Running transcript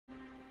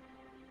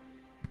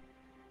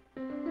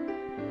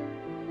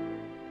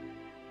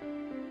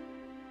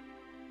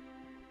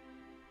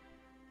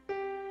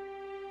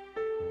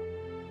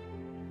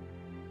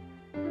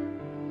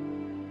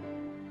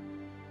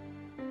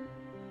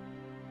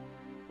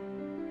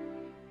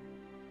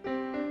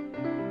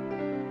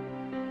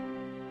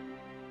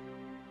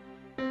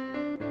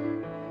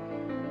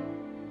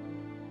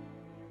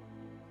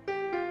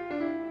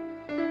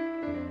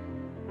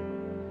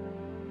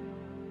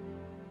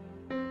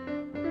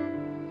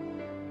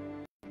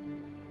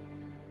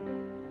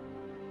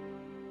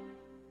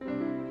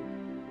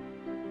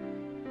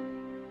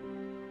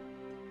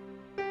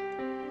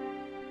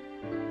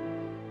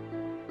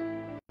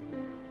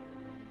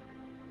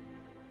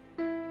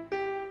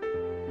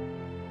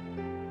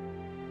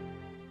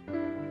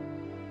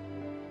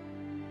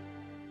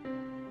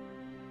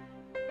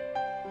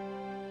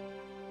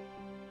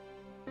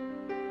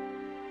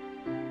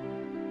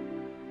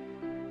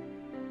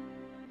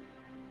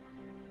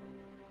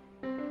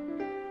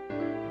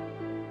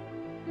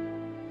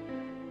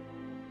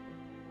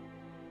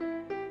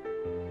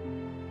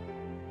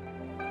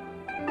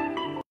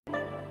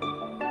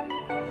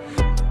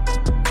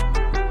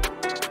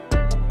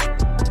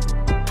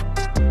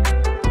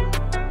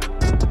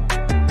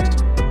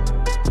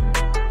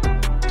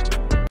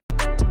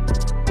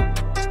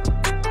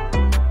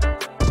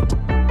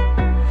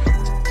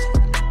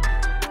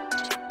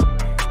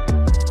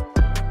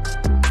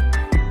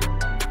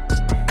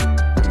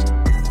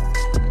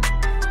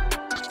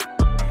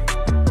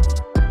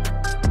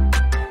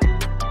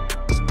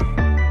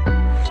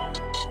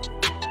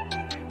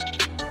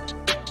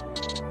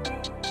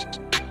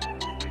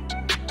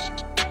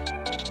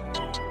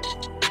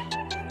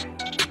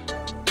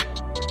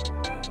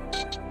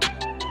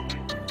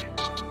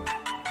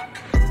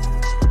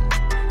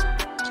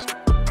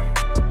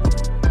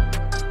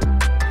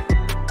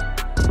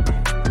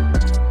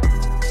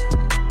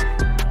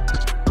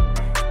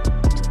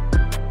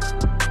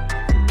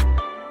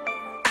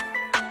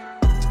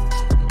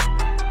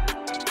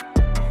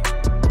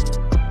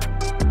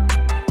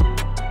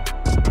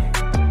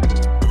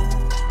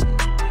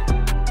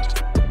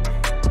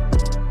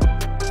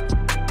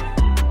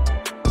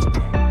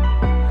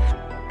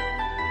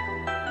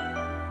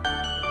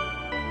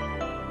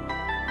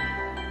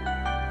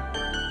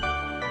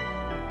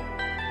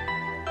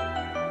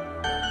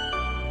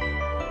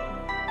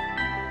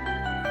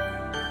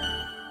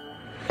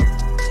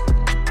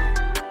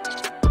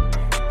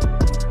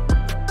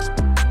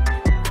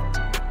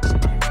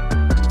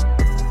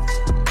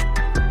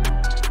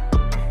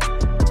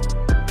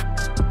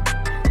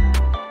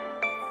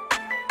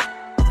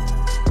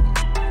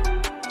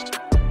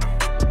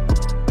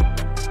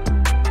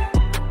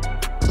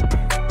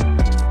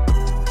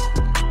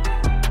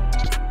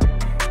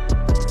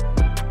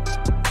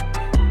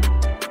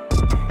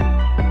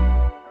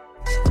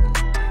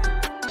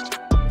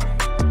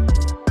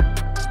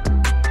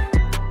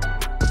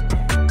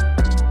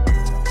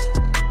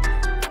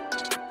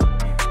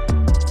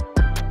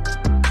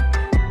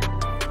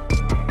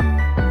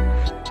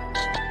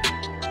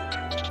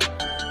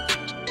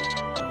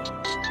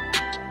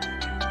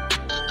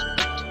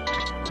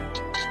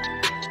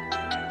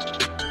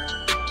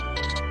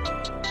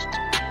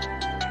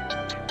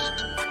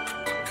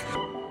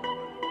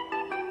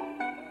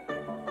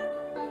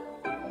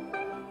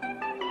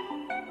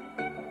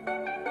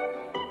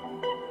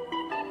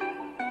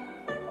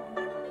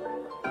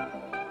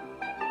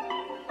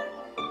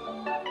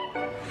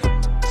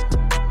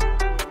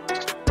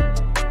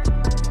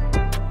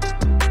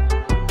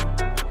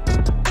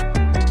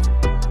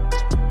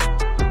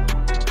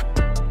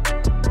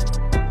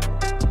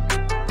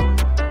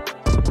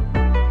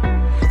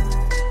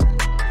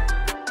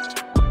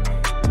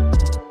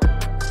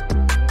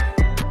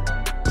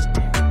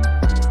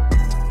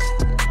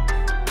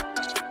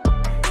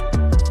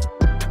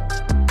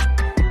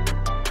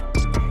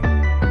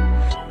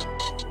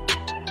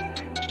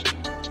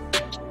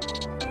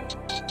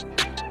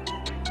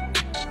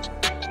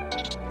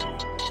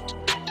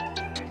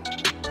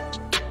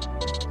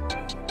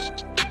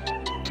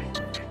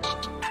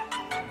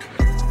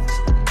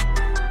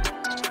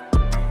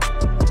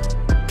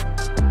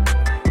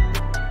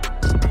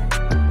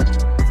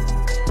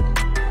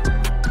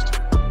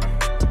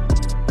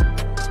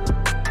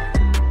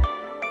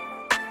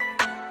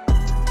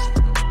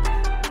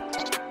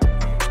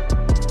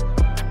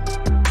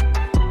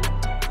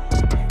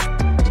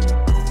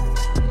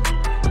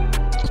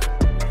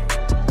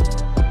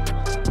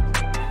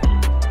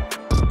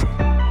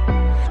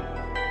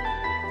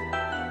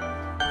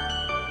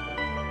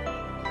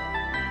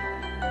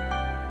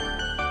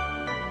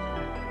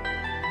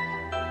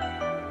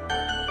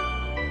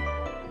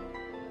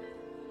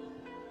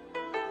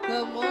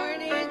Good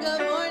morning,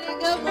 good morning,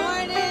 good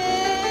morning.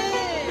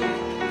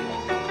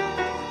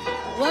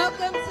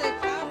 Welcome to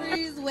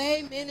Calvary's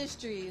Way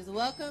Ministries.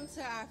 Welcome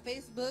to our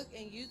Facebook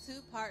and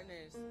YouTube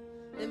partners.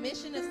 The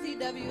mission of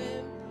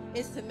CWM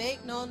is to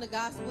make known the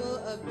gospel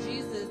of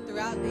Jesus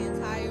throughout the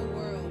entire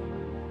world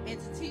and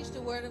to teach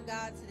the word of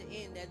God to the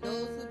end, that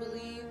those who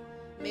believe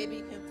may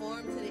be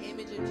conformed to the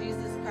image of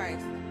Jesus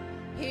Christ.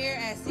 Here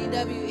at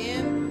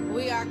CWM,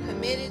 we are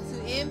committed to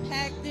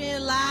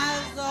impacting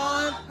lives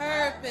on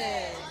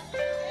purpose.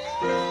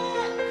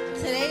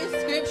 Today's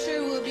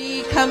scripture will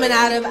be coming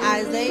out of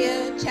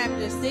Isaiah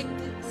chapter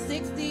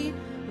 60,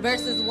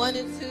 verses 1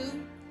 and 2.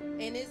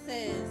 And it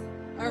says,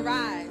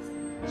 "Arise,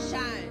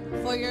 shine,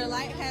 for your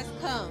light has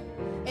come,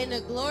 and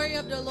the glory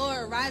of the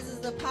Lord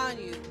rises upon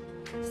you.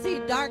 See,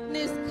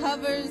 darkness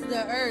covers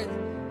the earth,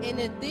 and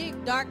the thick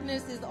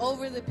darkness is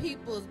over the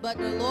peoples, but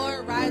the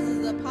Lord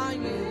rises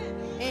upon you,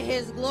 and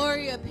his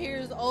glory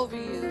appears over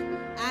you."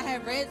 I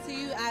have read to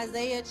you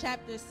Isaiah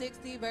chapter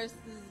 60, verses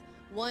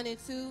 1 and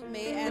 2.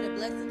 May it add a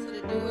blessing to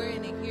the doer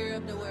and the hearer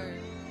of the word.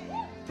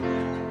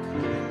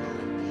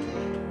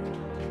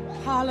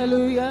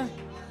 Hallelujah.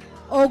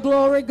 Oh,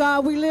 glory,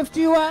 God, we lift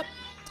you up.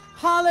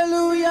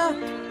 Hallelujah.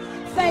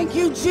 Thank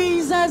you,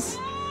 Jesus.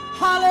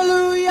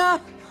 Hallelujah.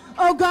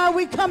 Oh, God,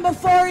 we come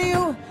before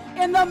you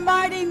in the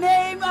mighty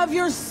name of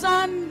your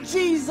Son,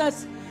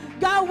 Jesus.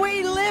 God,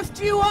 we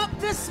lift you up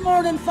this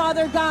morning,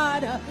 Father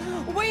God.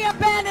 We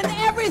abandon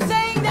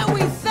everything that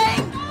we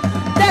think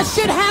that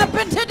should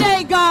happen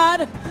today,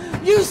 God.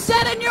 You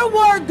said in your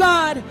word,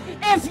 God,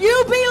 if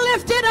you be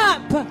lifted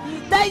up,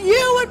 that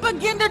you would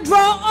begin to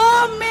draw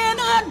all men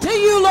unto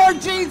you, Lord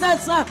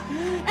Jesus.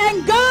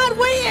 And God,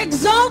 we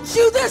exalt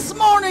you this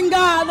morning,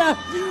 God.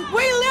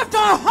 We lift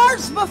our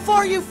hearts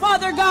before you,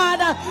 Father God.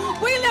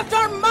 We lift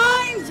our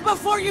minds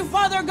before you,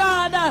 Father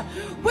God.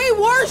 We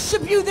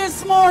worship you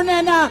this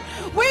morning.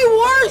 We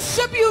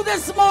worship you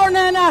this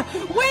morning.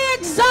 We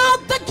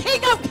exalt the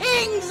King of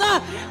Kings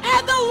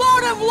and the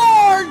Lord of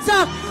Lords,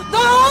 the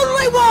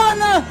Holy One,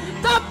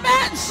 the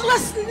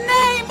matchless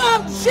name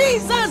of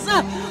Jesus,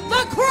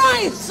 the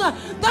Christ,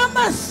 the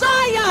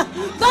Messiah,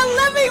 the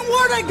living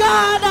Word of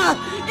God.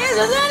 Is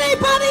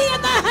anybody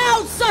in the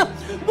house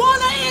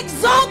want to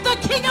exalt the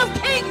King of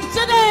Kings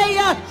today?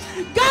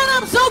 God,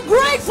 I'm so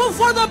grateful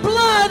for the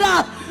blood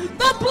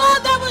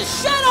that was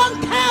shed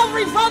on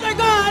Calvary, Father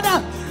God,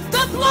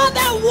 the blood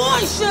that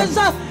washes,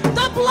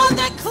 the blood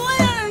that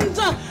cleanses,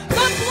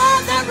 the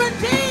blood that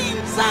redeems.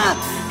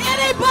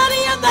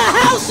 Anybody in the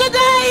house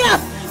today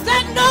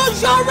that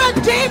knows you're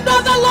redeemed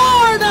of the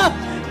Lord,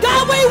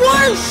 God, we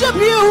worship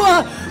you.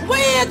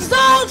 We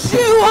exalt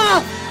you.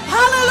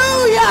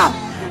 Hallelujah.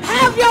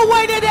 Have your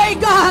way today,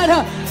 God.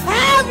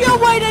 Have your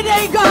way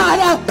today,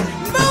 God.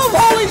 Move,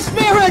 Holy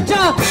Spirit.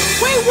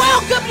 We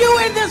welcome you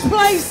in this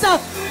place.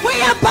 We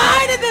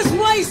abide in this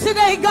place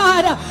today,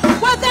 God.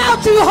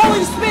 Without you,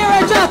 Holy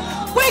Spirit,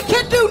 we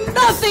can do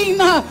nothing.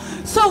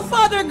 So,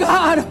 Father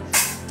God,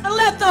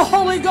 let the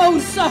Holy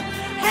Ghost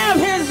have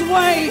his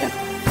way.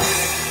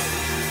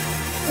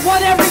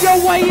 Whatever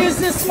your way is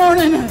this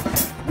morning,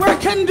 we're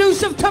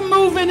conducive to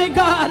moving it,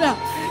 God.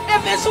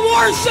 If it's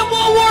worship,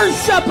 we'll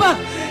worship.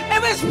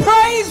 If it's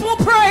praise, we'll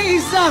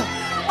praise.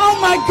 Oh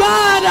my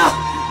God,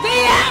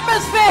 the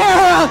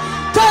atmosphere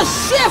to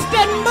shift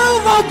and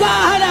move, oh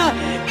God,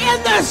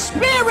 in the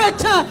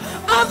spirit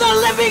of the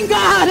living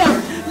God.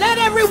 Let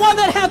everyone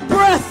that hath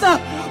breath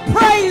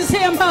praise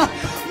him.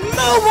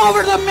 Move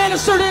over the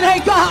minister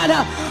today, God.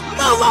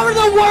 Move over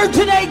the word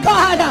today,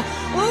 God.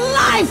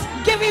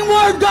 Life-giving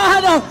word,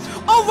 God,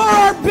 over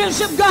our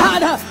bishop,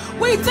 God.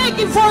 We thank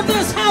you for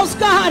this house,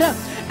 God,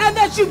 and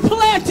that you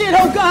planted,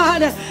 oh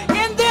God,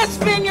 in this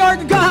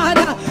vineyard,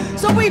 God.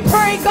 So we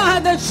pray,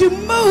 God, that you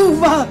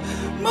move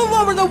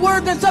over the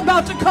word that's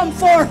about to come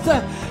forth.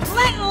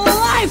 Let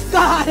life,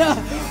 God,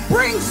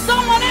 bring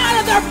someone out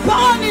of their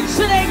bondage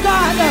today,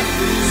 God.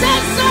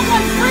 Set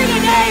someone free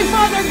today,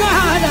 Father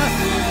God.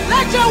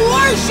 Let your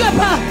worship,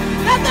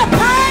 let the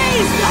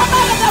praise come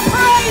out of the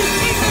praise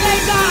team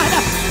today, God.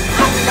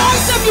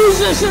 Anoint the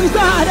musicians,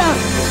 God.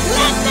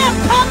 Let them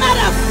come out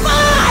of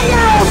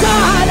fire, oh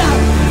God.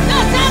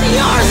 That's out of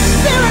your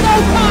spirit,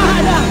 oh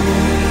God.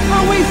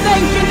 Oh, we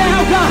thank you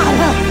now, God.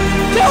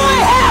 Do I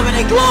have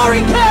any glory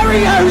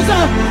carriers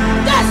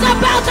that's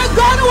about to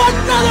go to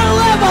another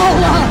level?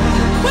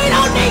 We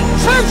don't need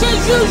church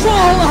as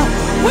usual.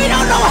 We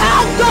don't know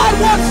how God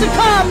wants to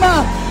come.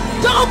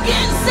 Don't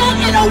get set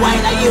in a way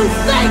that you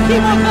think he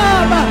will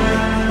come.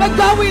 But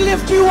God, we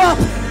lift you up.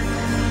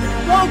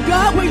 Oh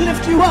God, we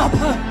lift you up.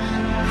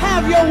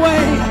 Have your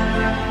way.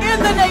 In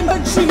the name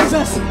of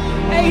Jesus.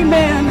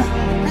 Amen.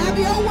 Have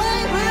your way,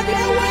 have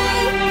your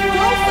way.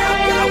 Don't stop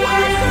your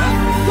worship.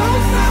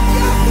 Don't stop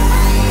your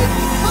praise.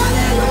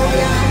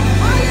 Hallelujah,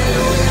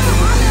 hallelujah,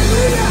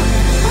 hallelujah.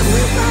 Because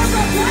we serve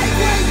a great,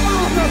 great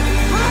Father.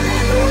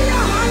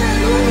 Hallelujah,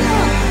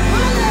 hallelujah,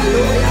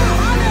 hallelujah,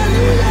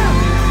 hallelujah,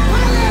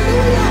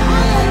 hallelujah,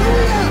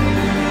 hallelujah.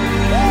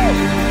 Woo.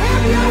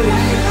 Have your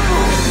way,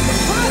 God.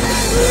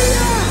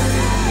 Hallelujah,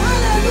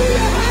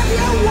 hallelujah. Have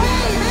your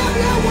way, have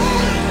your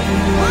way.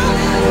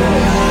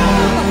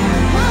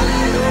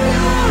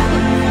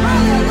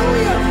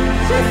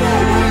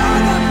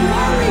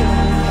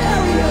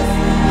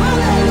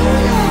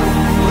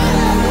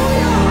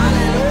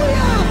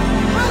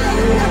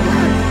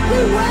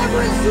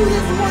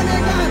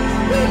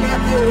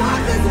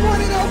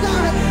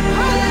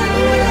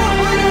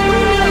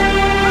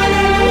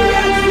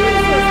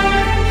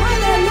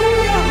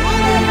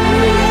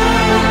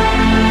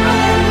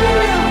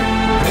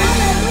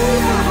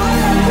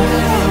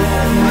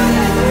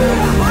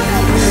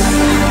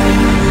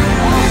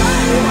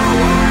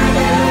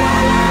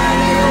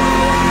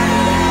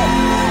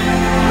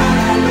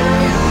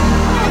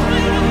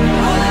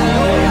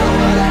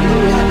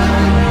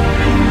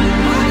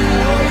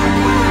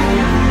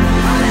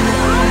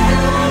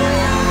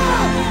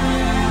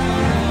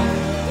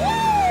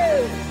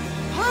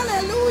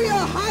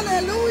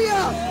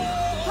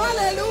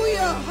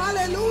 Hallelujah,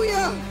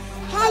 hallelujah,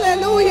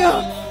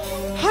 hallelujah,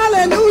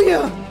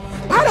 hallelujah.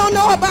 I don't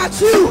know about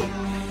you,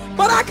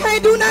 but I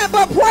can't do nothing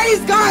but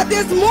praise God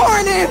this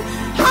morning.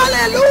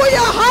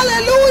 Hallelujah,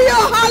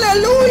 hallelujah,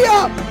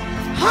 hallelujah,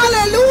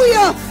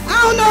 hallelujah. I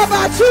don't know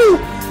about you,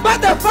 but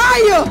the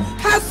fire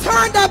has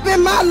turned up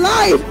in my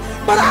life.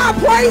 But I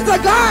praise the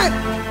God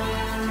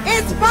in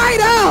spite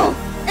of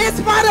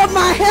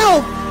my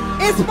health,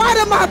 in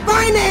spite of my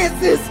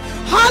finances.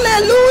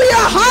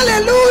 Hallelujah,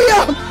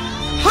 hallelujah,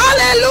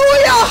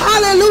 hallelujah,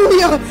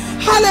 hallelujah,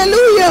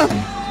 hallelujah,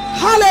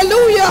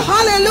 hallelujah,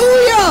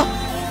 hallelujah,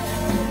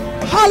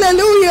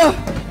 hallelujah,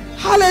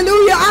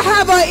 hallelujah. I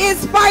have an in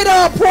spite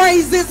of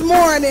praise this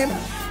morning.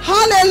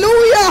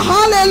 Hallelujah,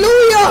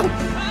 hallelujah,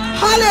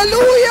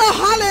 hallelujah,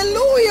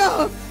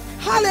 hallelujah,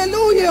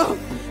 hallelujah,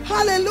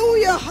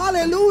 hallelujah,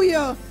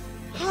 hallelujah,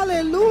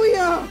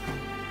 hallelujah,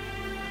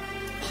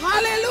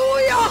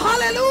 hallelujah,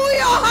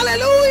 hallelujah,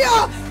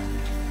 hallelujah.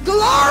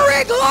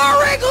 Glory,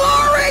 glory,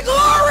 glory,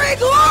 glory,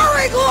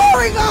 glory,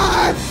 glory,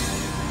 God.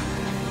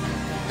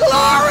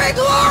 Glory,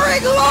 glory,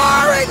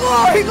 glory,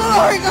 glory,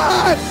 glory,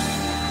 God.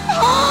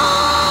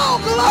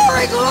 Oh,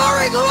 glory,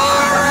 glory,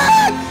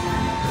 glory.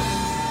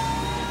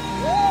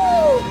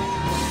 Woo.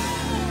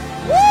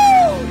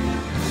 Woo.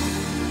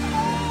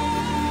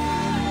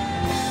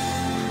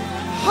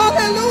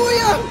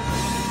 Hallelujah.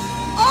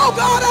 Oh,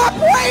 God, I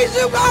praise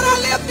you. God, I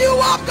lift you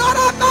up. God,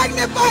 I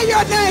magnify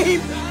your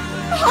name.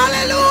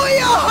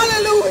 Hallelujah,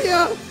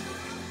 hallelujah.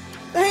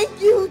 Thank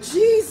you,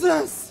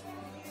 Jesus.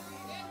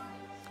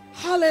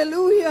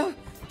 Hallelujah.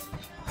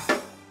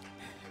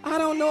 I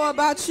don't know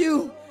about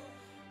you,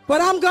 but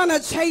I'm going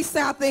to chase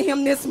after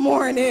him this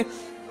morning.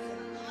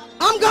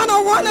 I'm going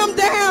to run him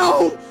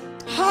down.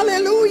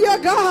 Hallelujah,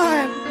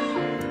 God.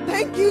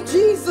 Thank you,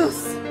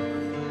 Jesus.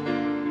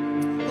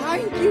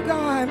 Thank you,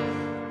 God.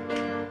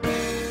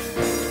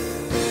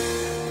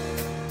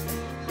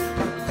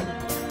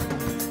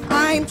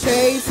 I'm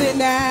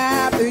chasing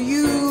after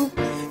you,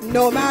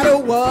 no matter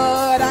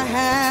what I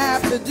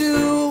have to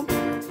do,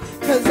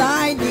 'cause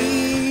I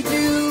need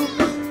you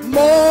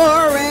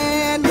more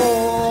and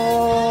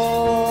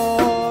more.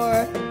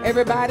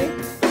 Everybody,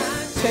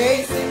 I'm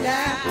chasing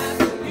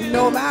after you,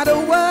 no matter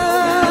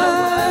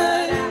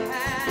what.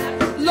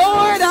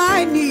 Lord,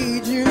 I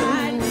need you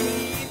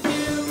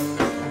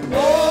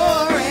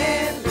more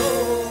and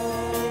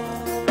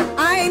more.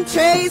 I'm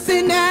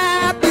chasing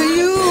after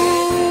you,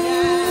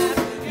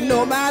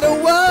 no matter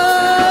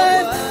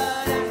what,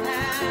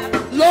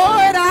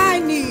 Lord, I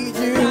need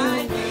you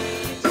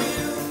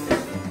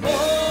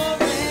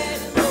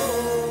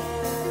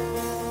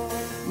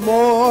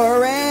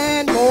more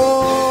and more,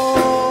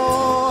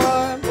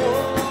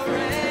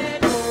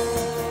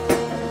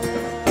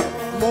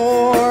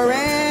 more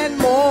and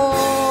more,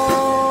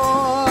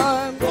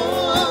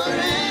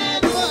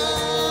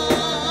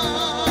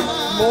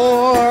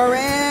 more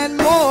and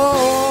more,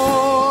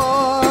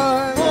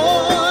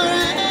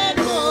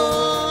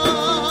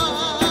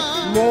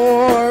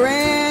 more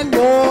and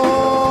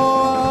more,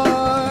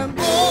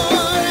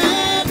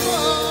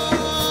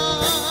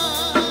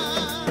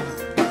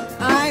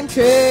 I'm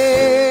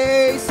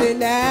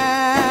chasing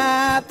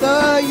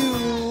after you.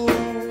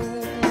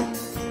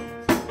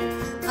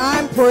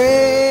 I'm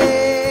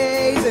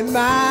praising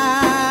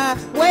my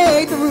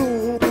way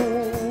through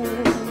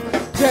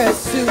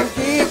just to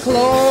get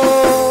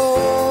closer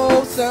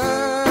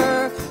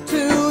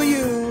to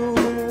you.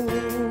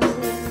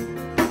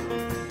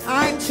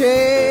 I'm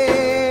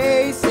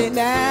chasing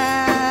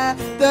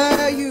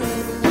after you.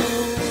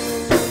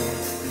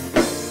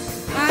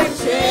 I'm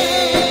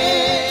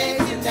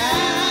chasing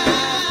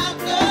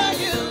after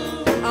you.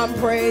 I'm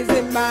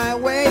praising my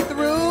way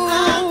through.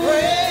 I'm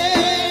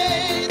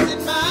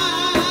praising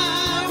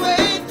my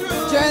way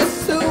through.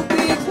 Just to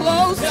be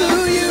close to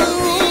you.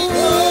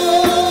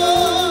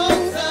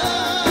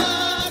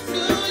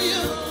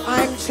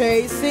 I'm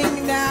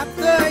chasing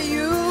after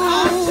you.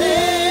 I'm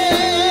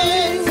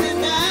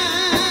chasing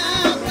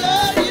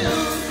after you.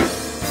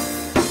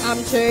 I'm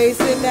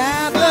chasing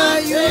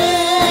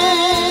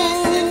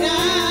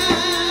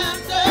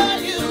after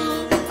you.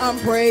 I'm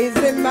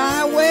praising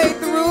my way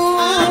through.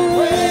 I'm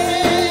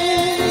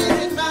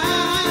praising my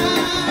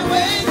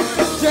way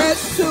through.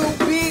 Just to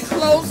be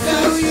close to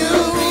you.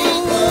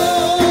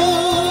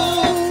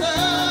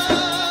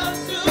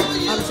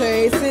 I'm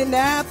chasing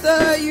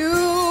after you.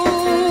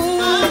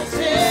 I'm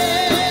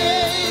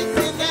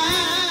chasing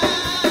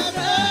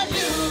after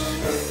you.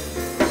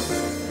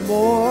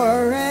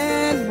 More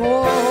and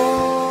more.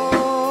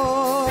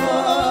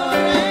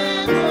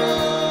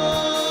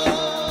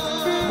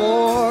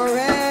 More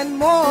and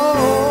more.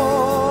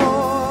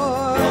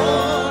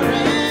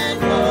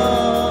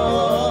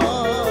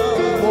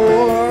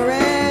 More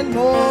and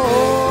more.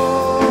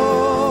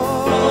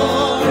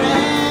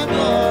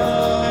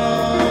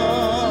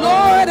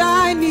 Lord,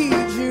 I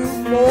need you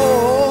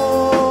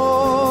more.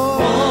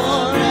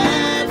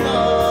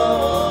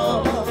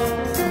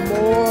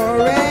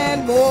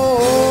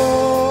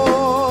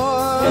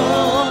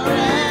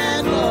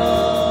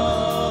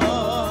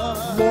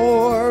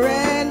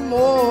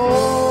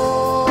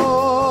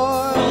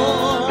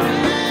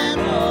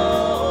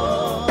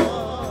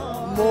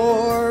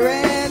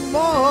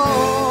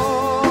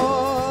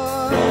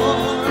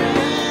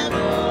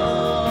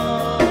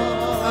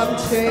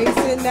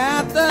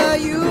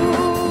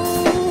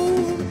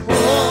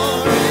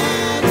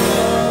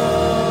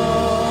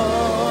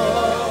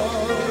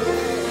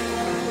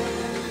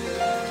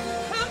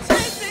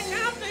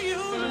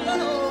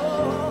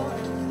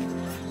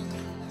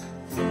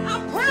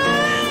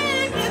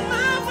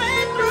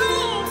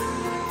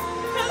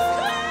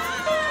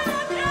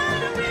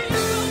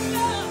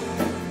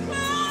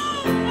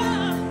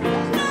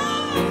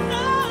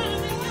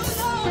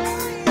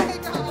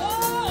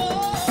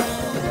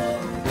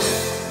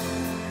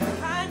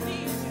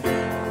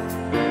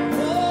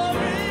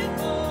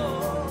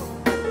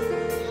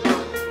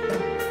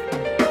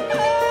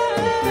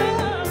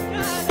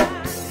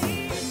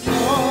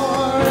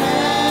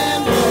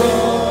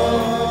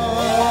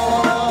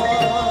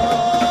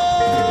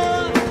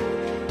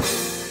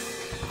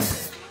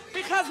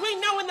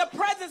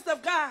 presence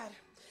of God,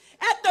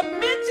 at the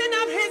mention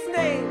of his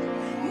name,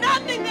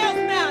 nothing else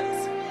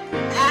matters.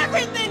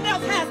 Everything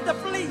else has to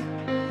flee.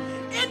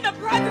 In the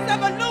presence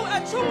of a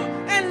true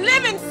and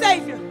living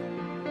Savior,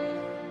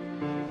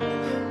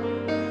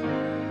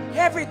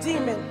 every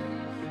demon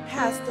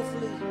has to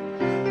flee.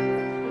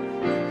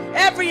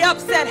 Every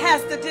upset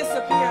has to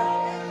disappear.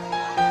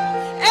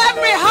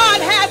 Every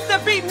heart has to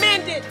be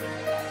mended.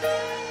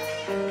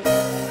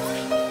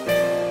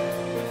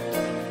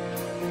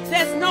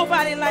 There's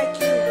nobody like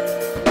you,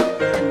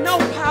 and no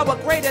power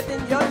greater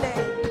than your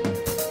name.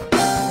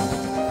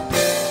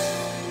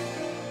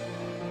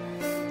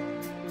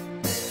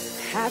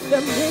 At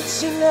the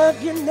mention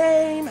of your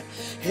name,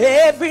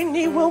 every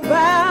knee will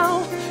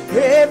bow,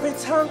 every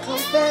tongue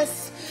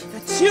confess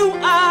that you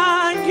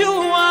are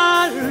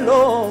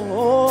Lord.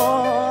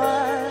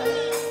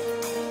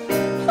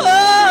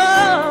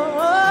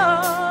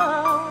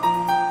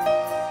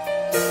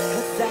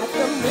 At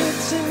the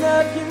mention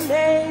of your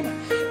name,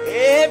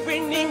 every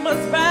knee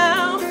must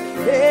bow,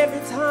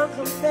 every tongue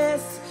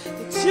confess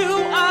that you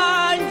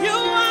are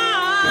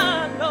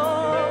Lord.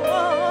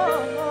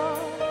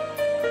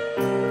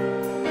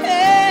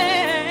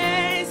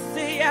 Hey,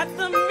 see, at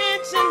the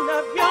mention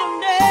of your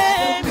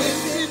name,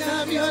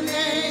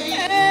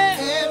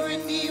 every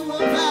knee will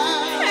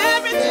bow,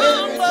 every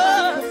tongue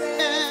must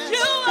confess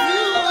you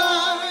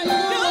are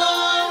Lord.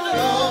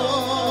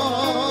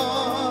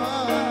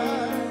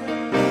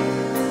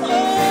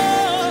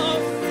 Oh,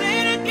 say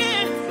it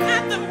again.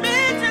 At the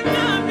mention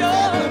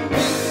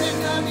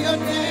of your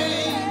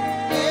name,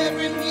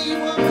 every knee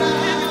will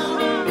bow,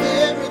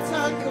 every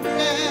tongue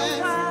confess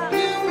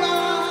you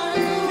are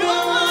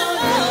Lord.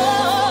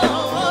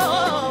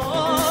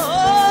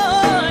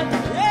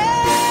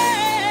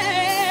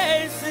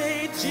 Hey, say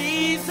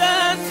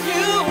Jesus,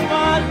 you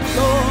are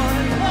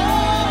Lord.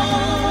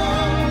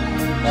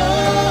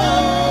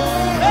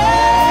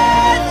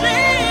 Hey,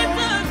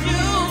 Jesus,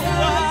 you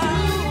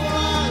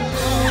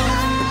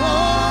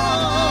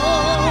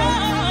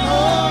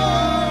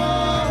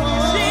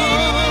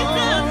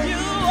Jesus,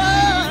 you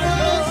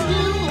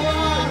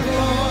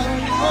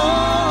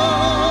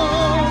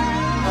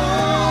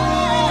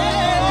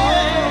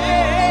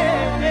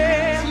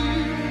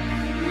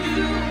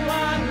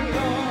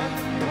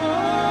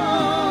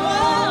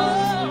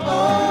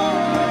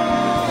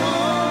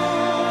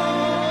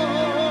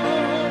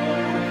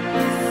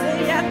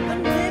Say at the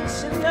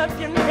mention of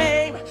your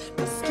name,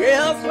 the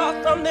scales fall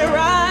from their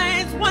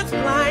eyes. Once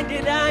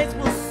blinded eyes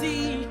will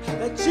see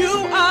that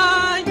you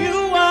are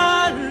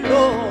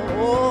Lord.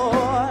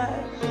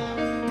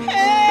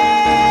 Hey,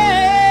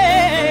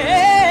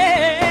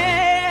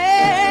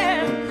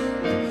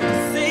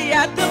 say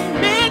at the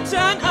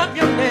mention of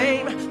your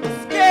name, the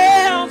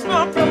scales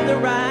fall from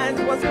their eyes.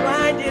 Once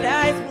blinded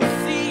eyes will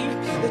see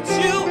that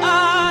you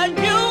are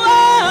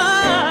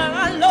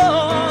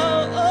Lord.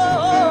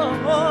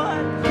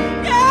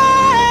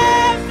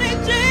 Yes, say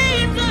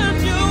Jesus,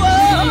 you are.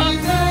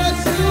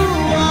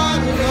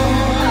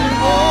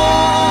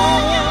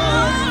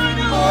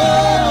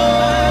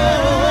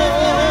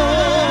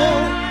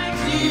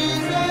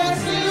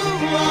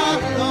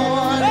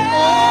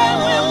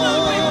 Where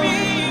would we be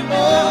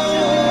without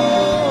you?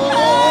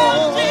 Oh,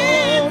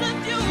 Jesus,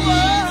 you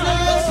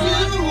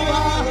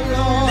are.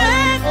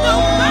 There's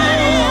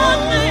nobody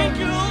else like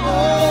you.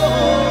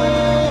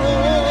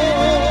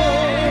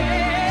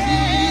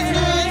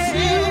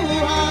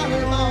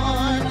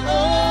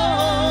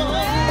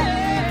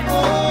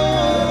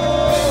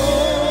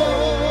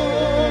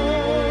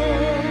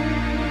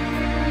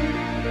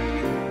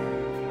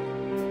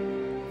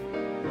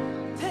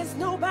 There's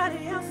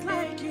nobody else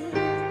like you,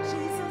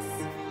 Jesus.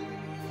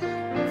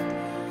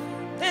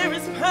 There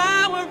is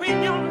power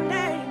in your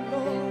name,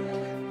 Lord.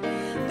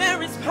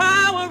 There is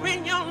power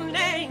in your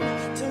name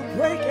to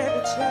break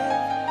every chain.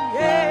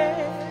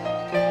 Yeah.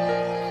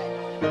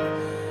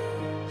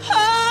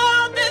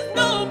 Oh, there's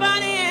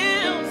nobody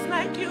else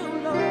like you,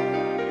 Lord.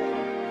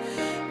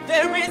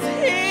 There is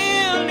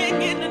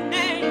healing in the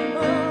name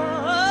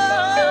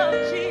of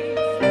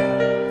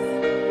Jesus.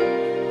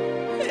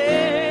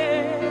 Yeah.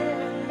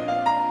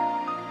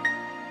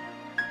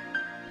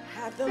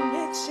 At the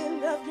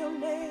mention of your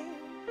name,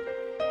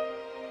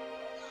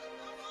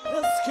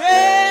 the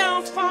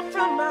scales fall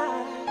from my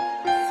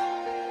eyes.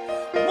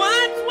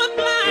 Once we're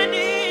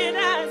blinded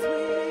eyes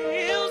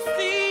will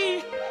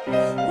see.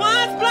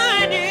 Once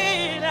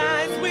blinded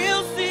eyes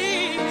will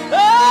see.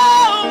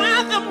 Oh,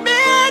 at the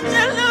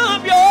mention of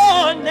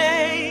your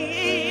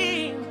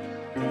name,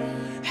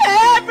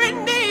 every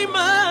knee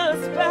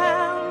must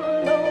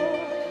bow, Lord.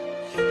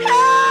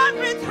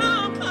 Every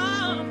tongue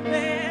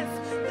confess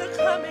the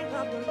coming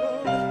of the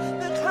Lord,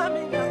 the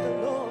coming of the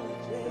Lord.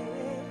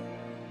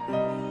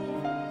 Yeah.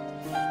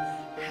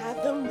 At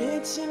the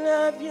mention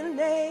of your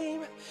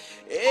name,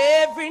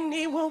 every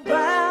knee will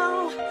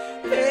bow,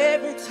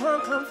 every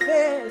tongue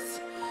confess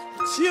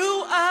that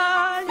you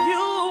are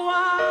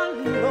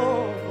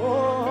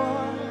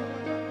Lord.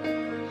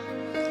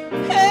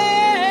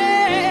 Hey,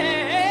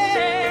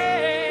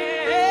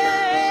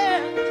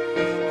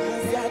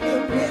 'cause at the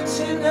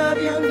mention of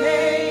of your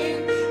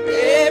name,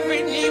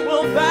 every knee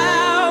will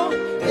bow,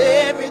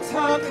 every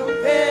tongue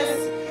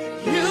confess,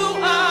 you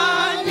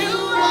are Lord.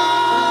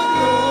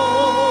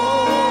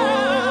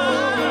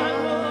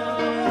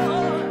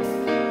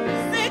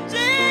 Say,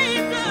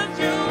 Jesus,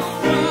 you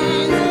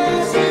are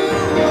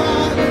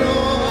Lord.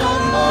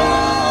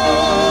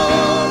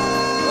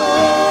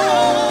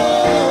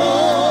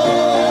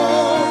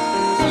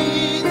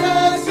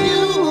 Jesus,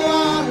 you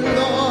are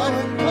Lord.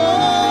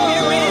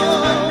 Here is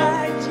my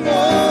life,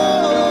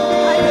 Jesus.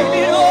 I give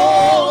it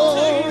all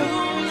to you,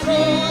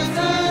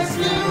 Jesus,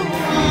 you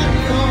are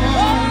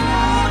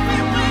Lord. We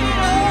wait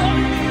on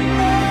you.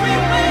 We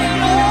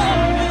wait on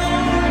you,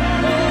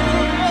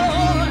 Lord.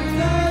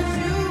 Jesus,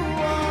 you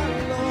are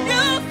Lord.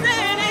 You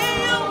said in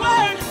your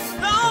word,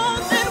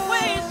 those that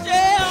wait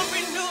shall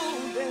renew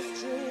their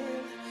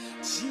strength.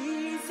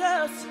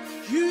 Jesus,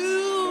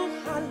 you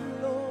are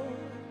Lord.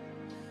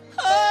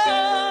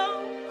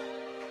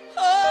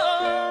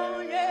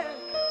 Oh, yeah.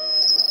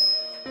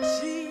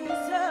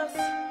 Jesus,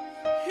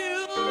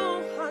 you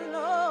are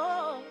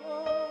Lord.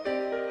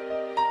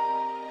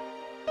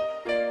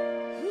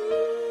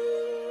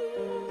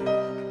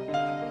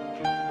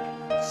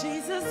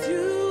 Jesus,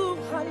 you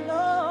are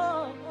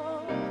Lord.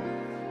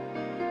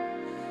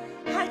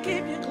 I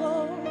give you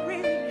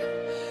glory.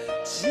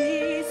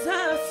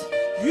 Jesus,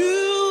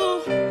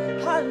 you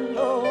are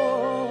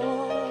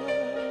Lord.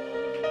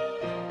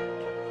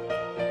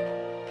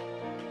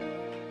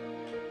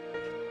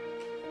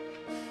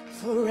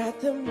 For at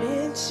the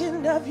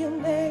mention of your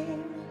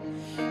name,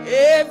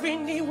 every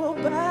knee will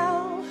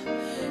bow,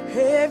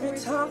 every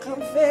tongue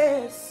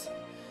confess,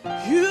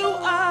 you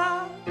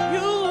are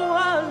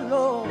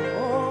Lord.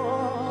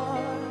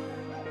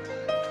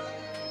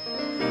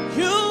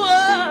 You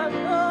are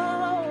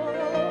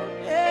Lord,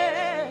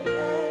 yes.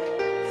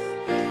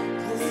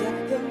 'Cause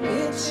at the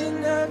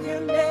mention of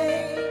your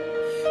name,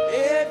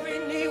 every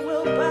knee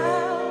will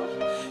bow,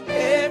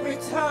 every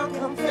tongue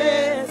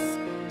confess,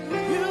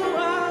 you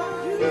are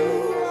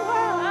Lord.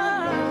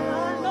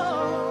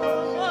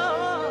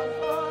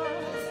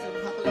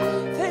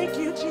 Thank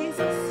you,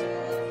 Jesus.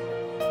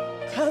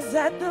 'Cause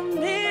at the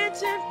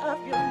mention of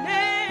your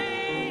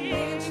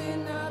name,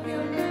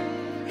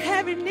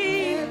 every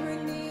knee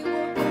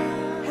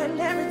and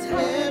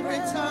every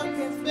tongue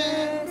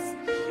confess,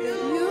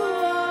 you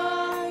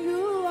are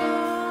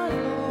Lord.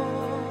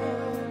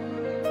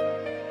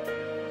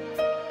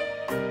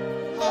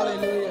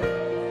 Hallelujah.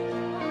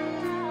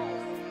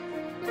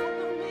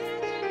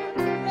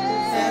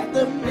 At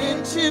the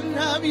mention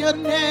of your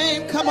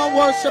name, come on,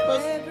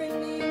 worshipers.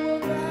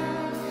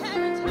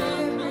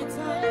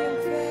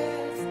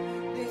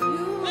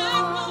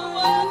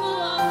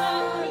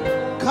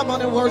 Come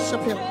on and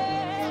worship him.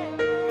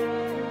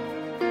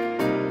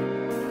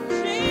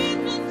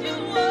 Jesus, you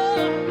are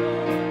Lord.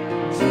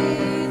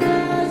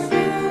 Jesus,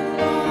 you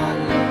are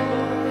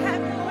Lord.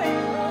 Have your way.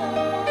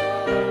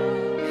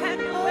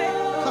 Have your way.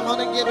 Come on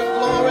and give him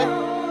glory.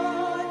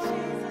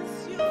 Jesus,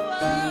 you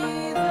are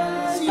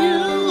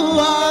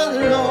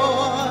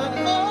Lord.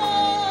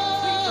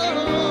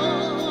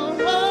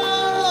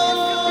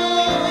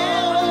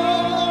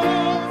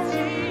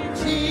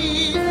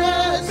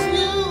 Jesus,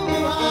 you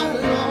are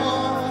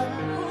Lord.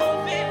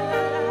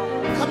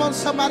 Come on,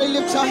 somebody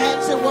lift your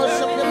hands and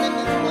worship him in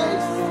this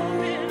place.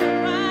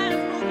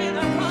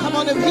 Come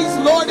on, if he's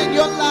Lord in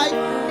your life,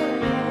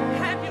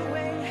 have your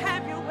way,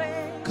 have your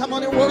way. Come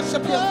on and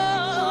worship him.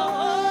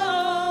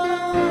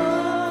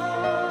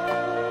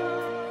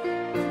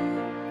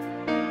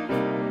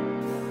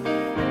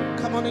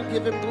 Come on and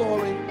give him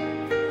glory.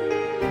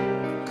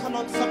 Come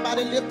on,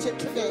 somebody lift it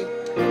today.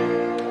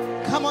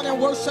 Come on and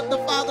worship the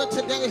Father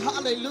today.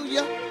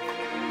 Hallelujah.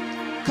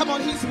 Come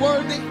on, he's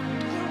worthy.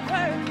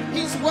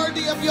 He's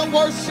worthy of your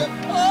worship.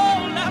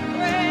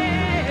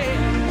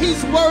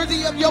 He's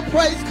worthy of your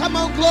praise. Come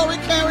on, glory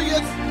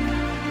carriers.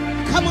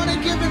 Come on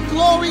and give him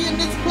glory in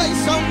this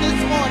place on this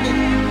morning.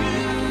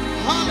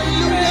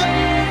 Hallelujah.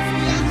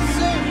 Yes,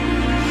 sir.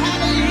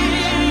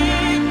 Hallelujah.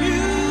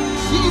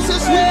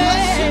 Jesus, we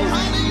bless you.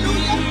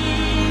 Hallelujah.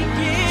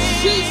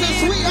 Jesus,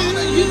 we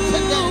honor you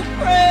today.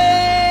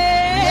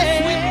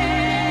 Yes, we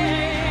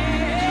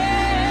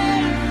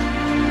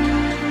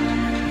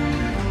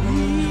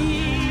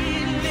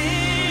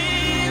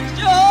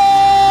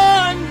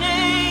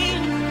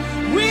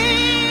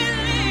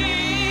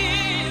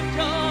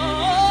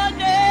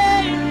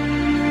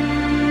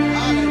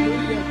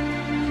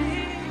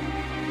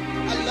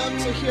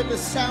hear the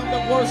sound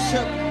of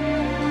worship,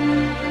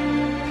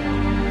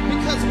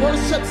 because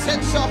worship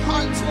sets your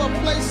heart to a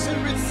place to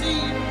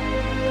receive.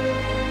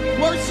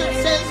 Worship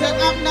says that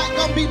I'm not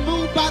going to be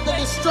moved by the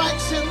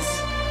distractions.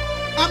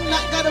 I'm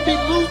not going to be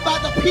moved by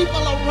the people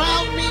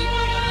around me,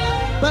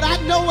 but I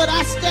know what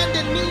I stand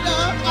in need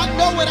of. I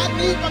know what I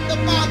need from the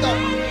Father.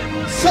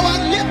 So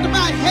I lift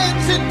my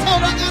hands in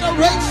total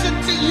adoration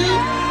to you.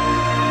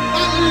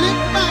 I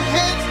lift my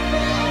hands.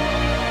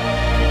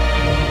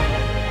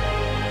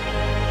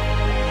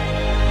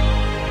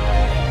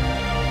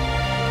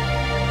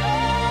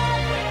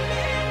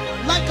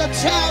 Like a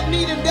child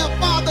needing their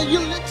father, you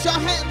lift your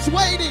hands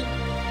waiting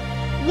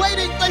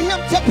for him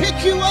to pick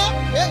you up.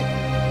 Hey,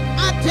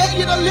 I dare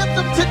you to lift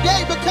him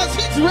today because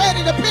he's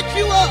ready to pick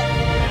you up.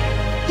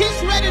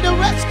 He's ready to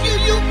rescue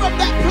you from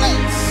that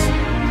place.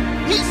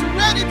 He's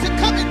ready to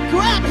come and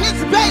grab his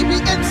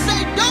baby and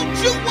say, don't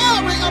you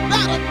worry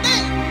about a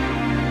thing.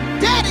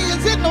 Daddy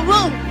is in the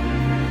room.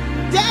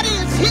 Daddy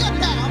is here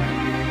now.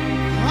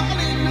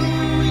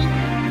 Hallelujah.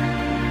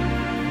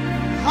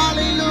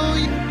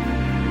 Hallelujah.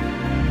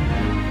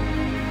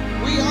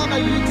 We honor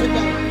you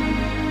today.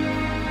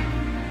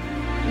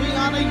 We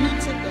honor you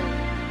today.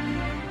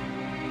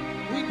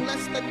 We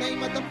bless the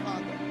name of the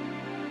Father.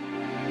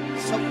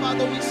 So,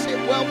 Father, we say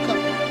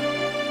welcome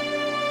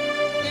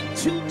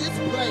into this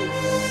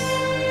place.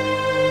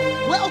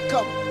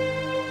 Welcome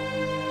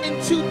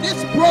into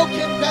this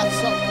broken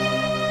vessel.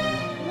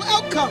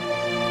 Welcome.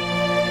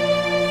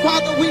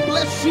 Father, we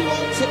bless you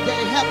on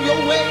today. Have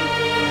your way.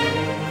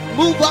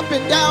 Move up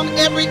and down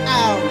every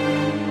aisle.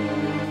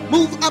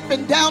 Move up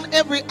and down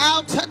every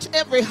aisle. Touch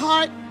every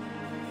heart.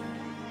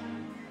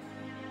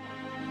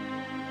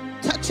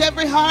 Touch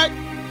every heart.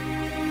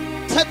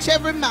 Touch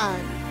every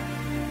mind.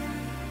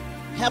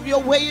 Have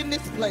your way in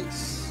this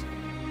place.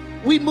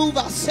 We move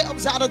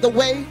ourselves out of the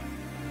way.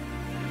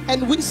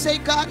 And we say,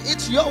 God,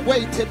 it's your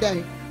way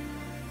today.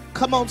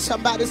 Come on,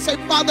 somebody. Say,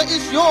 Father,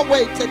 it's your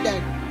way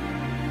today.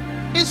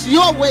 It's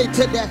your way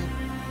today.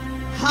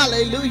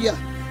 Hallelujah.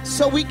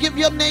 So we give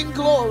your name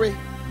glory.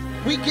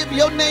 We give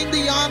your name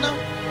the honor.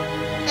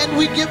 And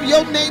we give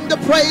your name the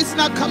praise.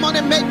 Now come on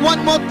and make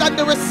one more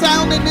thunderous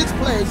sound in this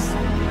place.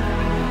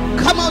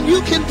 Come on,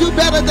 you can do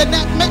better than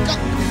that. Make a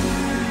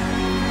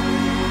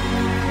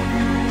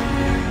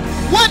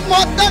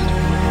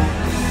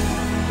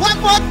one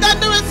more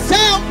thunderous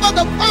sound for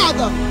the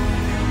Father.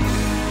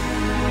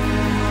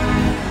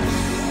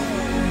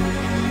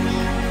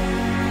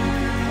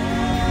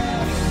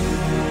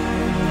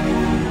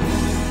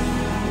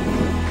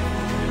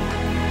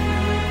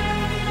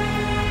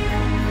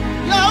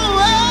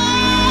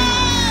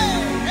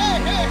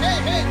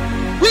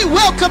 We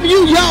welcome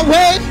you,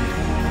 Yahweh.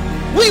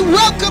 We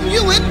welcome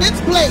you in this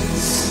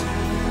place.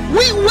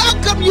 We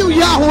welcome you,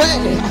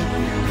 Yahweh.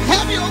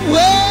 Have your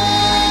way.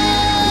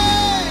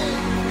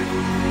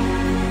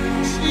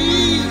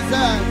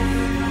 Jesus.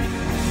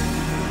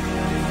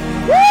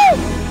 Woo!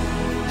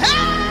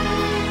 Hey!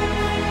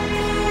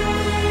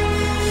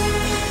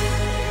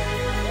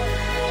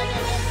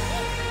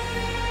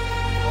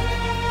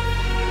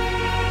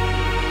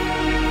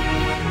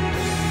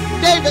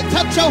 David,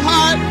 touch your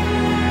heart.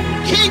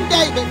 King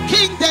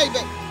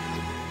David,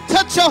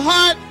 touch your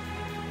heart.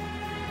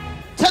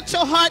 Touch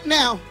your heart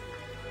now.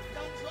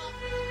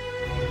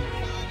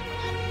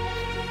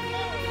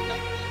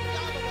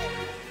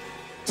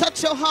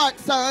 Touch your heart,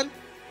 son.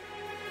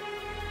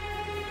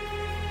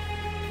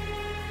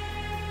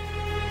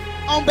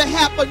 On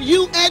behalf of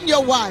you and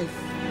your wife,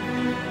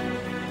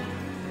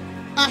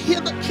 I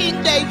hear the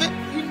King David,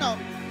 you know,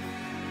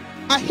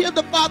 I hear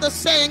the Father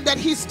saying that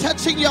he's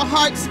touching your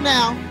hearts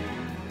now.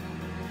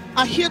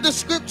 I hear the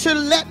scripture,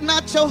 let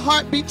not your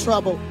heart be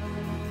troubled.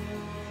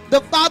 The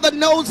Father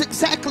knows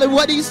exactly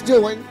what he's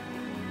doing.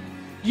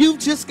 You've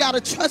just got to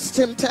trust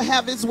him to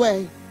have his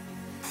way.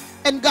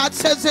 And God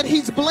says that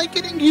he's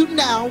blanketing you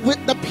now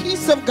with the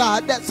peace of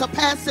God that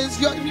surpasses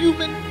your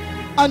human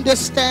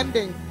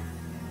understanding.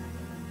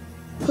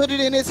 Put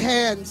it in his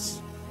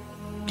hands.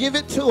 Give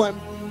it to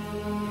him.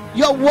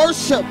 Your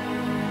worship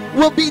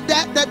will be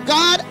that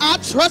God, I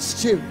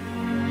trust you.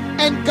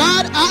 And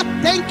God, I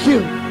thank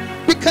you.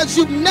 Because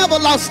you've never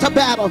lost a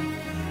battle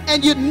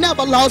and you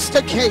never lost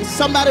a case.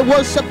 Somebody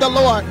worship the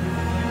Lord.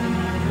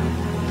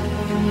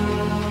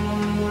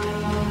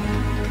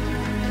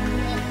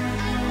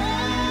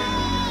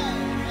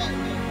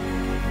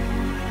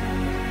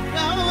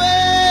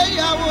 Yahweh,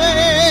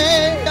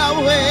 Yahweh,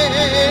 Yahweh.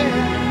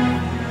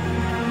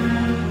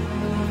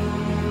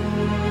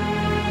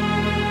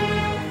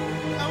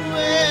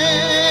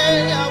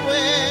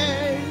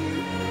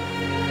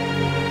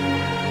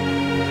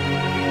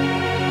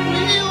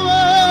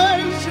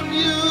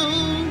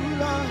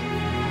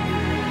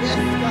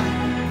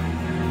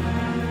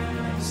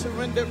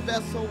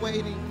 Vessel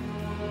waiting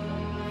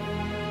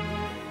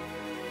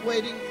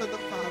for the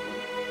Father.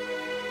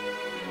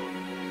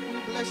 We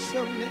bless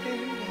your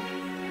name.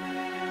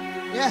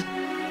 Yeah.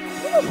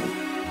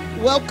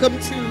 Woo. Welcome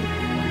to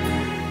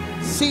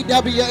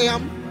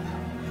CWM,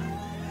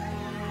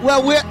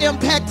 where we're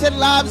impacting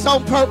lives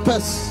on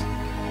purpose.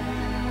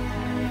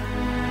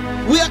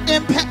 We're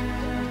impacting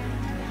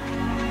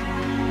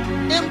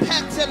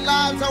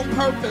lives on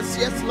purpose.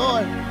 Yes,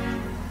 Lord.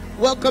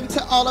 Welcome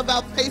to all of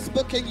our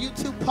Facebook and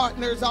YouTube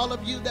partners, all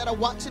of you that are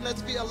watching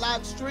us via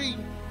live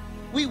stream.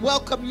 We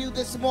welcome you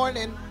this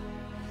morning.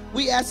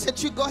 We ask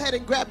that you go ahead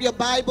and grab your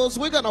Bibles.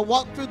 We're going to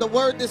walk through the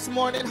word this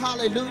morning.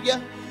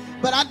 Hallelujah.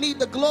 But I need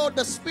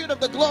the spirit of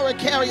the glory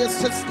carriers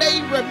to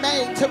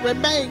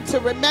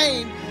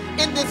remain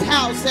in this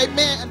house.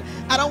 Amen.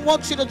 I don't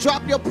want you to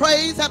drop your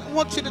praise. I don't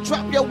want you to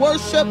drop your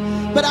worship.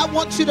 But I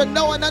want you to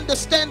know and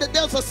understand that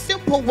there's a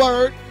simple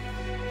word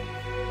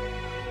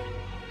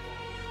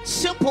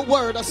simple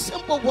word, a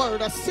simple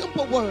word, a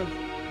simple word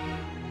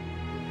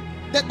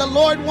that the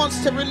Lord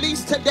wants to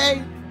release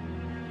today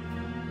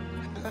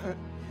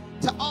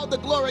to all the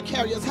glory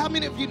carriers. How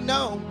many of you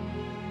know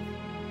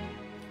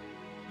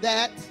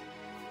that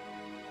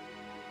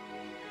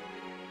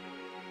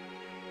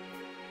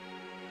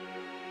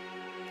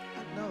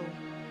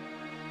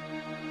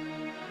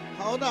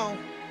hold on,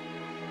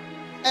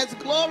 as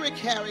glory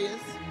carriers,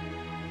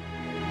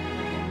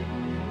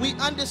 we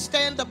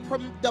understand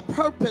the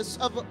purpose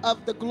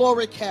of the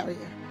glory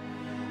carrier.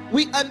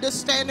 We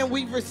understand and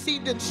we've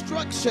received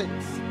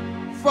instructions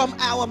from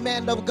our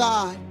man of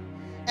God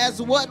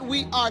as what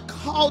we are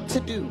called to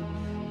do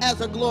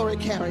as a glory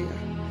carrier.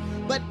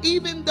 But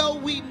even though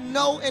we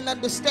know and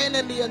understand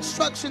and the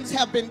instructions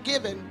have been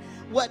given,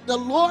 what the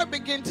Lord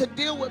began to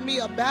deal with me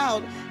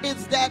about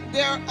is that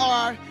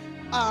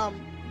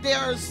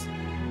there's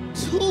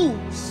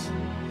tools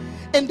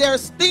and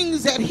there's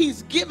things that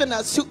he's given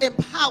us to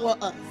empower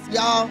us,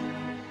 y'all,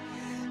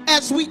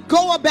 as we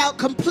go about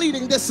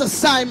completing this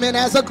assignment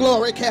as a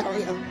glory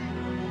carrier.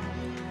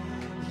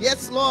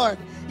 Yes, Lord.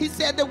 He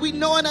said that we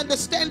know and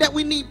understand that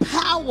we need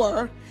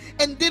power,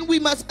 and then we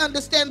must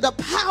understand the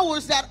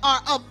powers that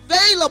are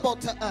available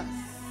to us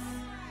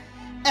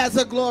as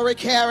a glory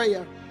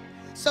carrier.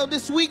 So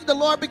this week the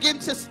Lord began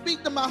to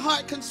speak to my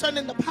heart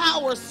concerning the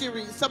power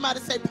series.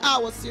 Somebody say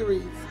power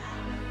series.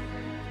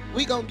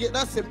 We're going to get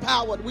us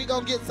empowered. We're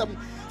going to get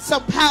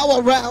some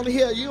power around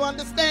here. You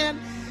understand?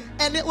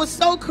 And it was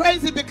so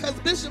crazy because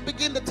Bishop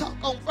began to talk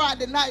on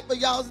Friday night, for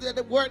y'all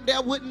that weren't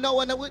there wouldn't know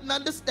and they wouldn't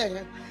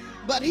understand.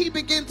 But he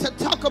began to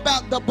talk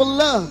about the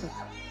blood.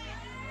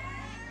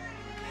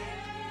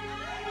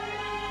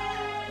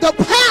 The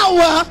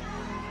power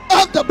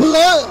of the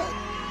blood.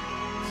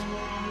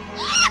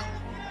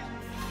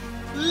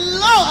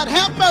 Lord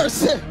have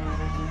mercy.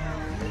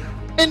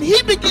 And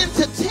he began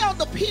to tell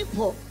the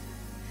people,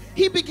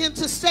 he began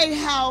to say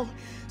how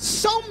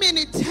so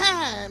many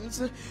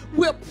times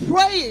we're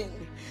praying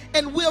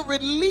and we're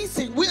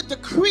releasing, we're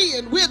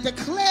decreeing, we're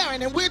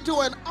declaring, and we're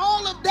doing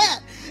all of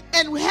that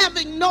and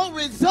having no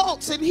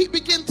results. And he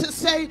began to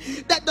say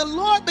that the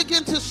Lord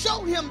began to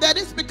show him that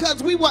it's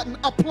because we wasn't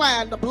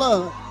applying the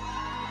blood.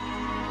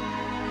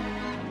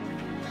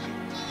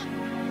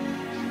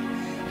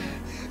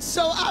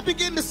 So I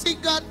began to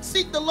seek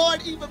the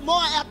Lord even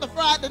more after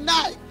Friday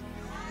night,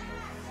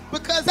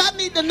 because I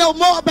need to know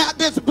more about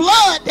this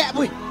blood that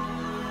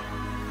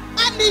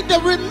I need to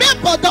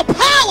remember the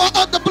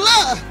power of the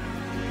blood.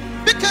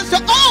 Because the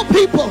old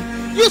people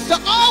used to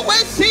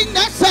always sing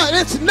that song,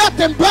 it's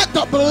nothing but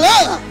the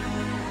blood.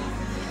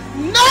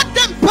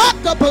 Nothing but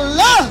the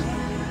blood.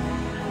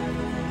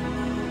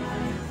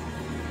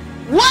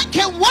 What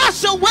can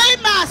wash away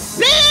my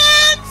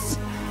sins?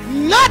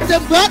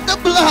 Nothing but the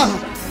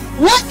blood.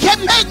 What can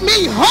make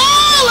me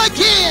whole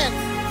again?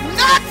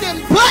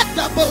 Nothing but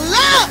the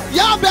blood.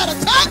 Y'all better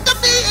talk to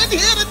me in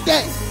here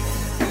today.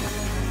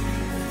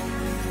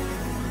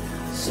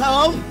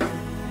 So,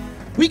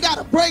 we got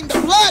to bring the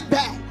blood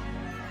back.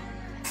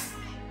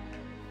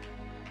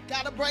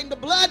 Got to bring the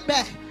blood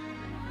back.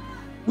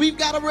 We've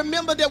got to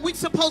remember that we're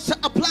supposed to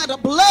apply the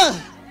blood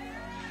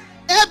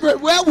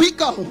everywhere we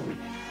go,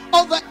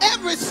 over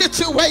every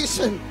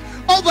situation,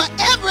 over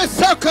every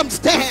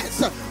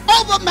circumstance,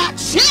 over my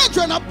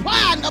children,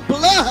 applying the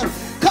blood.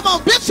 Come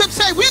on, Bishop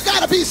say we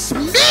got to be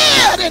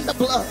smeared in the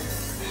blood.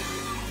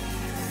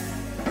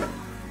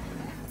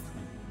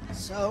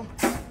 So,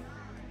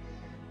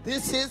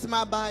 this is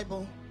my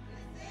Bible.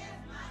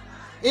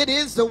 It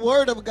is the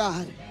Word of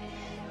God.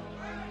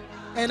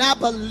 And I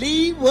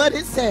believe what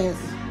it says.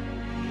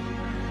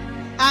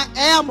 I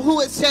am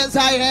who it says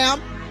I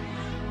am.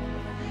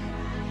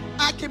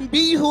 I can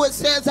be who it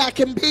says I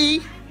can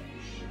be.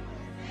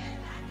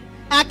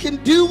 I can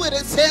do what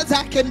it says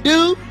I can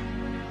do.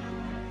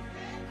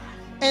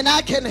 And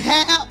I can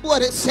have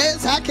what it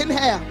says I can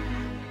have.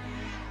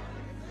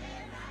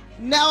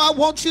 Now I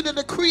want you to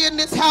decree in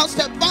this house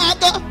that,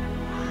 Father,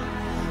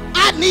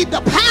 I need the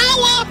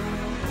power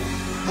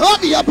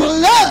of your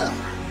blood.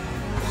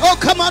 Oh,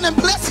 come on and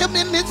bless him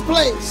in this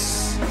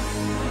place.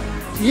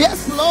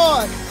 Yes,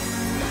 Lord.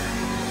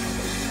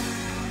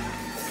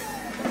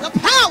 The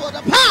power,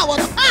 the power,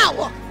 the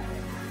power.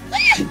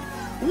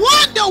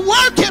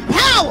 Wonder-working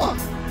power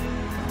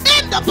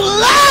in the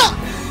blood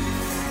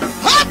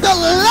of the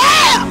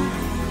Lamb.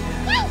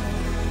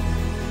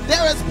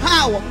 There is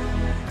power.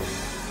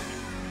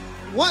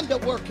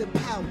 Wonder-working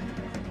power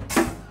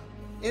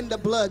in the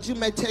blood. You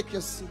may take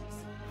your seats.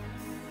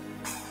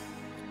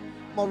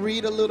 I'm going to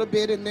read a little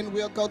bit and then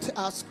we'll go to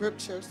our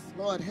scriptures.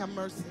 Lord, have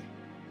mercy.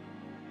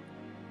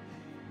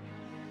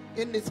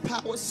 In this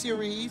power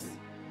series,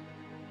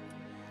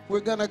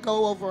 we're going to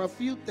go over a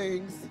few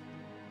things.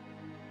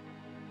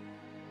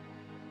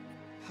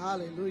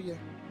 Hallelujah.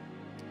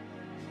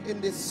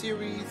 In this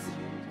series,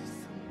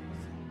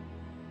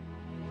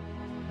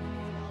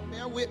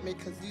 bear with me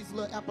because these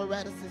little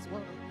apparatuses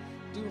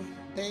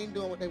they ain't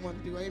doing what they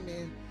want to do.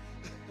 Amen.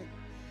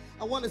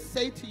 I want to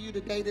say to you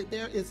today that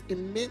there is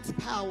immense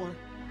power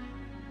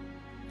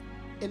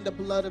in the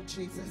blood of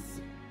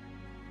Jesus.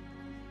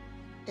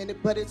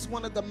 But it's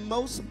one of the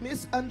most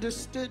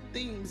misunderstood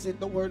themes in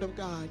the Word of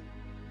God.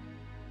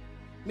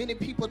 Many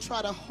people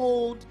try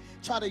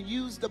to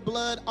use the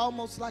blood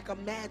almost like a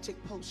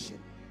magic potion.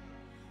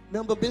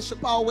 Remember,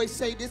 Bishop always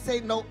say, this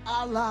ain't no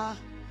a la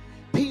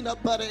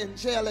peanut butter and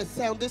jelly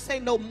sound. This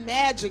ain't no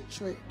magic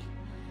trick.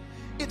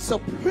 It's a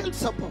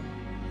principle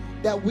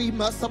that we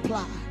must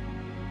apply.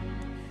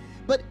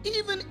 But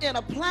even in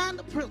applying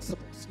the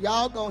principles,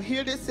 y'all gonna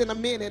hear this in a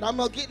minute. I'm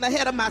gonna get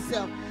ahead of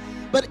myself.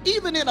 But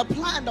even in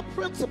applying the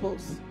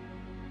principles,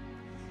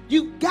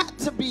 you got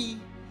to be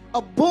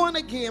a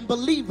born-again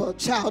believer,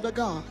 child of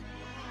God.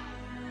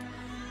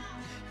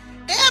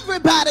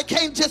 Everybody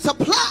can't just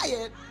apply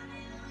it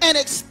and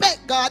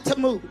expect God to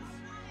move.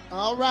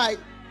 All right.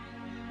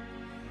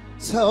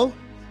 So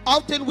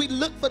often we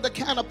look for the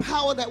kind of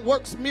power that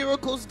works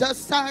miracles, does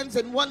signs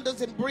and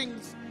wonders, and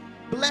brings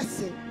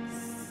blessings.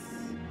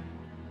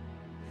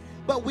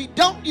 But we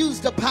don't use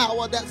the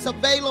power that's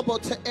available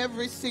to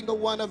every single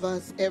one of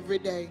us every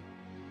day.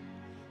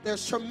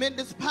 There's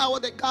tremendous power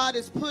that God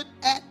has put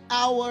at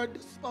our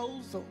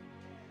disposal.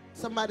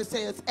 Somebody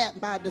say it's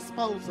at my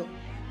disposal.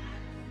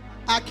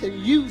 I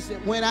can use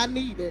it when I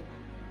need it.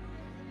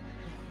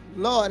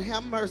 Lord,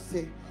 have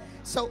mercy.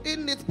 So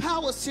in this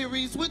power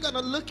series, we're going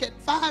to look at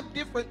 5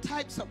 different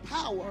types of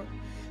power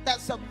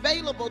that's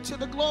available to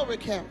the glory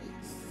carriers.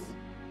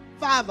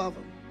 5 of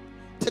them.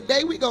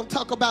 Today we're going to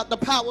talk about the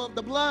power of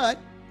the blood.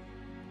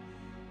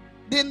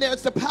 Then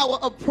there's the power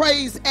of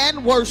praise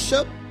and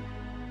worship.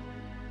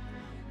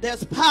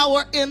 There's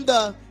power in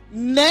the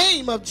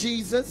name of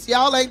Jesus.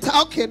 Y'all ain't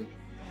talking.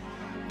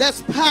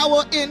 There's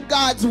power in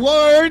God's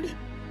word.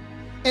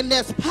 And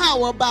there's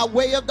power by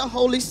way of the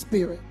Holy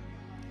Spirit.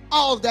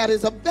 All of that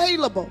is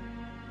available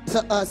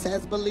to us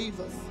as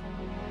believers.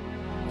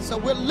 So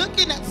we're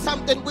looking at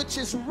something which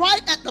is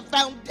right at the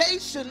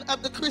foundation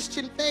of the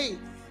Christian faith,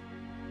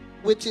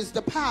 which is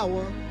the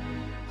power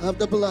of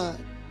the blood.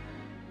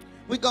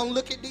 We're going to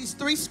look at these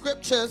 3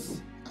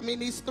 scriptures,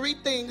 these 3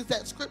 things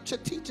that scripture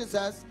teaches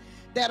us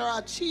that are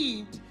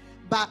achieved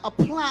by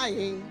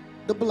applying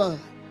the blood.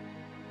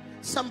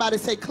 Somebody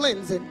say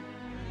cleansing.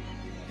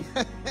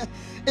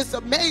 It's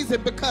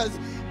amazing because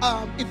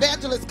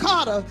Evangelist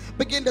Carter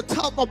began to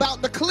talk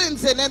about the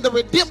cleansing and the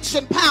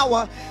redemption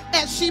power,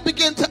 and she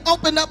began to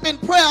open up in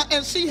prayer,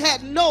 and she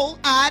had no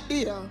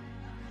idea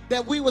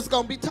that we was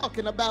going to be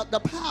talking about the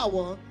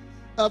power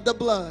of the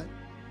blood.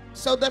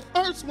 So the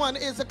first one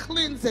is a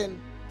cleansing.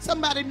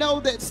 Somebody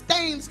know that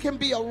stains can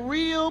be a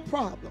real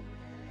problem.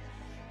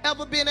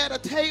 Ever been at a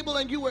table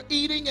and you were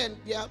eating and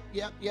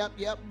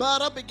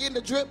butter begin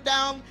to drip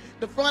down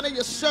the front of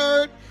your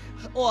shirt,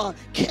 or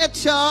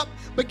ketchup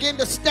begin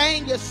to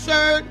stain your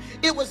shirt?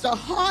 It was the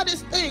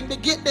hardest thing to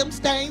get them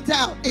stains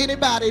out.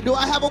 Anybody? Do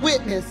I have a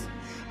witness?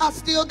 I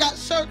still got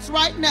shirts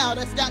right now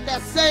that's got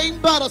that same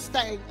butter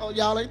stain. Oh,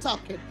 y'all ain't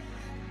talking.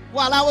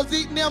 While I was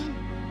eating them,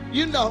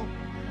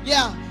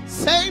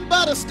 same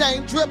butter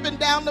stain dripping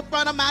down the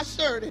front of my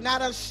shirt. And I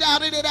done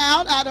shouted it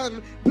out. I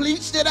done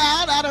bleached it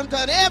out. I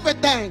done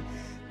everything.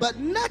 But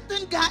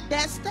nothing got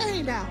that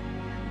stain out.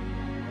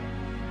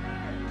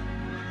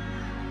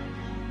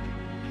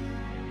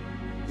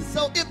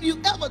 So if you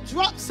ever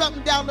drop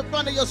something down the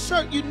front of your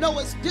shirt, you know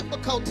it's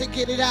difficult to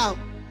get it out.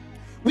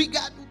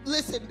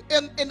 Listen,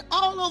 and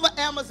all over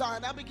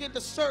Amazon, I began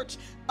to search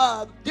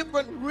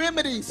different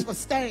remedies for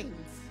stains.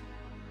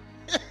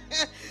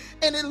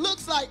 And it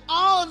looks like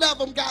all of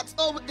them got,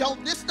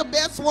 this the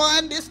best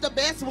one, this the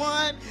best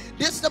one,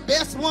 this the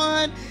best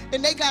one.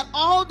 And they got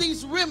all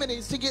these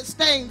remedies to get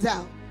stains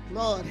out.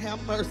 Lord,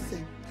 have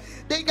mercy.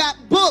 They got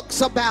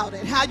books about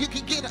it, how you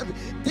can get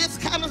this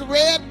kind of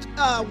red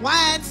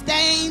wine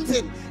stains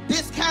and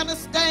this kind of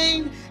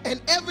stain and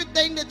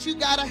everything that you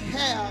got to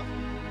have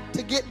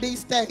to get these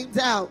stains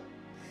out.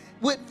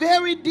 With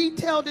very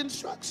detailed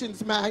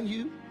instructions, mind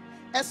you,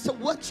 as to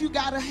what you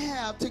got to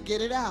have to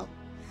get it out.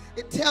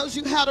 It tells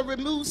you how to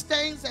remove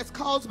stains that's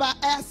caused by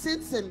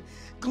acids and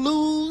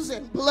glues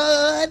and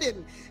blood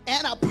and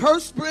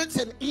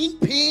antiperspirants and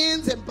ink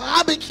pens and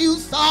barbecue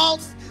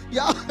sauce.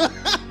 Y'all.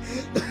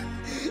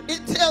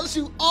 It tells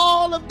you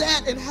all of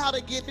that and how to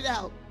get it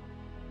out.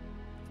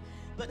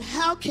 But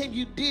how can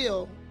you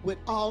deal with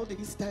all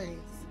these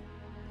things?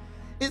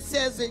 It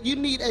says that you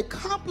need a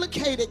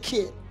complicated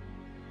kit.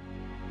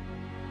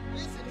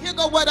 Listen, here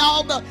go what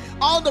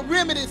all the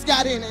remedies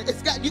got in it.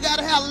 You got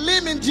to have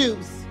lemon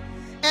juice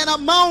and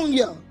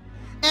ammonia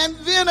and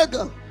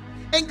vinegar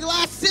and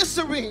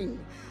glycerine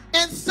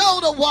and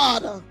soda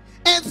water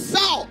and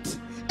salt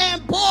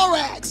and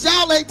borax.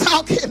 Y'all ain't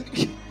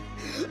talking.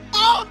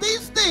 All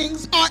these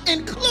things are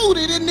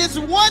included in this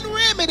one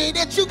remedy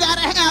that you got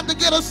to have to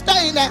get a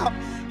stain out.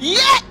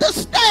 Yet the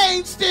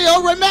stain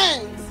still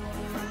remains.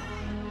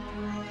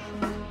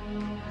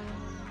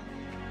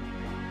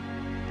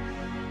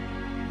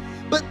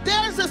 But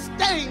there's a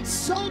stain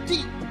so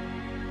deep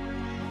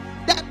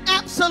that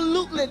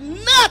absolutely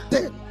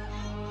nothing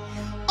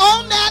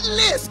on that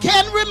list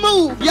can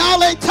remove.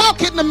 Y'all ain't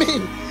talking to me.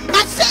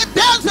 I said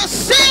there's a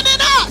sin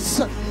in us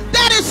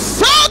that is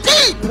so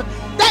deep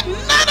that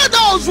none of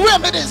those those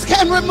remedies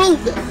can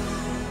remove it.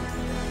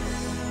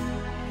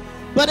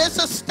 But it's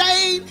a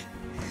stain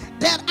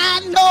that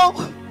I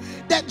know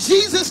that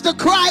Jesus the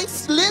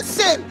Christ,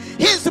 listen,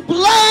 his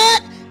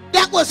blood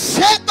that was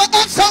shed for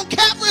us on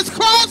Calvary's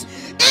cross,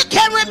 it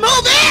can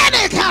remove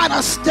any kind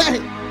of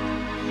stain.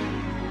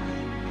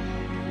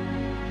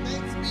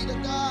 Thanks be to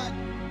God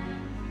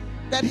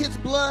that his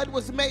blood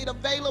was made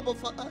available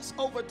for us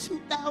over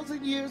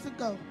 2,000 years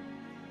ago.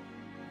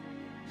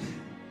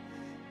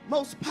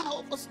 Most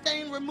powerful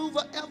stain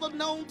remover ever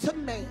known to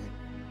man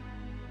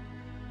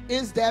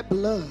is that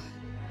blood,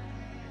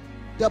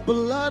 the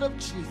blood of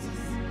Jesus.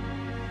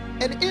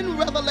 And in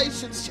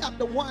Revelation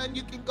chapter 1,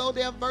 you can go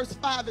there, verse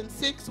 5 and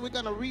 6. We're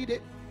going to read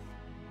it.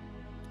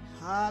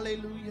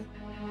 Hallelujah.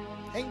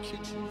 Thank you,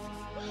 Jesus.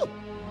 Woo.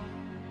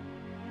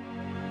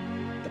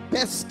 The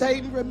best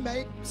stain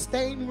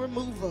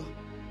remover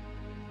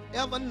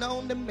ever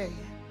known to man.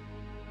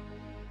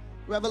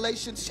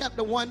 Revelation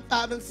chapter 1,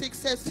 5 and 6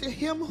 says, to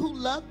him who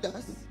loved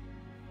us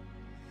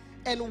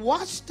and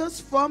washed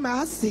us from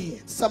our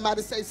sins.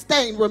 Somebody say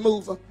stain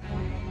remover.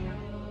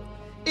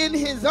 In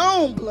his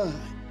own blood.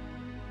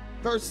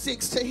 Verse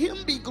 6, to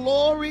him be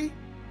glory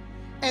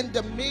and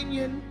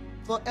dominion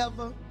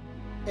forever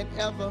and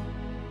ever.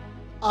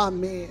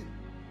 Amen.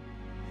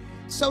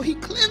 So he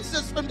cleansed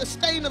us from the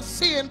stain of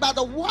sin by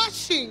the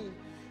washing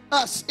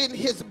us in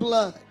his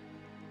blood.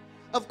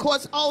 Of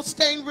course, all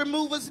stain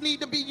removers need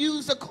to be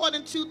used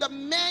according to the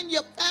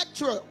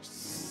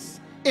manufacturer's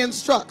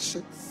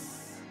instructions.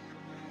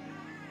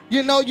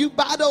 You know, you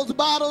buy those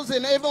bottles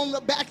and everyone on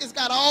the back has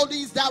got all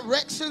these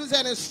directions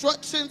and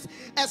instructions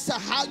as to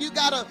how you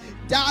got to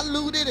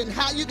dilute it and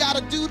how you got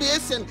to do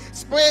this and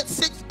spread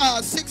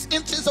 6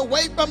 inches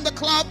away from the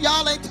cloth.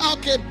 Y'all ain't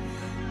talking.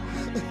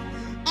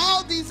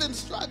 All these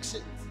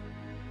instructions.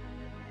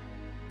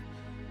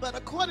 But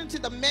according to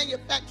the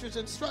manufacturer's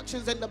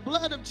instructions, and the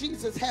blood of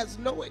Jesus has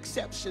no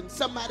exceptions.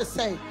 Somebody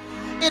say,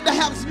 it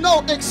has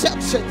no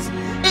exceptions.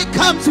 It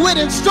comes with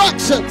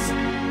instructions.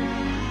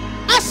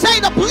 I say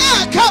the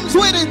blood comes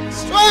with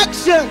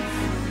instructions.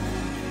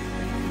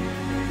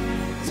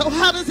 So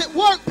how does it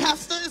work,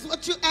 Pastor, is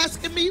what you're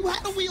asking me.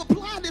 How do we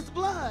apply this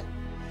blood?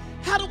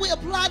 How do we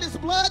apply this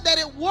blood that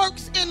it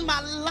works in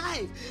my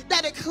life,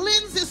 that it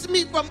cleanses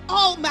me from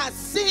all my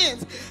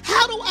sins?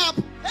 How do I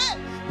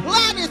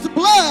apply this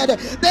blood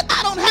that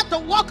I don't have to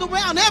walk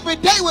around every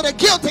day with a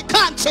guilty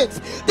conscience,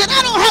 that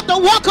I don't have to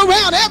walk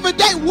around every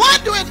day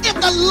wondering if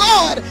the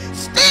Lord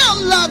still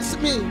loves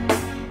me?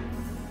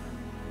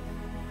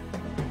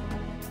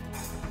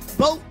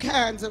 Both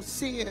kinds of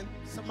sin,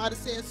 somebody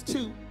says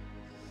two,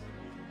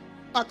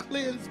 are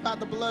cleansed by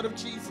the blood of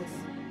Jesus.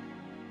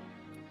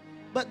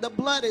 But the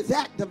blood is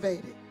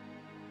activated.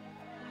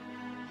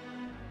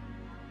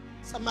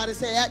 Somebody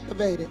say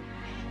activated.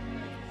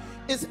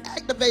 It's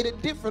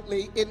activated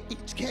differently in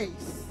each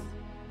case.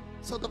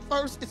 So the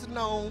first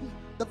known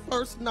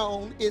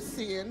is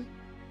sin.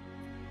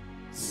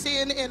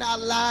 Sin in our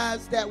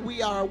lives that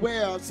we are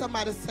aware of.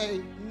 Somebody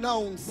say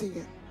known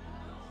sin.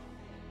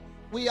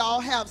 We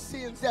all have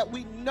sins that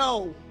we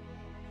know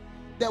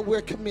that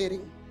we're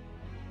committing.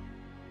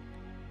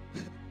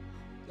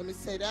 Let me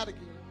say that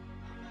again.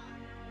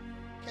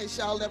 In case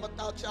y'all ever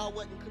thought y'all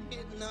wasn't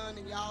committing none,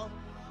 and y'all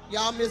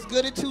Miss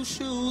Goody Two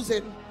Shoes,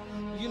 and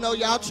you know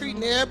y'all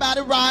treating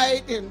everybody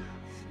right, and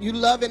you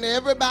loving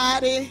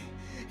everybody,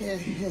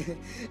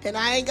 and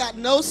I ain't got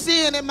no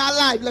sin in my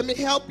life. Let me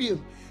help you.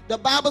 The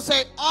Bible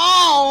says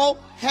all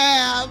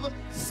have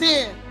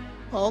sinned.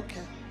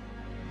 Okay.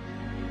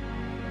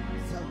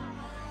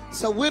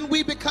 So when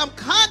we become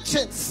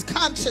conscious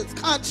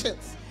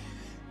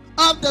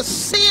of the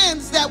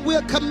sins that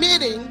we're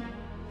committing,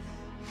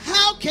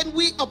 how can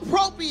we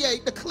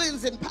appropriate the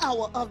cleansing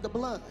power of the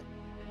blood?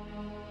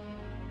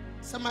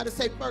 Somebody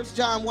say 1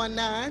 John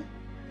 1:9.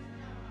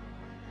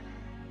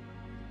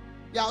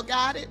 Y'all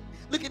got it?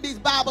 Look at these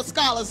Bible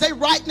scholars. They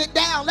writing it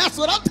down. That's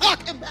what I'm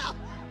talking about.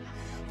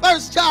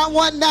 1 John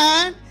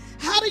 1:9.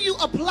 How do you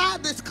apply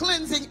this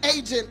cleansing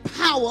agent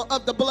power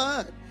of the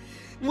blood?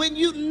 When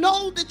you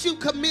know that you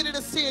committed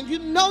a sin, you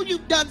know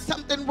you've done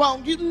something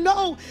wrong, you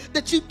know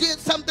that you did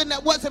something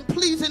that wasn't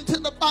pleasing to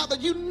the Father,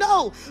 you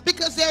know,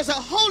 because there's a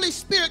Holy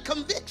Spirit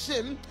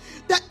conviction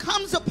that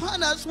comes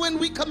upon us when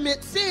we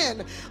commit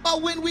sin or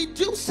when we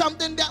do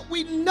something that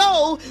we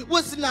know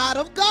was not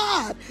of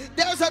God.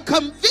 There's a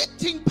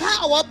convicting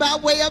power by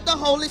way of the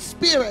Holy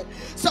Spirit.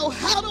 So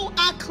how do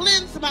I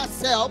cleanse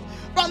myself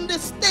from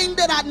this thing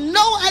that I know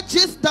I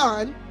just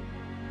done?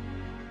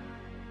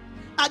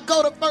 I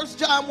go to 1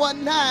 John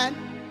 1:9,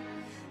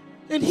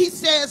 and he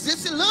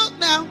says, look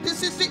now,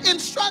 this is the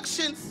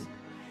instructions.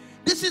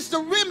 This is the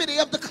remedy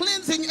of the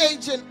cleansing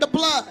agent, the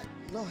blood.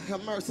 Lord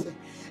have mercy.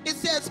 It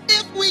says,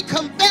 if we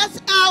confess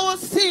our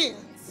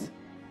sins,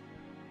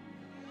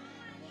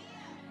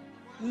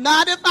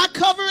 not if I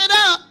cover it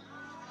up,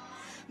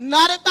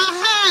 not if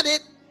I hide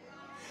it,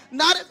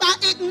 not if I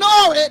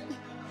ignore it,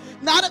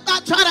 not if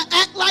I try to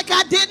act like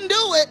I didn't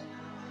do it,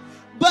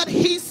 but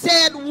he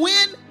said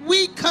when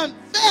we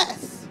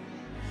confess,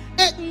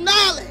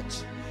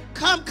 acknowledge,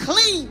 come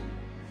clean,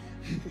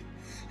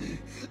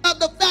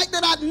 the fact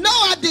that I know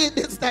I did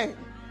this thing.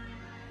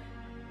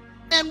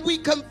 And we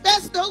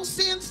confess those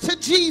sins to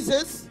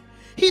Jesus.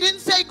 He didn't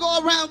say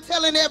go around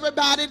telling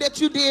everybody that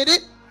you did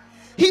it.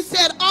 He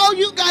said all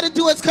you got to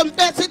do is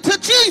confess it to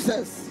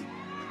Jesus.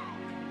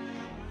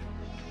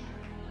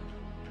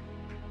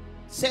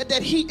 Said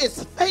that he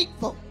is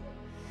faithful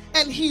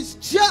and he's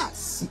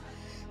just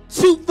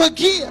to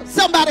forgive.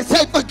 Somebody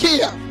say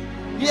forgive.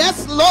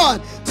 Yes,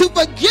 Lord. To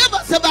forgive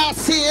us of our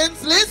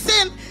sins,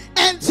 listen,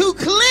 and to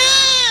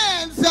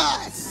cleanse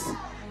us.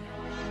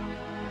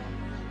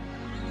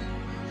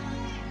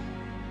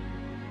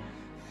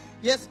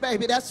 Yes,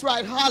 baby, that's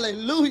right.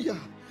 Hallelujah.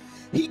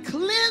 He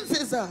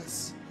cleanses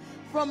us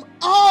from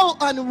all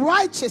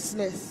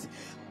unrighteousness.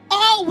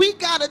 All we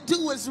got to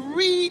do is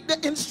read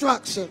the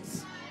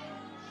instructions.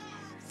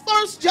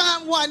 1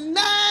 John 1:9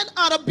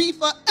 ought to be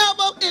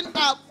forever in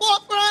our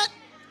forefront.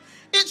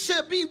 It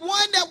should be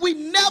one that we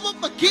never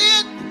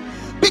forget,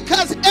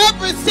 because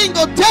every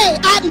single day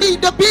I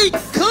need to be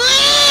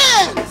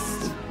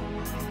cleansed.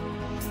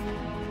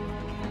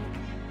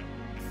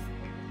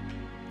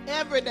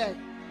 Every day.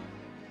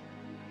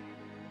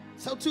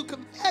 So to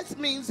confess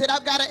means that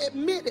I've got to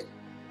admit it.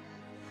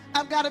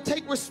 I've got to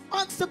take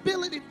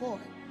responsibility for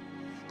it.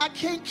 I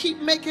can't keep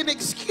making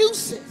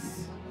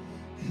excuses.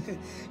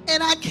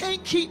 And I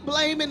can't keep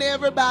blaming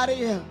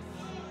everybody else.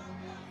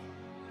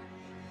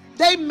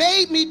 They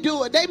made me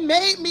do it. They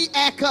made me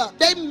act up.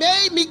 They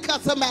made me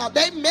cuss them out.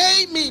 They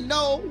made me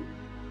know.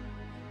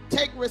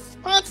 Take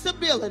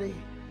responsibility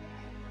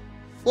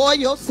for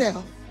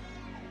yourself.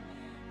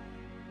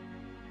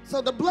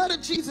 So the blood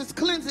of Jesus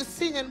cleanses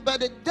sin,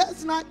 but it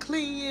does not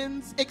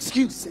cleanse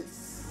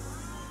excuses.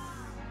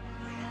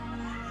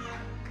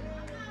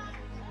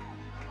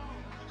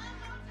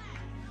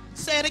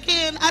 Say it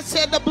again. I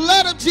said the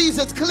blood of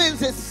Jesus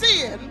cleanses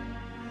sin,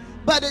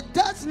 but it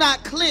does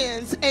not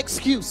cleanse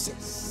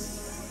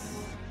excuses.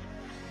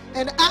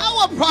 And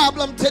our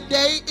problem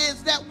today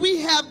is that we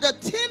have the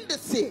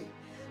tendency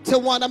to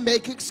want to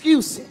make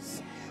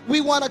excuses.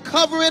 We want to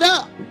cover it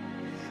up.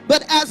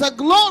 But as a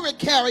glory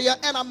carrier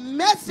and a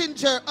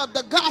messenger of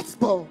the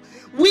gospel,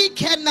 we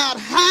cannot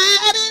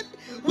hide it.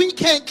 We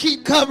can't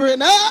keep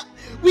covering up.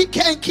 We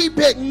can't keep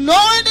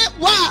ignoring it.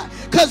 Why?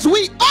 Because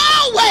we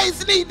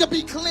always need to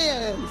be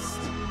cleansed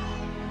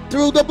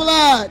through the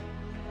blood.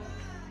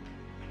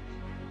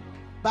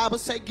 Bible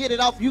say get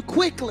it off you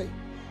quickly.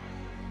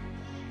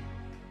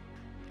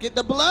 Get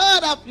the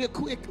blood off you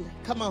quickly.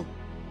 Come on.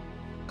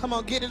 Come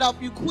on, get it off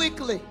you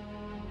quickly.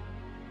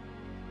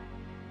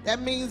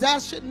 That means I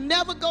should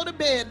never go to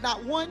bed,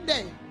 not one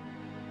day,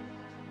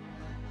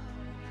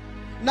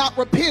 not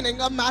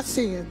repenting of my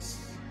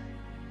sins,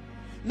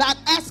 not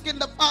asking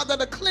the Father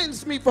to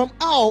cleanse me from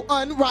all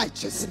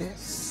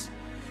unrighteousness.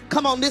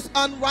 Come on, this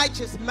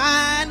unrighteous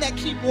mind that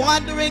keep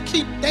wandering,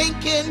 keep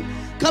thinking,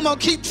 come on,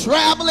 keep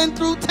traveling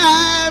through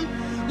time.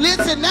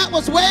 Listen, that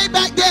was way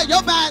back there.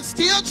 Your mind's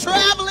still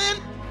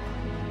traveling.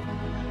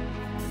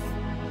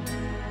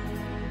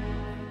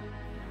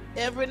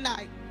 Every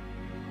night,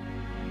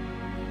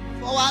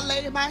 before I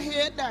lay my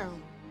head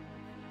down,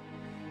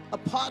 a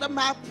part of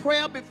my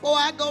prayer before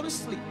I go to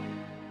sleep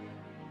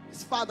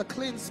is, Father,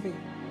 cleanse me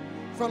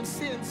from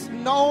sins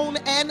known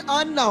and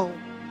unknown,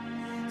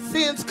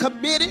 sins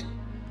committed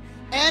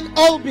and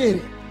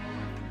omitted.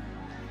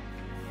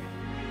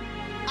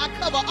 I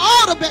cover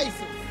all the bases.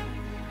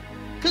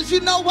 Because you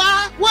know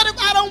why? What if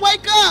I don't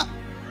wake up?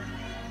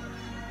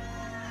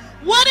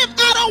 What if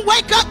I don't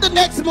wake up the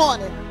next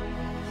morning?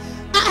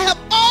 I have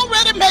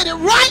already made it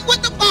right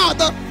with the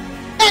Father,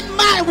 and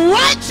my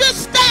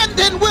righteous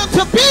standing will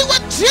to be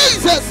with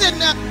Jesus in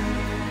the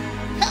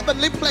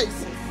heavenly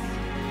places.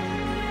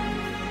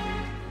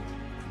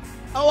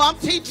 Oh, I'm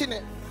teaching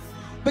it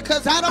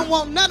because I don't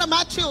want none of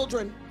my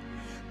children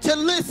to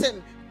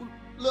listen.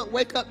 Look,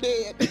 wake up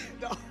dead.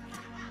 No.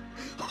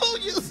 Oh,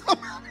 you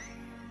somebody.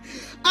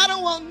 I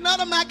don't want none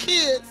of my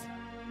kids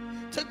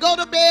to go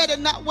to bed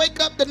and not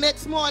wake up the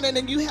next morning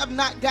and you have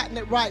not gotten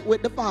it right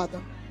with the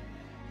Father.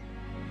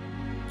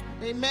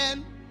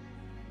 Amen.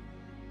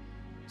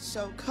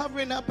 So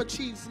covering up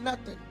achieves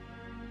nothing,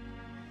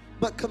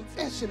 but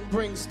confession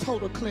brings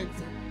total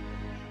cleansing.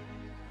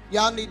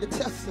 Y'all need to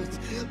test this.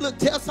 Look,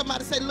 tell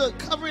somebody, say, look,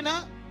 covering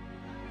up,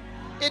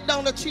 it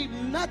don't achieve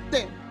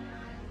nothing.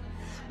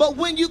 But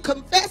when you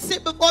confess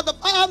it before the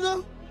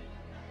Father,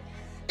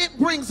 it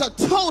brings a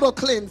total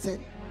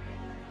cleansing.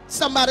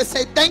 Somebody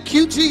say, thank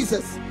you,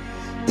 Jesus.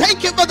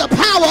 Thank you for the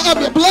power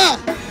of your blood.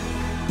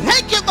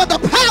 Thank you for the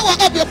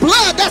power of your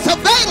blood that's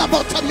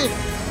available to me.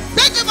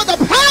 Thank you for the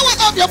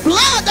power of your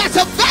blood that's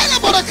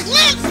available to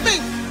cleanse me,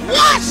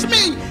 wash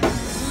me.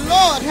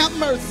 Lord, have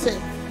mercy.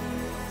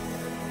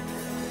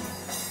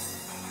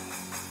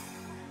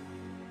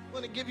 I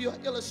want to give you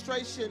an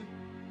illustration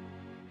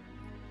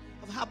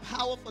of how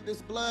powerful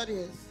this blood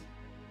is.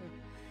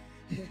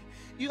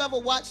 You ever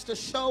watched a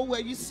show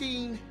where you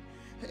seen,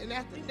 and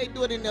I think they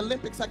do it in the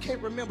Olympics, I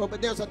can't remember,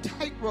 but there's a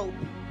tightrope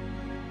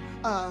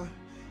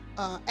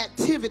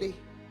activity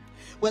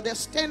where they're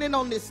standing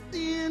on this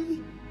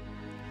thin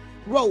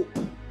rope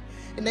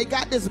And they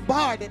got this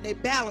bar that they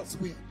balance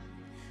with.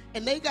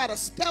 And they got to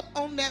step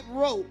on that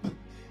rope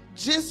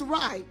just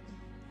right,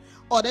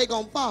 or they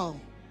going to fall.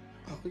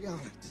 Oh, y'all.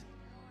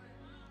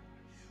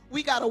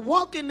 We got to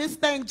walk in this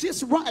thing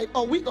just right,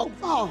 or we going to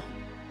fall.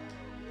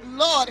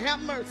 Lord,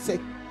 have mercy.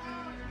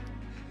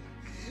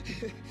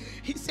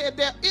 He said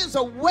there is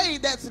a way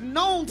that's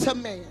known to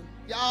man.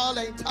 Y'all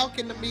ain't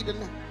talking to me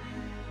tonight.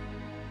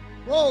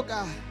 Oh,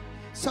 God.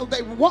 So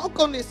they walk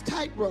on this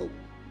tightrope,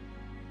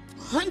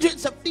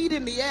 hundreds of feet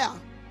in the air.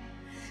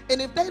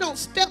 And if they don't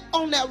step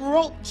on that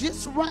rope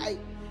just right,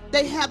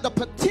 they have the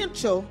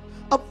potential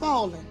of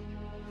falling.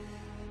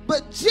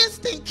 But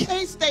just in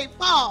case they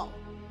fall,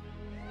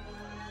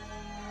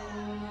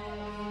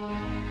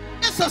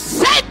 it's a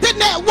safety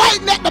net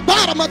waiting at the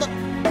bottom of the...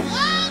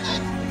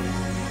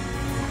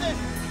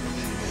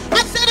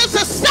 I said it's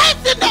a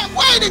safety net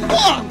waiting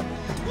for them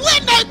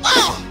when they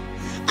fall.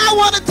 I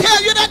want to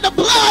tell you that the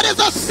blood is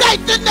a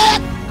safety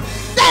net,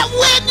 that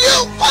when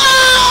you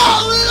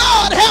fall,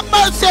 Lord have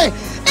mercy,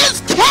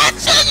 it's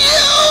catching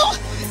you,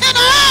 and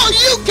all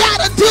you got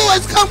to do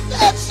is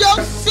confess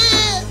your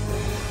sin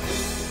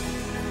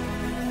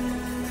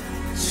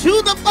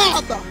to the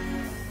Father.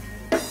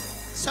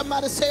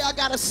 Somebody say, I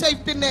got a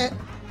safety net.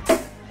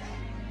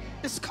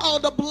 It's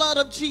called the blood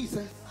of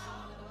Jesus.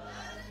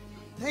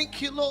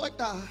 Thank you, Lord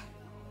God.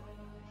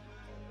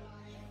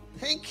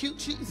 Thank you,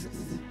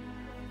 Jesus.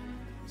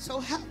 So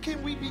how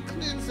can we be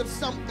cleansed of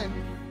something?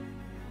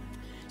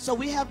 So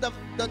we have the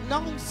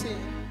known sin,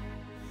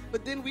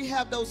 but then we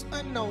have those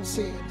unknown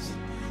sins.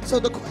 So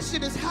the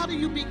question is, how do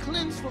you be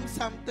cleansed from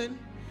something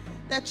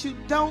that you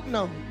don't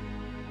know?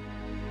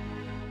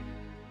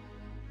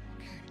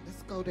 Okay,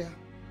 let's go there.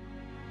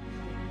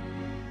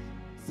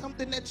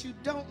 Something that you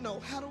don't know.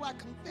 How do I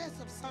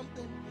confess of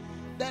something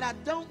that I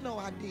don't know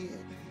I did?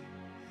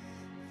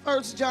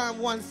 1 John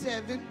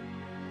 1:7.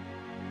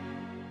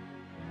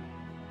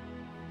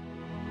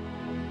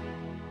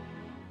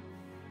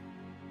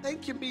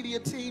 Thank you, media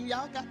team.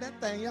 Y'all got that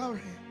thing. Y'all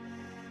ready?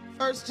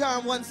 1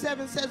 John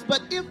 1:7 says,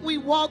 but if we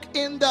walk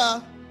in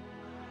the,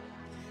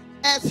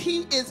 as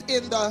he is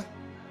in the,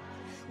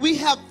 we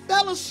have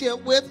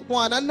fellowship with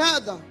one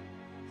another.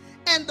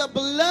 And the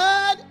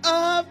blood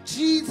of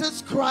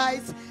Jesus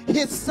Christ,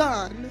 his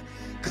son,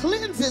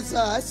 cleanses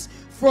us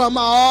from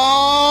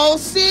all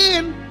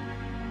sin.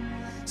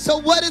 So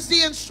what is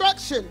the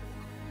instruction?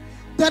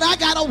 That I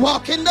got to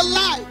walk in the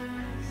light.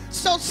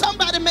 So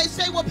somebody may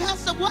say, well,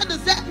 Pastor, what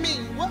does that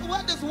mean?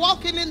 What does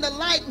walking in the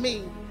light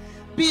mean?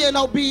 Being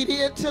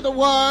obedient to the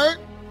word.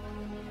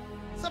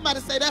 Somebody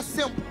say that's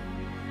simple.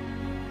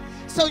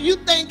 So you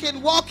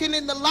thinking walking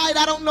in the light,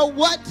 I don't know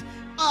what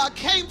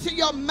came to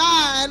your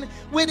mind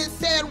when it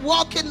said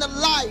walk in the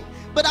light.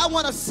 But I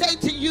want to say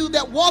to you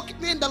that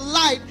walking in the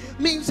light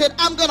means that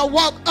I'm going to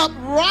walk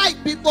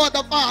upright before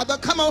the Father.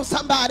 Come on,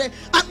 somebody.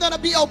 I'm going to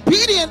be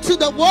obedient to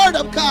the word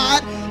of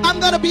God.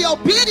 I'm going to be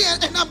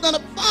obedient, and I'm going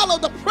to follow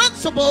the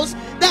principles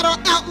that are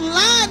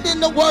outlined in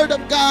the word of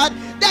God,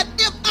 that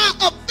if I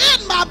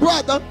offend my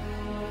brother,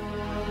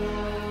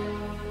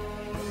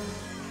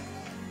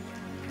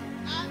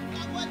 I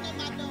wasn't in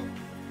my notes.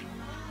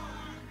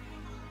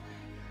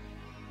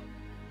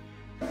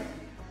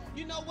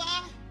 You know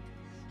why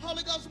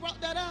Holy Ghost brought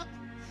that up?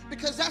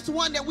 Because that's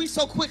one that we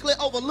so quickly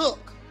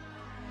overlook.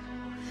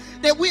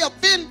 That we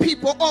offend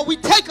people, or we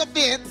take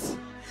offense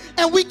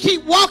and we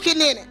keep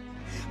walking in it.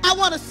 I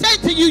want to say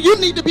to you, you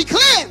need to be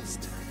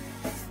cleansed.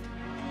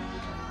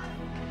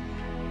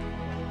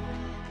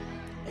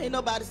 Ain't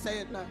nobody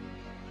saying nothing.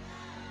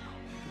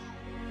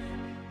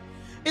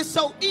 It's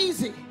so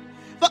easy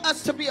for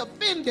us to be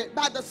offended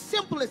by the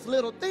simplest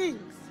little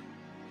things.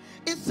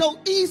 It's so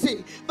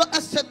easy for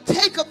us to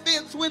take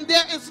offense when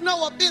there is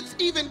no offense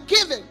even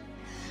given.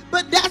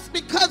 But that's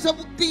because of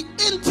the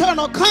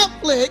internal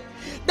conflict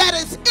that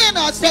is in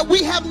us that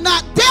we have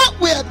not dealt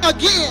with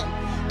again.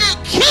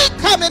 And keep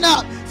coming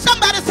up.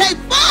 Somebody say,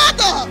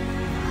 Father,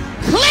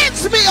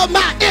 cleanse me of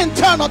my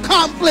internal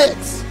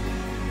conflicts,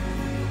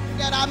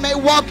 that I may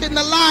walk in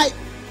the light.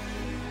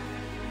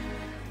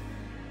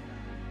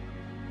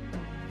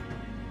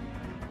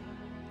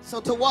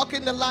 So to walk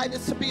in the light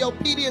is to be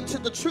obedient to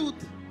the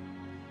truth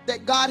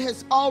that God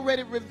has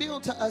already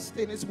revealed to us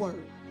in his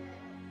word.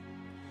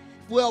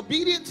 If we're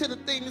obedient to the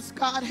things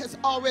God has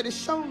already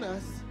shown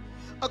us,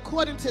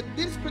 according to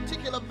this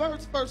particular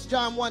verse, 1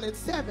 John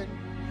 1:7,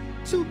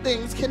 two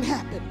things can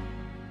happen.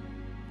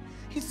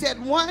 He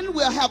said, one,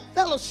 we'll have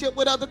fellowship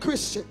with other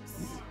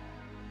Christians.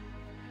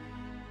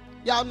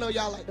 Y'all know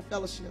y'all like the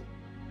fellowship.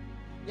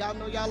 Y'all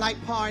know y'all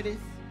like parties.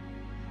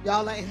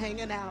 Y'all like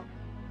hanging out.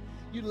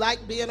 You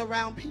like being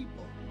around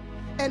people.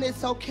 And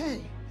it's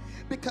okay,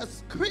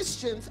 because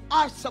Christians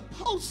are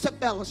supposed to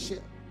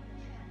fellowship.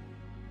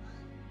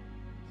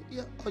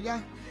 Yeah, oh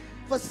yeah.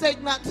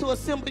 Forsake not to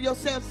assemble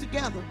yourselves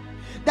together.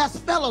 That's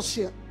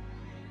fellowship.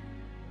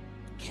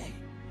 Okay.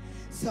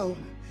 So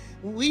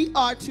we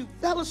are to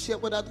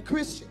fellowship with other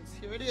Christians.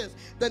 Here it is.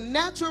 The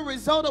natural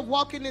result of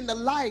walking in the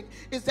light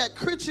is that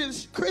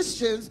Christians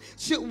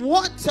should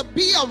want to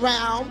be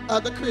around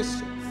other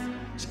Christians.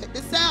 Check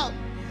this out.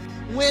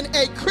 When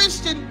a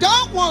Christian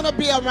don't want to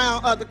be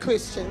around other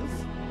Christians,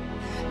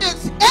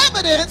 it's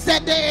evidence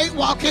that they ain't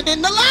walking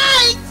in the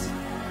light.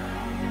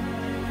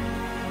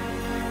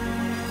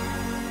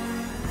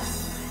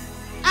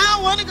 I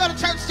don't want to go to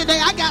church today.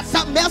 I got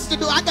something else to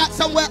do. I got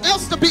somewhere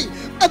else to be.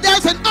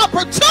 There's an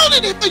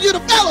opportunity for you to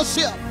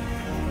fellowship.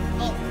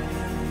 Oh.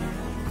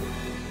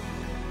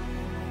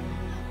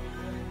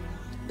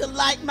 The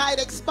light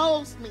might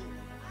expose me.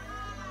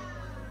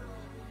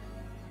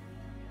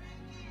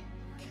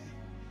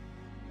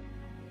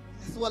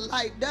 That's what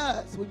light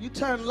does. When you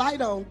turn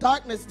light on,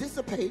 darkness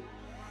dissipates,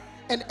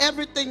 and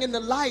everything in the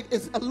light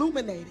is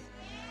illuminated.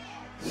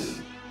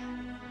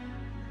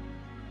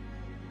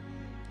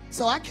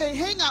 So I can't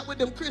hang out with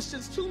them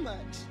Christians too much.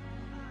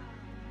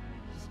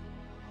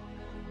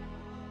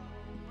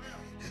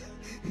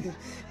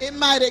 It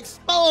might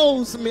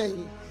expose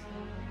me.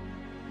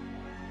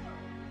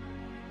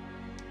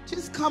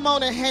 Just come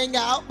on and hang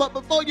out. But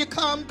before you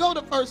come, go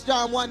to 1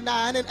 John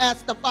 1:9 and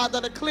ask the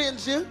Father to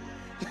cleanse you.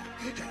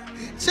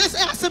 Just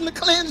ask him to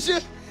cleanse you.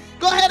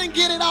 Go ahead and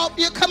get it off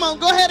you. Come on,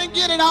 go ahead and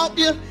get it off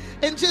you.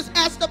 And just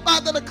ask the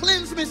Father to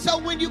cleanse me. So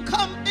when you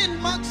come in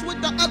amongst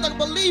with the other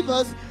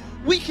believers,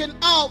 we can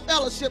all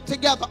fellowship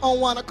together on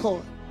one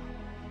accord.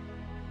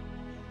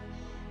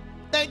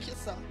 Thank you,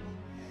 son.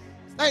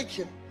 Thank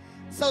you.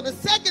 So the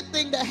second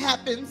thing that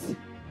happens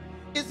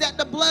is that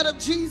the blood of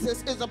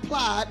Jesus is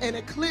applied and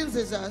it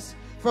cleanses us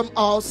from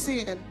all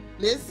sin.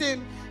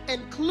 Listen,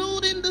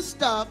 including the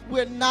stuff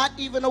we're not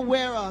even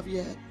aware of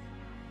yet.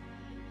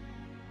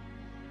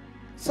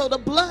 So the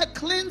blood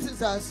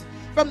cleanses us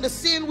from the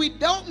sin we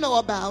don't know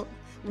about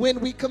when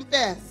we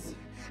confess.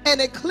 And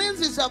it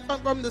cleanses us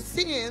from the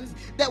sins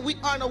that we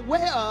aren't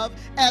aware of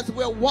as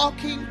we're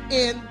walking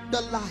in the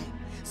light.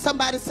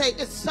 Somebody say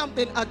it's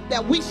something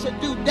that we should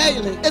do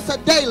daily. It's a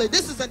daily.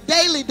 This is a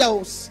daily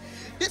dose.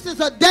 This is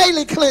a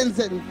daily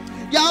cleansing.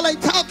 Y'all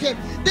ain't talking.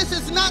 This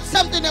is not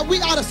something that we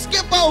ought to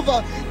skip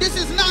over. This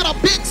is not a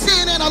big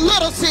sin and a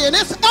little sin.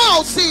 It's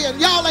all sin.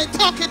 Y'all ain't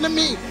talking to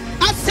me.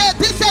 I said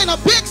this ain't a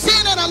big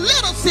sin and a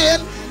little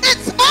sin.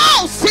 It's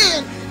all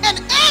sin. And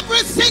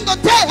every single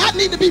day I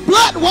need to be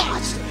blood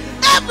washed.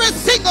 Every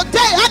single day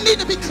I need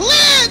to be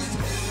cleansed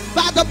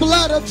by the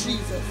blood of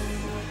Jesus.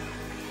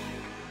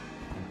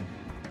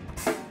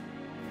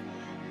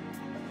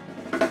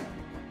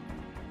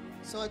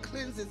 So it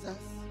cleanses us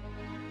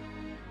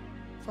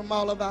from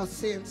all of our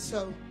sins.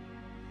 So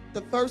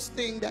the first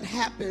thing that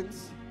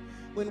happens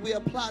when we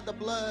apply the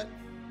blood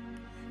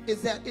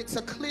is that it's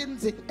a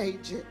cleansing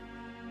agent.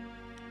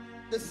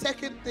 The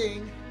second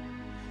thing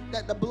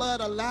that the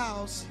blood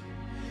allows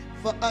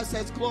for us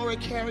as glory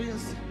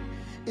carriers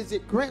is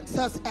it grants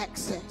us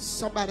access.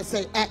 Somebody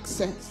say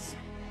access.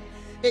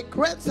 It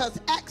grants us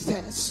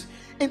access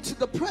into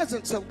the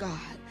presence of God.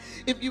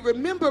 If you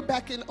remember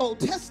back in the Old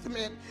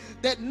Testament,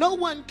 that no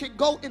one could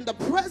go in the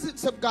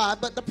presence of God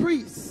but the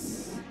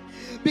priests.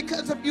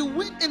 Because if you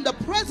went in the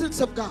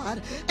presence of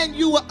God and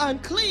you were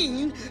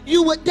unclean,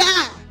 you would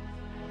die.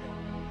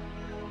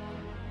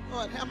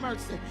 Lord have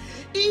mercy.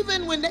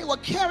 Even when they were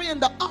carrying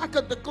the ark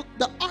of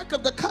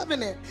the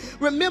covenant,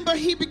 remember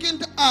he began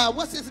to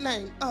what's his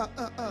name?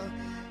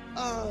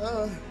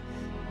 Oh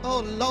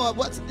Lord,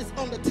 it's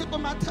on the tip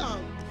of my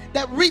tongue.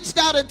 That reached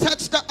out and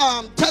touched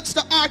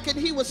the ark and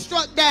he was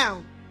struck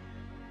down.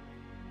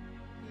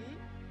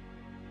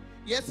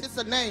 Yes, it's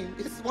a name.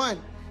 It's one.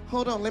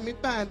 Hold on, let me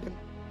find him.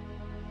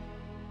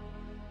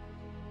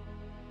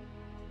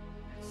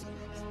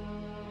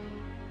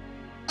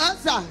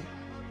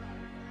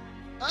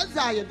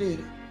 Uzziah did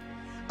it.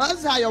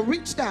 Uzziah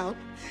reached out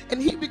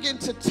and he began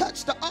to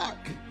touch the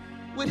ark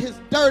with his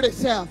dirty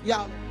self,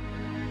 y'all.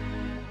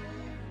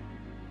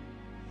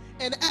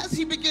 And as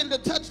he began to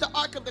touch the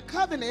Ark of the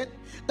Covenant,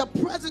 the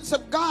presence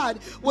of God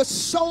was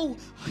so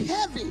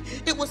heavy,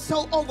 it was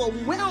so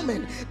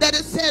overwhelming that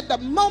it said the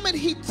moment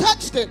he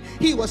touched it,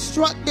 he was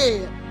struck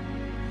dead.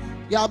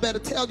 Y'all better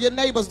tell your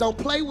neighbors, don't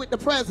play with the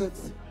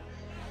presence.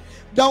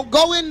 Don't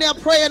go in there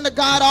praying to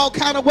God all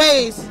kind of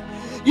ways.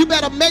 You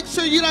better make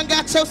sure you done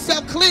got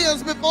yourself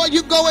cleansed before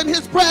you go in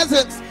his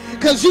presence,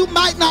 because you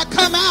might not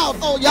come out.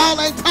 Oh, y'all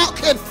ain't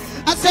talking.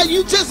 I said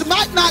you just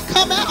might not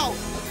come out.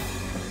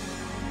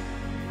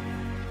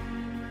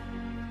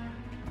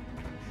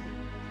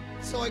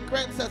 So it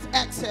grants us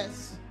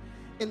access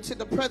into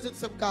the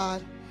presence of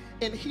God.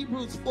 In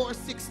Hebrews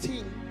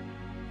 4:16,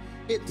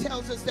 it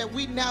tells us that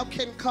we now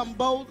can come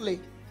boldly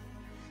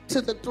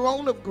to the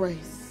throne of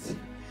grace,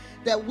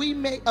 that we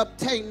may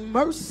obtain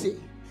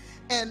mercy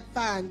and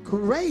find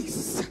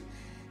grace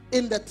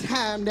in the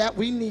time that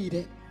we need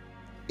it.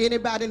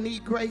 Anybody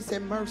need grace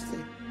and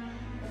mercy?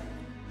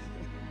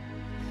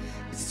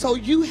 So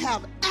you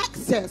have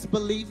access,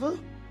 believer,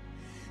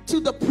 to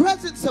the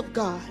presence of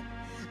God,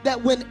 that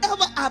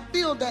whenever I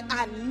feel that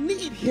I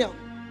need him,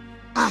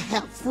 I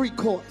have free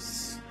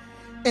course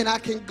and I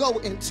can go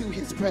into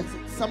his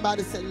presence.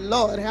 Somebody say,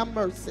 Lord, have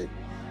mercy.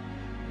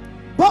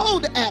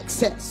 Bold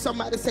access.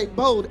 Somebody say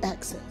bold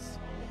access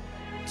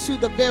to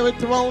the very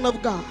throne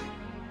of God.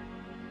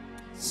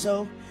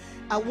 So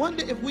I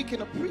wonder if we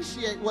can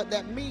appreciate what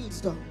that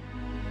means, though,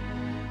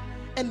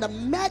 and the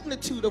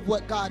magnitude of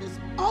what God is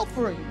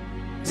offering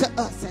to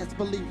us as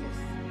believers.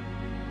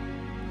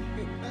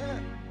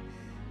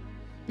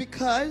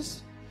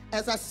 Because,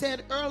 as I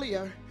said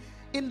earlier,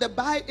 in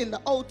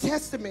the Old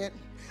Testament,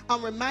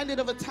 I'm reminded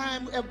of a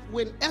time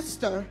when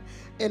Esther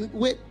and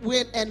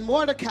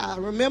Mordecai,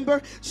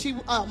 remember,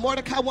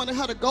 Mordecai wanted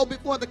her to go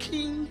before the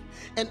king,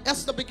 and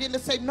Esther began to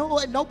say, no,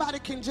 nobody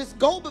can just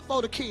go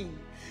before the king.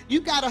 You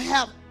got to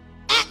have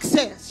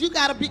access. You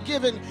got to be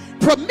given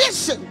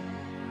permission.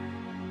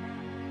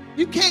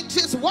 You can't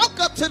just walk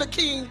up to the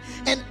king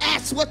and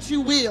ask what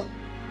you will.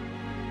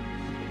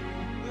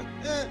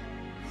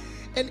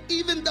 And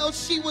even though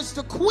she was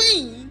the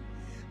queen,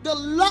 the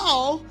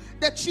law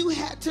that you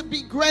had to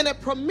be granted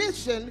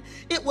permission,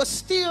 it was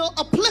still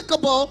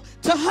applicable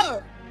to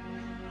her.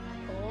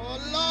 Oh,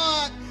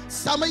 Lord.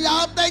 Some of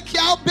y'all think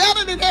y'all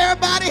better than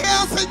everybody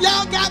else and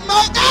y'all got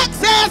more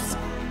access.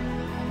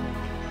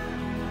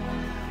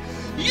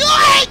 You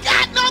ain't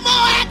got no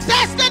more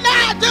access than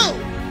I do.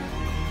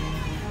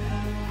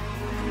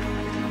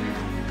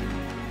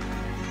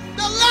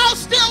 The law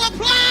still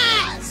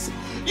applies.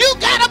 You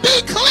got to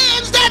be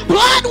cleansed and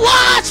blood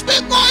washed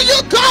before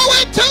you go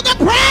into the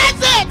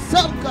presence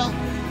of God.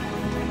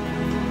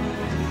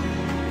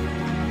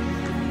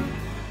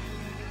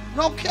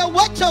 Don't care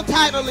what your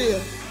title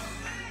is.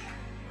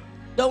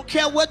 Don't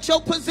care what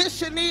your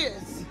position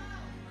is.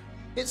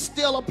 It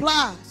still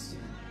applies.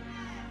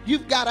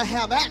 You've got to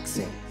have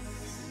access.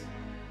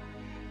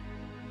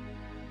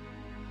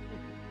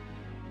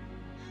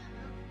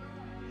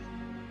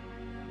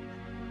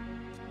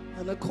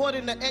 And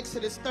according to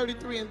Exodus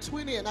 33 and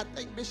 20, and I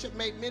think Bishop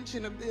made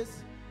mention of this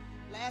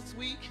last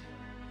week,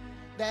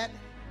 that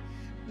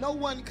no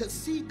one could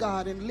see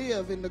God and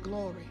live in the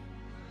glory.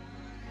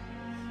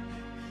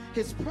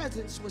 His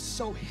presence was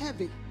so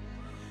heavy.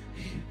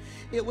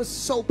 It was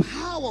so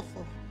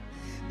powerful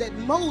that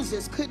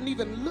Moses couldn't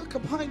even look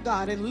upon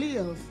God and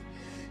live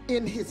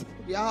in his,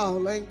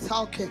 y'all ain't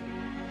talking.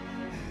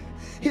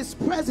 His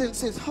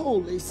presence is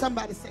holy.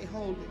 Somebody say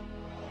holy.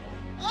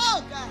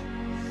 Oh God.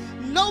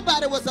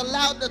 Nobody was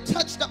allowed to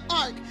touch the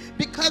ark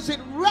because it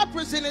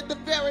represented the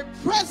very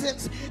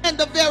presence and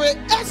the very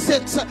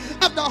essence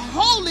of the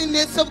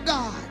holiness of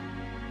God.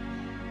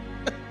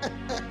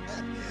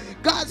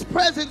 God's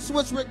presence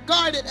was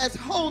regarded as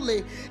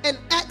holy, and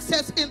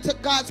access into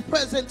God's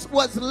presence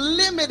was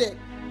limited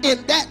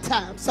in that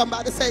time.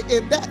 Somebody say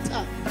in that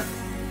time.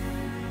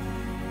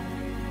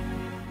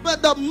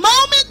 But the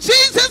moment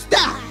Jesus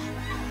died,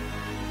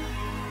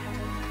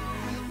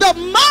 the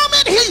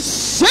moment he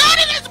shed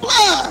his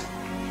blood,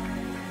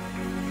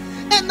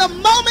 and the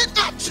moment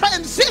I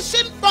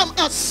transitioned from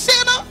a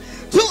sinner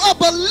to a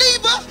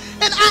believer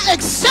and I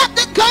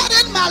accepted God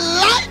in my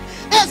life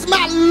as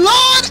my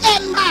Lord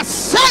and my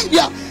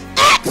Savior,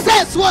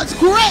 access was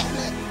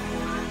granted.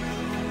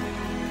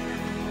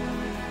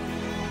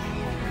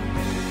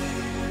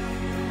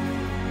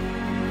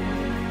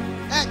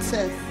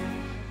 Access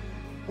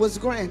was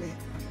granted.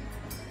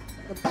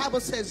 The Bible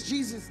says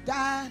Jesus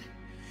died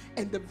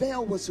and the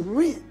veil was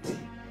rent,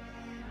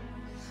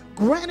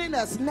 granting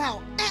us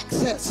now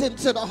access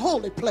into the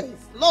holy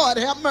place. Lord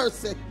have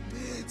mercy.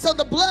 So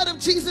the blood of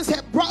Jesus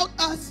had brought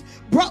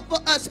for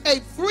us a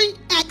free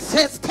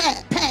access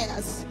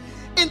pass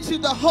into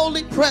the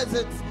holy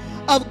presence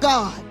of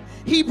God.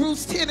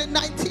 Hebrews 10 and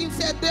 19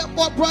 said,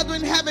 therefore,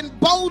 brethren, having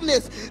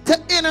boldness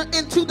to enter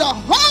into the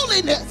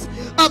holiness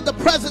of the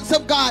presence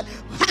of God.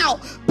 How?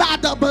 By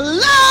the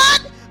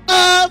blood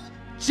of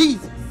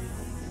Jesus.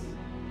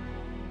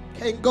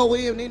 Can't go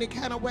in any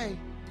kind of way.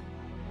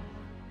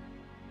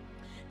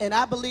 And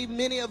I believe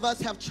many of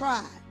us have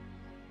tried.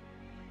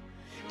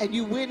 And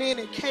you went in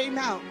and came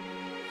out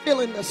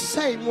feeling the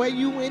same way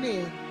you went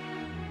in.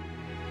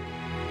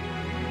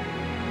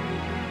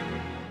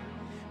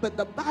 But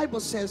the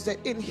Bible says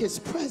that in his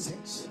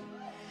presence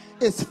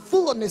is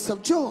fullness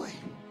of joy.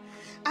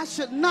 I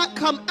should not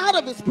come out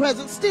of his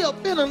presence still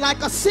feeling like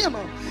a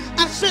sinner.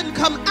 I shouldn't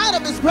come out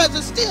of his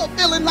presence still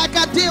feeling like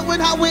I did when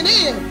I went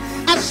in.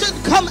 I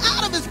shouldn't come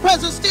out of his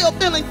presence still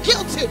feeling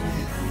guilty.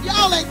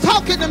 Y'all ain't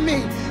talking to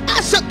me.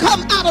 I should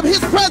come out of his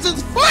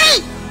presence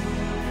free.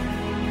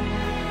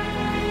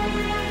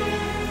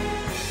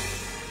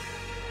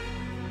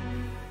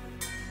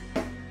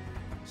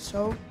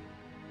 So,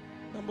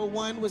 number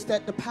one was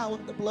that the power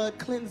of the blood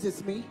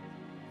cleanses me.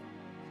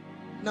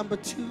 Number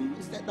two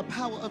is that the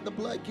power of the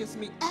blood gives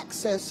me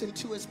access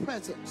into his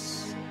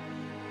presence.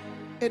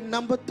 And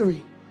number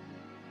three,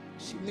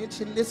 she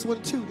mentioned this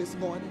one too this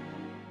morning,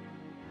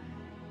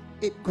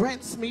 it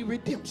grants me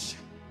redemption.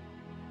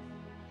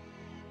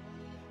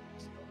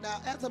 Now,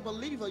 as a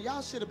believer,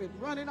 y'all should have been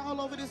running all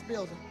over this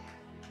building.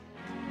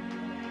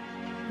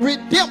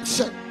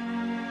 Redemption.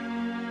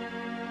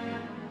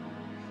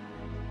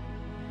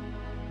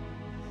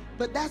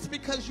 But that's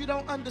because you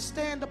don't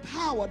understand the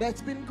power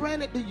that's been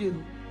granted to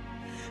you.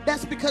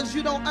 That's because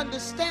you don't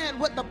understand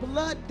what the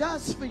blood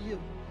does for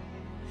you.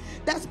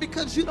 That's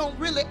because you don't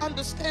really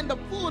understand the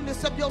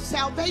fullness of your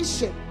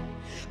salvation.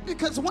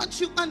 Because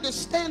once you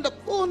understand the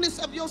fullness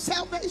of your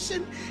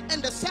salvation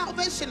and the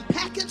salvation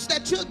package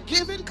that you're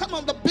given, come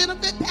on, the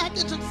benefit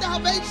package of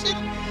salvation,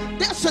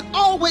 there should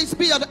always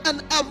be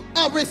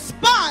a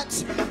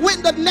response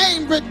when the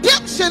name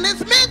redemption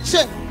is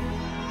mentioned.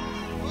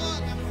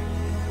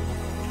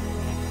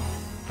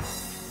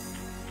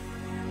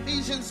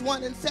 Ephesians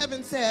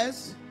 1:7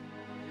 says,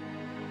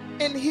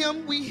 in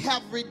him we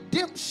have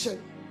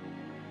redemption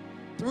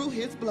through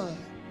his blood,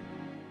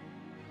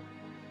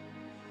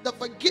 the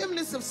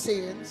forgiveness of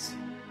sins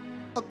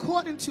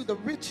according to the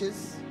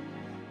riches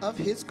of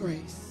his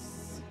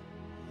grace.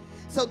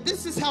 So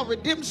this is how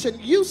redemption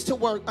used to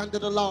work under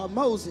the law of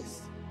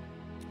Moses.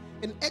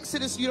 In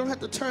Exodus, you don't have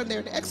to turn there.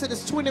 In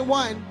Exodus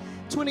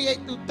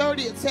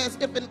 21:28-30, it says,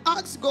 if an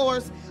ox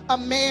gores a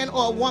man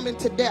or a woman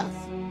to death,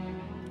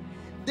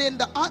 then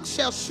the ox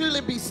shall surely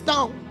be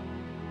stoned,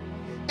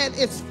 and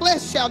its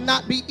flesh shall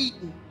not be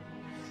eaten.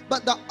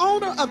 But the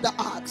owner of the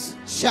ox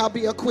shall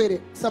be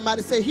acquitted.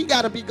 Somebody say he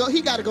gotta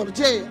go to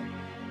jail.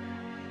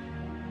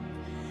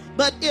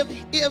 But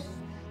if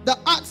the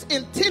ox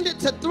intended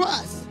to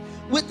thrust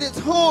with its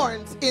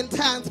horns in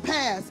times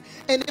past,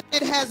 and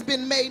if it has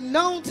been made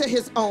known to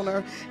his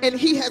owner, and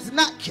he has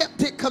not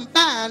kept it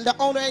confined, the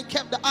owner ain't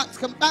kept the ox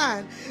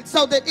confined,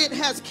 so that it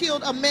has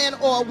killed a man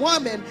or a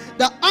woman,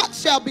 the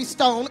ox shall be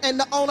stoned, and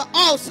the owner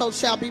also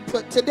shall be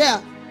put to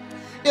death.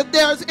 If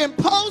there is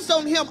imposed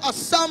on him a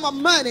sum of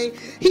money,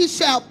 he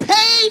shall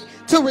pay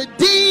to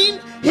redeem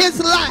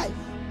his life,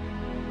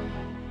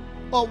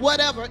 or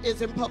whatever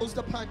is imposed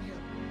upon him.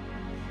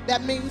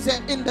 That means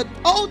that in the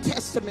Old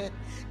Testament,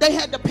 they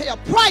had to pay a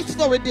price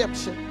for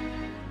redemption.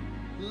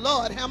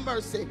 Lord have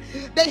mercy.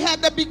 They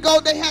had to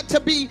go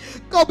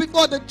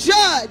before the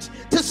judge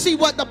to see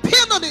what the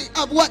penalty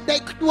of what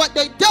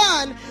they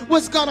done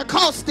was gonna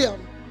cost them.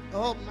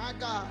 Oh my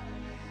God.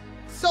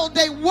 So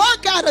they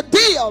work out a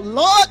deal.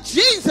 Lord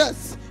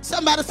Jesus.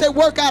 Somebody say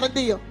work out a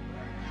deal.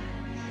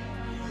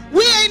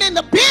 We ain't in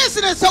the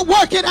business of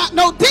working out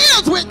no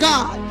deals with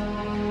God.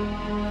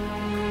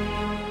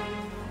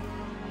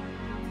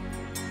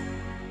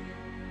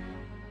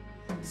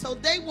 So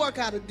they work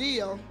out a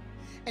deal,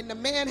 and the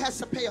man has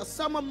to pay a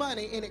sum of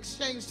money in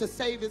exchange to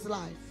save his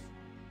life.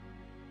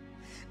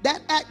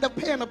 That act of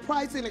paying a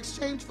price in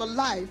exchange for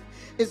life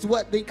is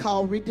what they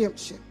call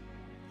redemption.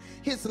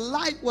 His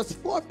life was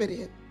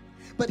forfeited,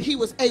 but he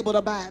was able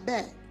to buy it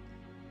back.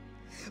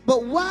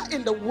 But why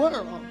in the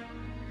world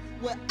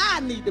would I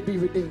need to be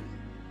redeemed?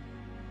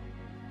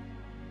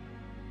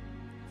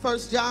 1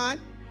 John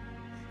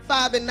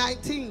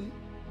 5:19.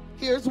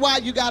 Here's why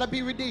you got to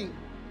be redeemed.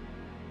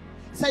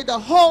 Say, the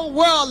whole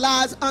world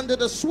lies under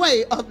the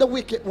sway of the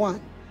wicked one.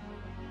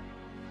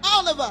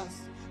 All of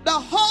us, the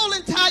whole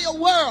entire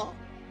world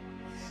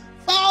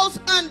falls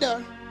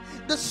under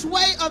the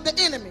sway of the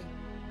enemy.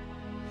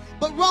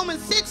 But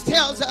Romans 6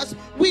 tells us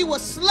we were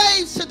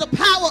slaves to the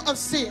power of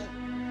sin.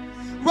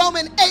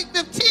 Romans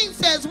 8:15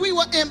 says we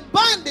were in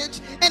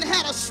bondage and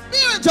had a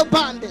spiritual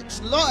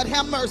bondage. Lord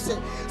have mercy.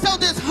 So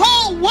this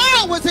whole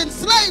world was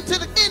enslaved to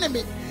the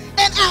enemy,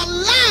 and our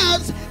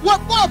lives were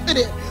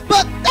forfeited.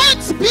 But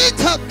thanks be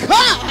to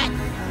God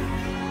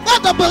for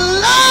the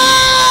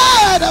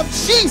blood of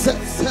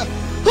Jesus,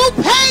 who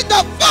paid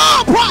the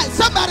full price.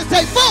 Somebody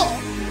say full.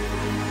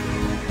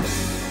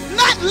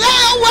 Not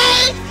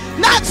layaway,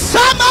 not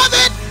some of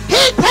it.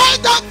 He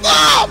paid the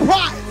full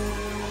price.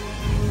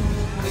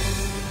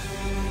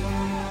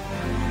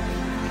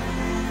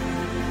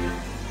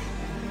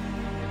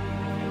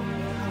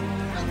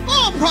 The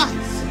full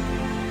price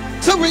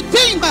to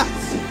redeem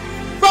us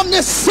from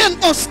this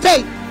sinful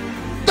state.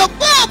 The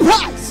full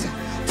price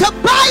to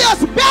buy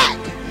us back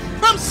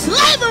from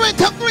slavery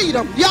to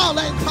freedom. Y'all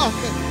ain't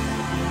talking.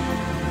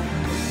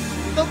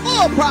 The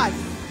full price.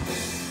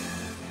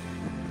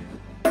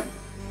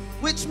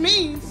 Which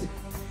means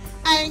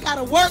I ain't got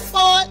to work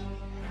for it.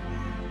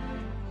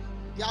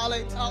 Y'all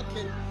ain't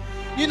talking.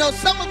 You know,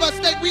 some of us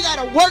think we got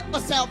to work for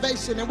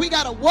salvation, and we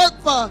got to work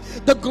for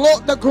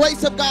the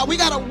grace of God. We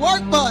got to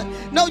work for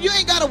it. No, you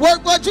ain't got to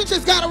work for it. You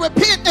just got to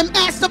repent and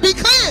ask to be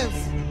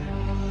cleansed.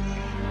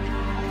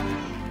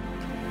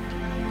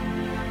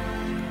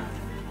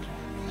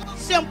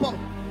 Simple.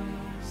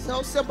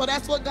 So simple.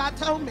 That's what God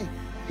told me.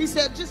 He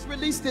said, just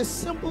release this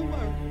simple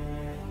word.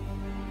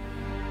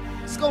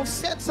 It's going to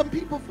set some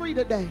people free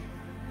today.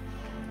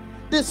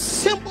 This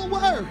simple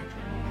word.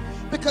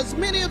 Because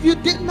many of you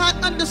did not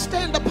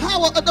understand the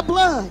power of the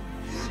blood.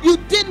 You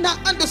did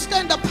not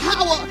understand the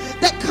power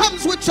that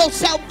comes with your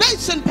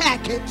salvation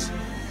package.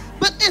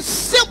 But it's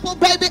simple,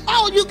 baby.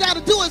 All you got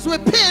to do is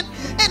repent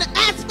and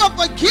ask for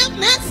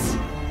forgiveness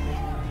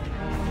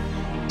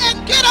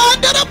and get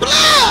under the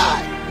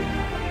blood.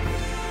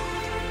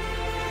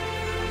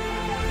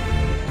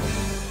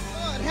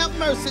 Have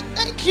mercy.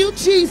 Thank you,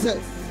 Jesus,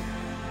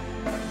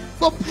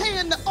 for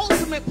paying the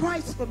ultimate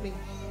price for me.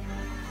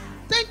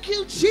 Thank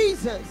you,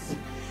 Jesus.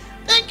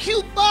 Thank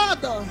you,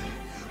 Father,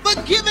 for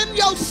giving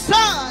your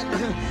son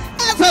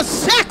as a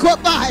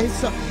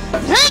sacrifice.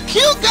 Thank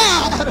you,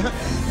 God.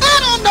 I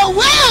don't know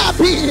where I'll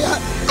be.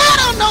 I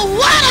don't know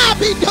what I'll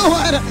be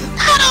doing.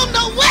 I don't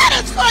know where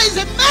this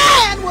crazy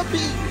man would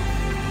be.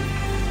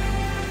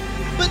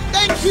 But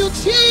thank you,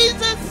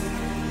 Jesus,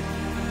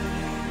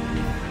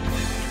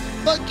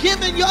 for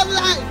giving your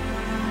life.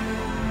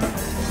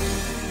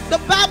 The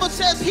Bible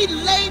says he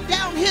laid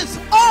down his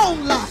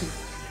own life.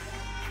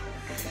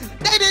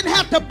 They didn't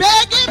have to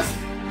beg him.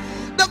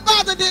 The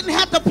Father didn't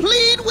have to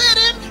plead with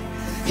him.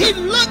 He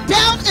looked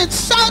down and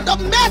saw the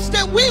mess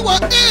that we were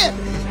in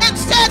and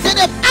said that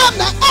if I'm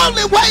the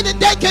only way that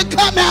they can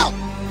come out,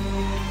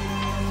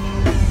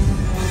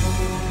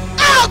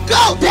 I'll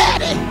go,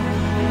 Daddy.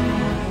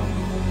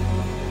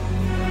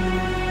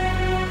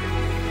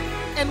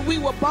 And we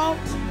were bought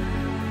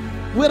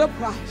with a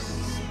price.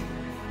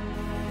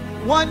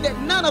 One that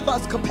none of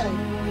us could pay.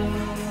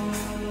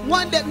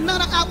 One that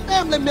none of our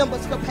family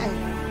members could pay.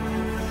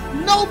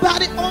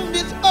 Nobody on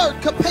this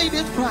earth could pay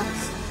this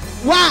price.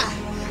 Why?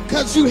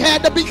 Because you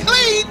had to be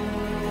clean.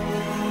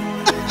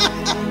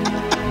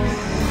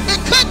 It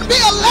couldn't be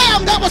a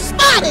lamb that was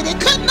spotted. It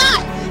could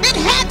not. It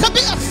had to be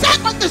a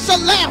sacrificial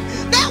lamb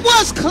that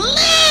was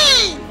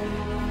clean.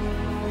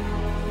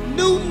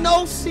 Knew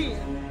no sin.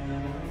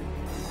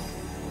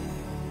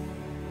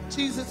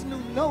 Jesus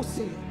knew no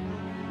sin,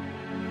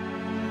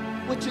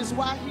 which is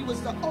why he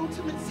was the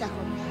ultimate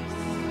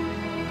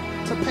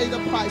sacrifice to pay the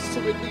price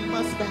to redeem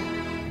us back.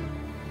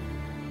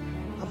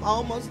 I'm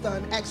almost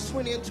done. Acts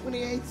 20 and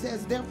 28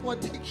 says, therefore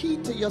take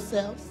heed to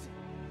yourselves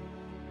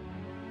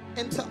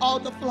and to all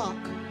the flock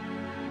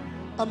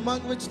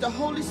among which the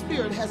Holy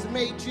Spirit has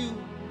made you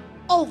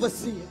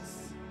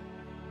overseers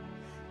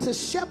to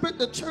shepherd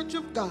the church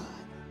of God,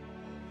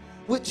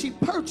 which he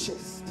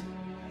purchased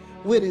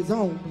with his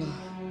own blood.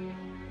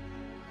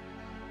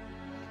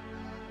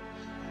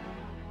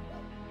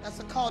 That's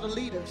a call to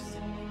leaders.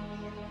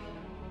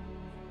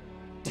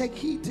 Take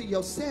heed to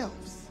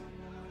yourselves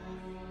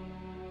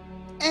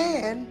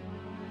and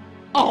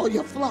all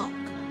your flock.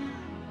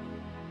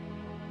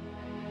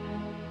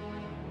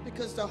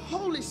 Because the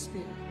Holy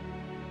Spirit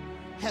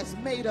has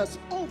made us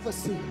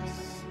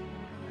overseers.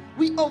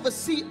 We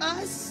oversee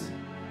us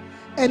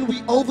and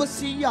we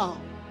oversee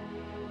y'all.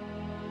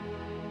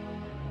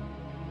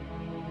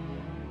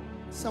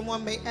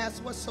 Someone may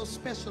ask, what's so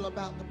special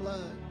about the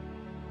blood?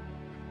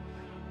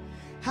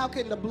 How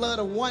can the blood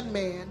of one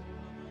man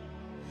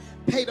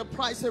pay the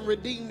price and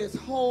redeem this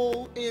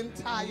whole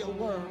entire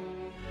world?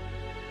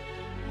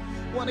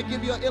 I want to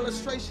give you an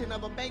illustration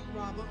of a bank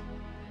robber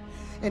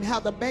and how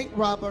the bank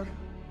robber,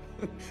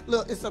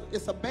 look, it's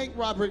a bank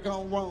robbery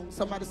gone wrong.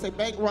 Somebody say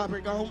bank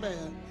robbery gone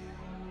bad.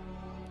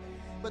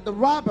 But the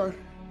robber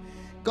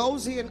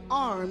goes in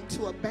armed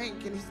to a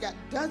bank and he's got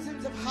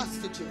dozens of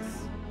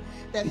hostages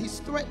that he's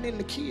threatening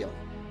to kill.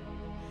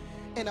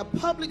 And a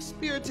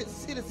public-spirited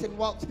citizen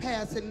walks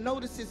past and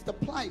notices the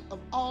plight of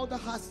all the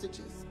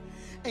hostages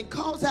and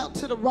calls out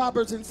to the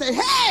robbers and say,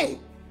 hey,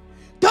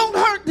 don't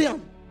hurt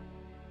them.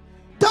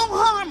 Don't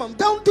harm them.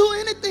 Don't do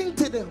anything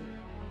to them.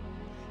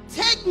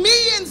 Take me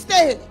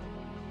instead.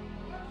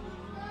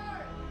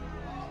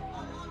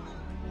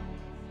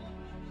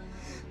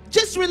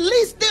 Just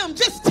release them.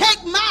 Just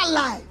take my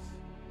life.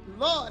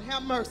 Lord,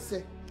 have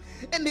mercy.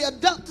 And the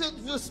abductors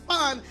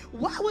respond,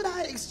 why would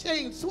I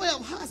exchange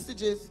 12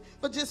 hostages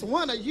for just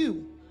one of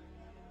you?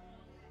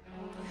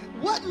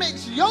 What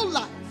makes your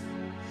life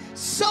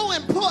so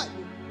important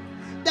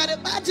that if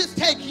I just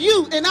take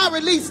you and I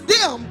release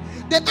them,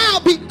 then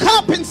I'll be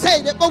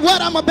compensated for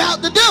what I'm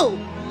about to do?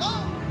 Lord.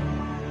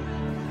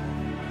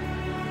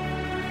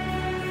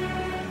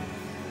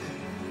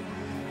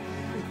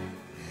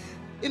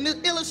 In this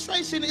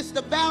illustration, it's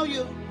the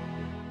value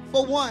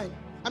for one.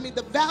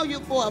 The value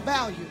for a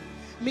value.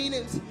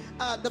 Meaning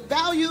the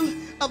value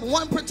of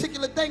one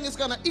particular thing is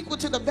going to equal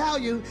to the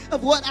value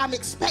of what I'm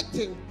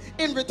expecting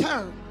in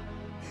return.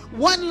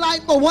 One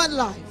life for one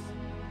life.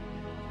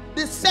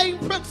 This same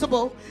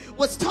principle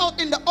was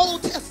taught in the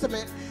Old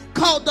Testament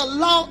called the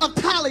law of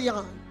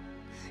Talion.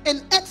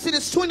 In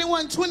Exodus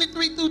 21,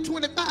 23 through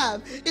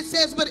 25, it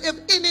says, but if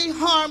any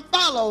harm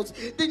follows,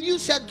 then you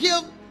shall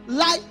give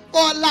life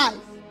for life,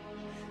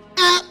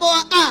 eye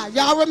for eye.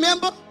 Y'all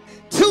remember?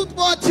 Tooth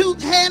for a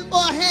tooth, hand for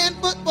a hand,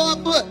 foot for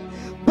a foot.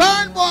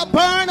 Burn for a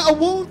burn, a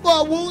wound for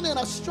a wound, and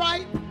a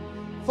stripe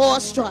for a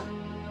stripe.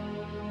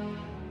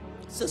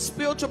 It's a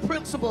spiritual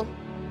principle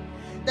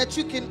that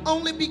you can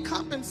only be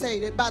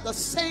compensated by the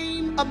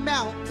same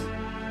amount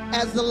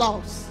as the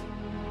loss.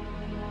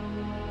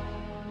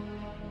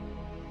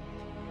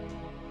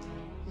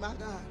 My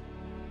God.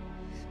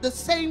 The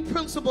same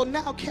principle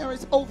now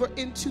carries over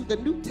into the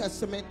New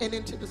Testament and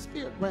into the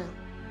spirit realm.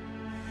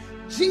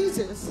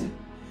 Jesus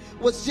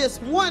was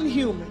just one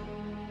human.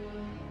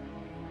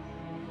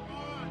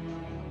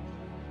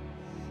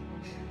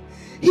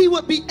 He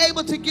would be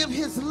able to give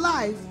his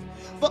life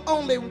for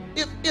only,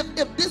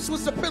 if this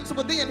was the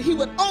principle then, he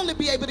would only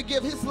be able to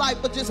give his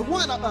life for just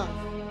one of us.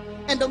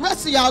 And the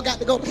rest of y'all got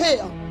to go to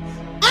hell.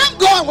 I'm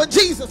going with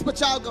Jesus, but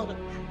y'all go to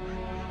hell.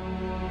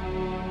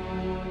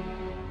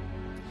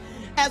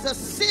 As a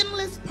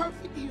sinless,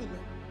 perfect human,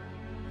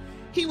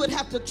 he would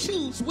have to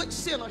choose which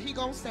sinner he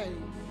gonna save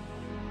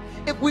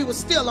if we were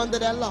still under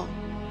that law.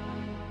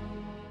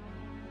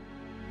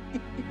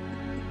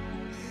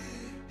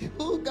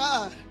 Oh,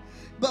 God.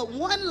 But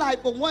one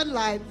life for one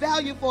life,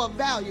 value for a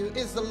value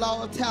is the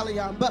law of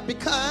Talion. But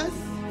because,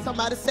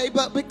 somebody say,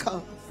 but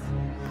because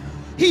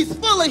he's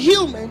fully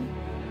human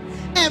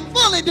and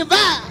fully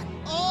divine.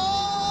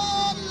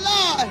 Oh,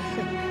 Lord.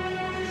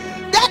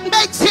 That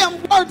makes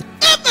him worth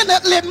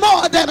infinitely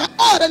more than an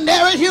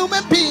ordinary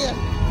human being.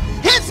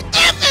 His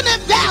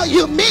infinite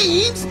value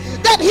means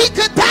that he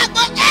could die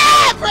for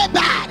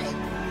everybody.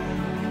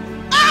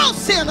 All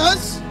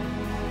sinners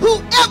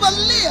who ever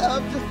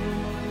lived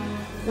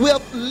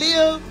will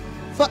live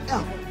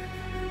forever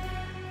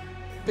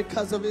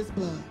because of his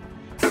blood.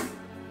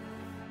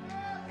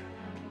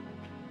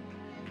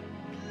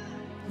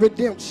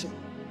 Redemption.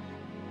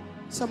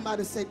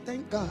 Somebody say,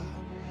 thank God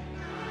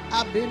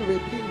I've been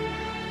redeemed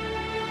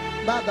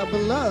by the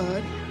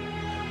blood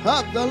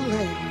of the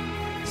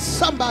Lamb.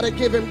 Somebody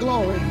give him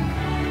glory.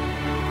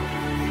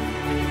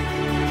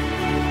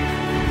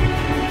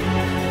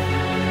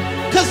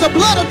 Because the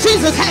blood of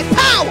Jesus has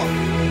power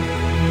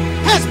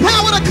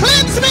to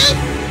cleanse me.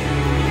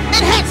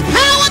 It has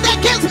power that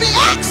gives me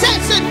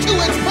access into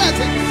his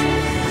presence.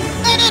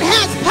 And it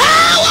has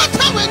power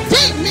to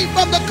redeem me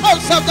from the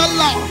curse of the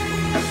law.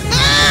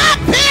 I've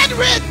been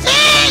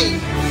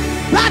redeemed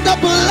by the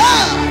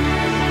blood,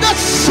 the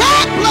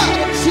shed blood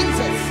of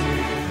Jesus.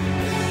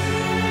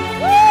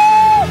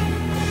 Woo!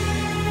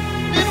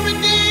 Been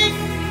redeemed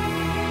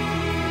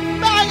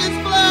by his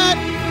blood.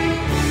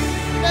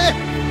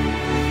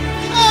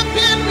 I've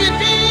been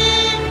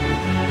redeemed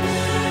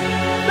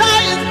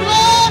by his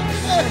blood.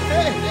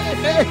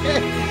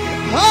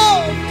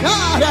 Oh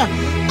God,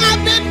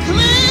 I've been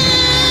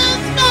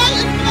cleansed by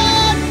his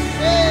blood.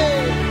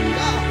 Hey,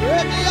 God,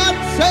 let me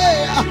say,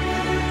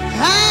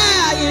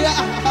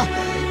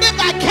 if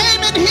I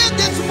came in here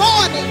this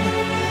morning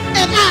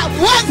and I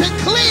wasn't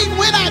clean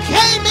when I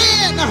came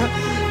in,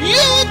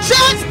 you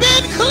just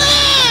been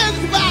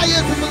cleansed by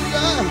his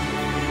blood.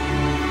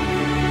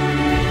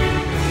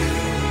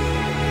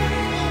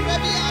 Oh,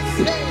 maybe I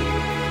say,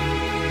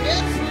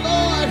 yes,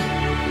 Lord.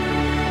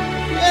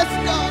 Yes,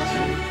 God.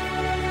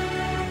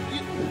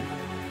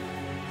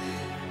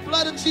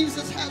 Blood of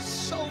Jesus has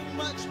so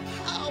much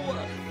power.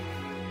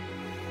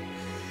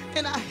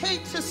 And I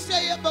hate to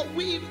say it, but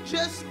we've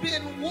just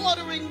been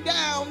watering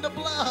down the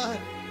blood.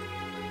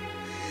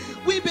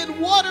 We've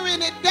been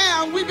watering it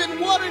down. We've been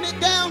watering it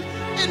down,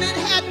 and it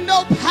had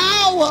no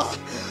power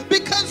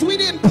because we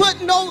didn't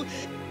put no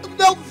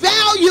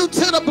value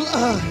to the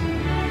blood.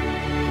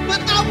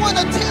 But I want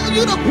to tell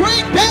you to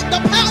bring back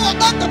the power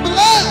of the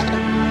blood.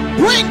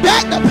 Bring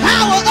back the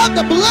power of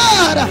the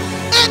blood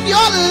in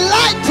your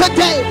life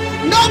today.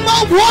 No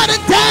more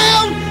watered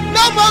down,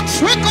 no more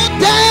trickled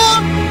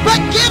down, but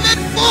give it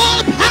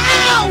full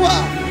power.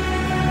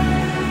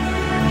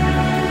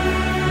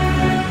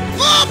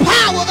 Full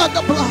power of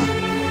the blood.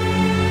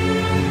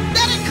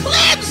 That it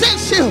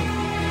cleanses you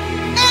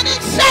and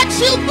it sets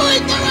you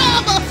free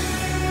forever.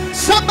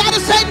 Somebody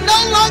say, no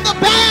longer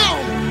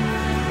bound.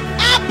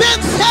 I've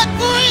been set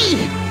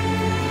free.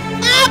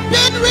 I've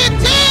been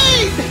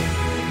redeemed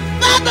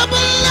by the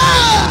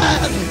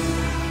blood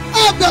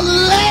of the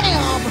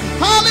Lamb.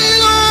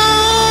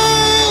 Hallelujah.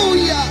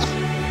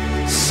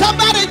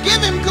 Somebody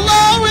give him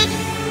glory.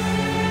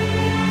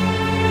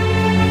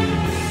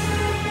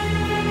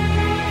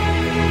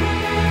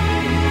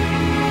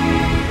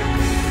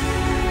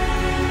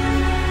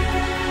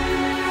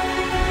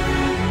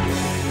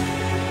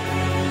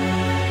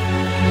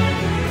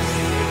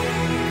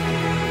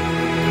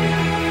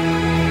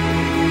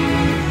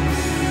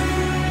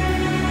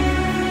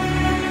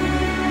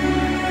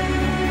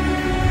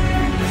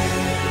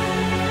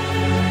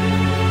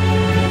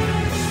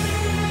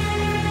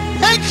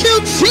 Thank you,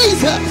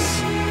 Jesus.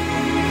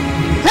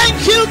 Thank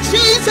you,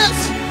 Jesus.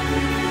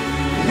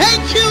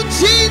 Thank you,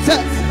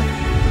 Jesus.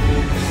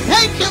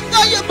 Thank you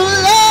for your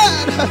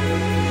blood.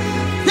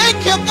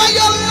 Thank you for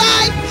your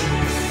life.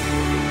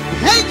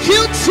 Thank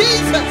you,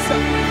 Jesus.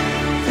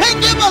 Thank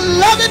you for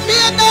loving me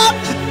enough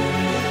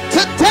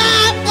to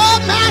die for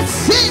my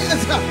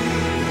sins.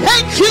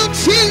 Thank you,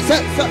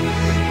 Jesus.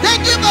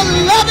 Thank you for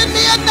loving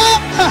me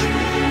enough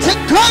to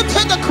go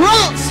to the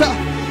cross.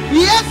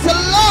 Yes,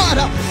 Lord.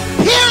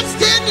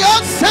 Pierced in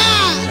your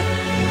side,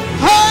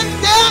 hung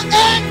there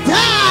and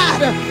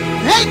died.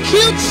 Thank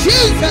you,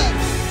 Jesus.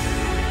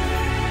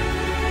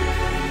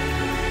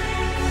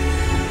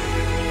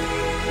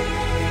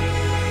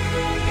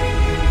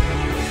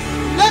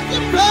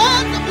 Nothing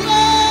but the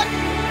blood.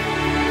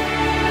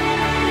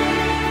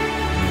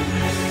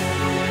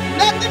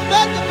 Nothing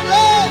but the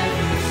blood.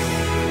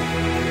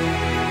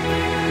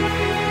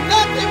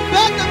 Nothing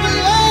but the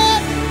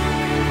blood.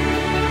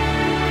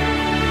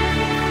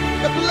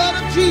 The blood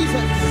of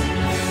Jesus.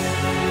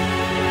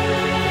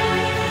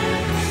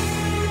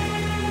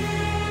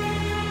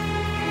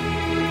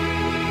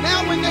 Now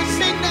when they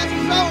sing that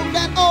song,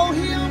 that old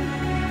hymn,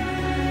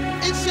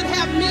 it should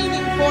have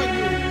meaning for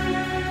you.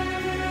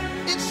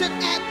 It should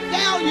add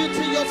value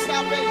to your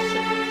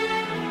salvation.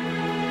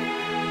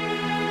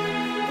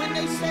 When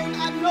they sing,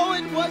 I know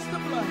it was the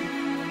blood.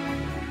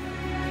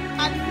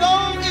 I know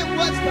it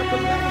was the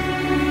blood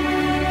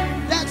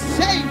that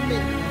saved me.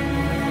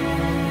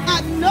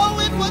 I know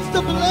it was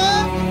the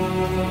blood.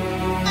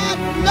 I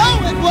know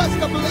it was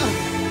the blood.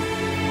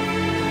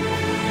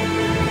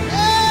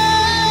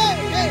 Hey,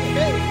 hey,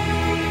 hey.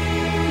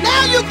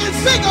 Now you can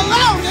sing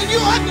along and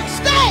you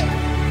understand.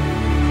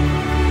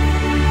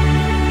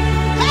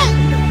 Hey,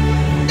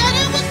 that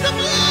it was the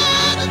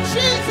blood of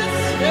Jesus.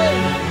 Hey.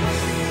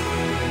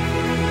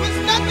 It was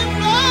nothing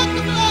but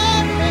the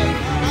blood. Hey,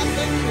 God, I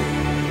thank you.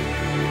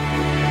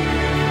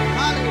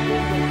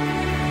 Hallelujah.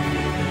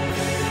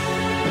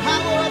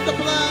 Power of the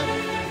blood.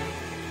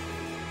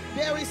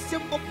 Very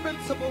simple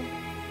principle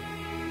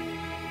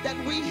that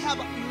we have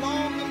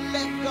long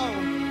let go.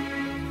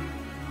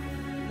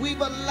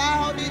 We've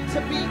allowed it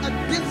to be a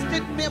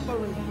distant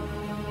memory.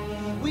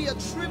 We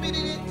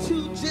attributed it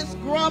to just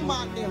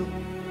grandma now.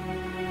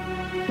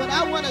 But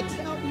I want to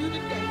tell you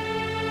today,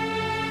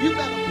 you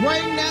better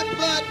bring that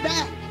blood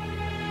back.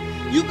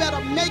 You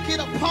better make it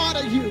a part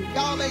of you.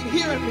 Y'all ain't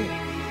hearing me.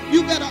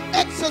 You better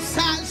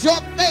exercise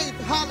your faith,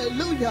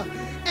 hallelujah,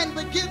 and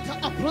begin to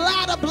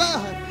apply the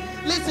blood.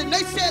 Listen,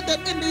 they said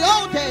that in the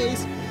old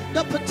days,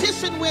 the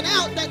petition went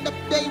out that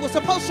they were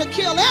supposed to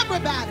kill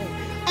everybody.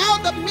 All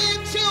the men,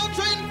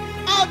 children,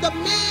 all the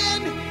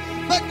men,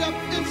 but the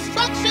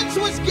instructions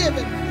was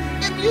given.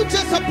 If you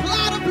just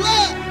apply the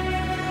blood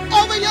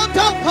over your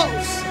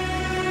doorpost,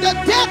 the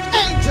death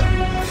angel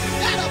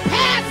that'll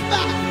pass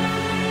by.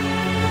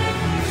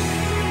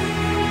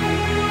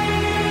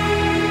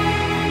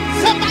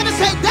 Somebody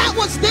say that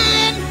was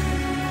then,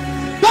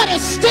 but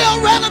it's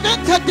still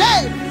relevant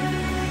today.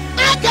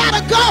 I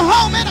gotta go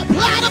home and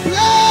apply the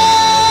blood.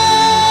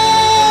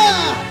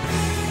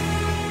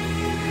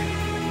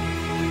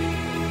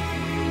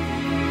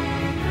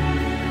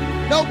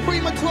 No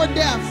premature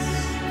deaths.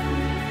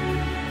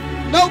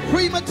 No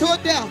premature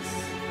deaths.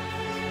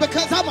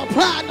 Because I'm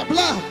applying the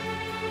blood.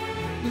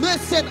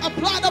 Listen,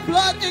 apply the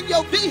blood in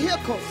your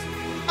vehicles.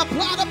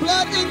 Apply the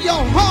blood in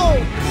your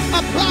home.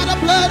 Apply the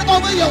blood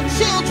over your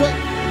children.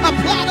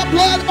 Apply the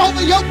blood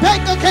over your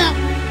bank account.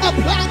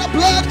 Apply the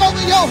blood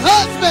over your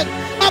husband.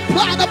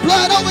 Apply the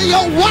blood over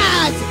your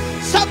wives.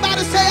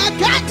 Somebody say, I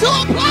got to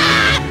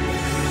apply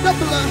the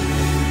blood.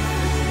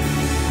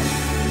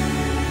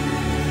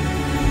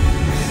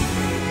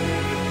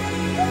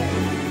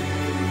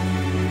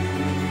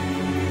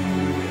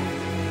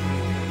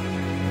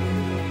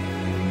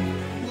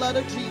 Blood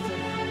of Jesus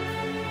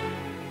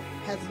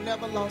has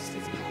never lost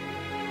its power.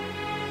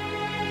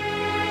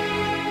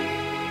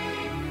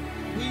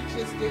 We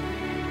just didn't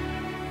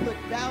put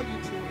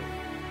value to it,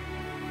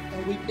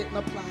 and we didn't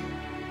apply it.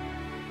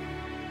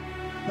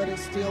 But it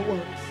still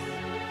works.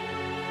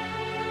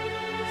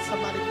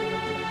 Somebody give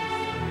him praise.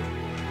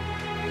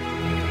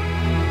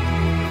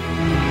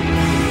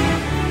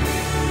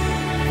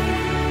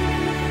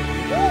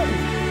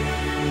 Woo.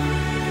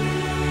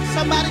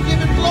 Somebody give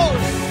him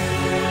glory.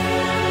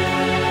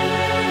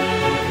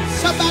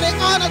 Somebody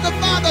honor the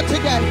Father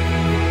today.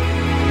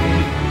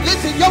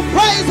 Listen, your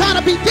praise ought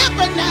to be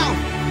different now.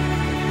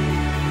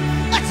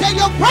 I say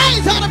your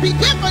praise ought to be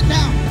different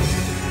now.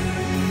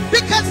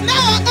 Because now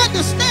I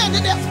understand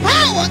that there's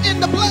power in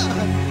the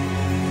blood.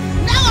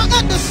 Now I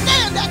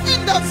understand that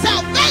in the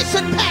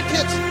salvation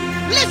package,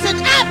 listen,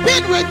 I've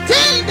been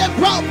redeemed and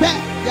brought back.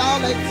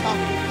 Y'all ain't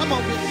talking. Come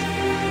on, Bishop.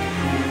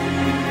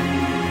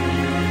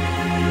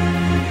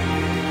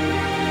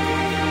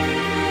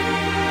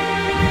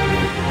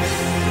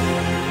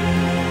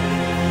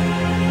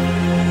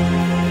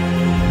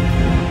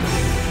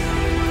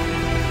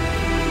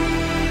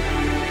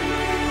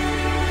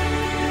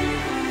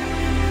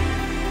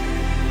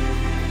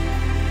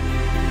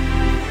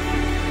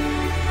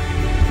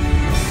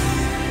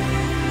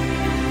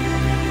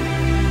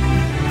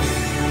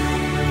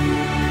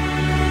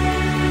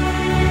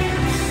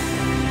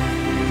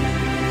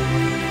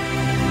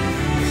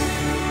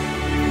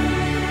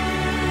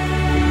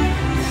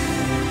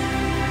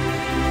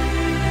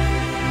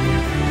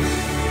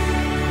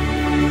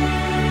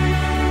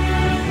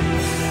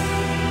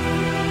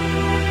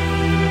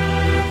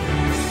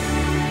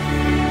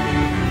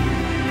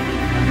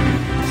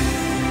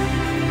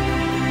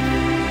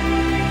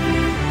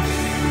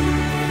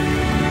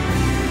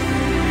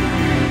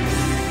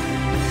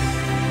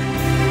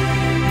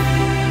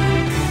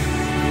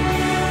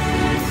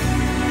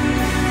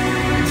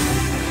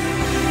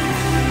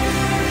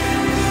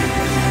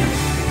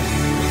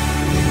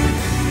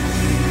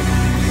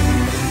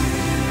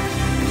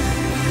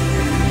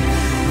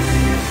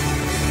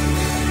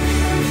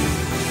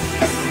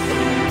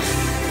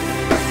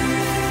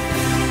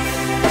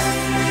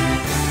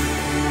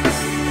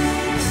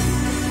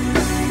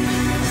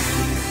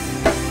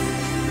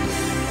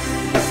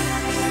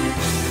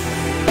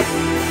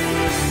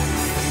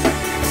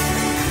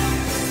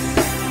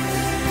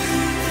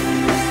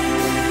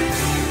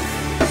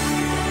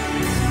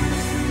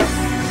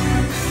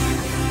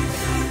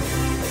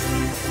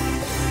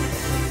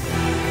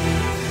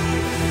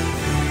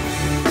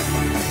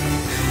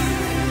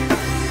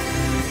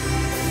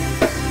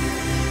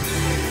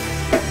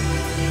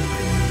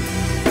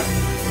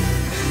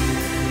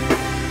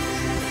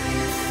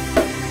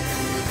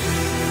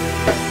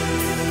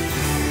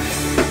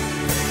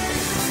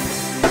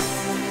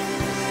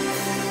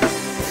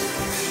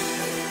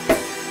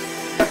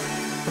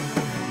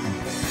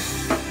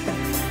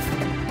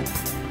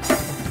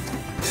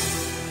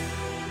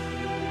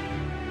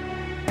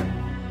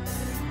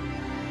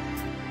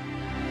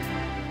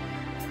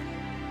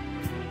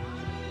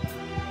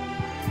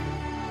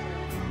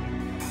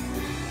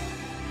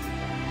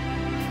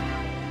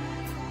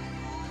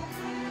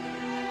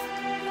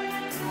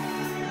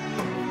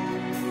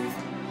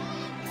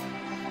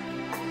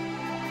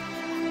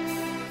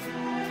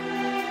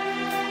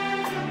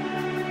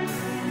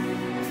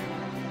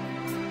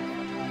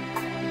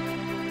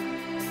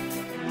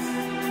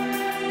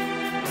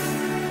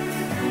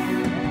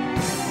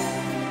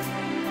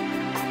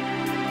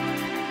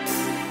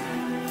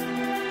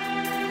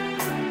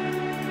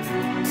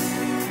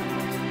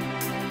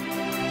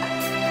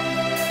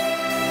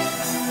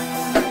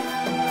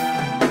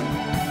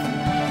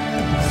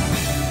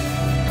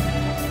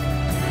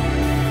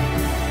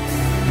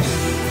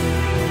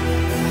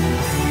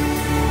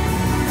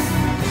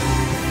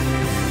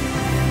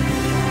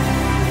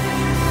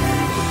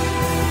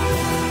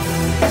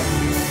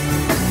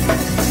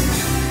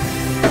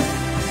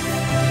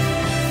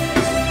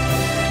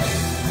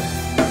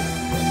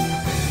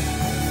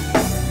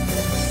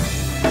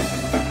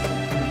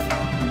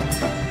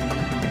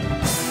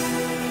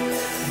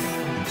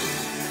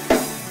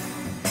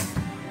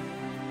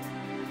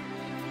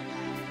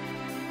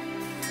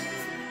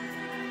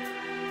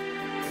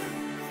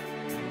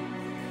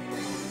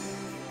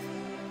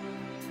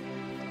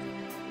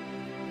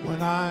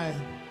 When I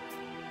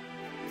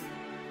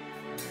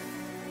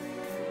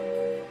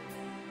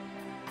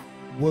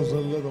was a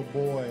little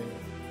boy,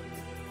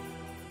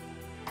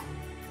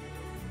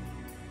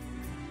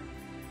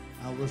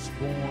 I was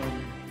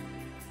born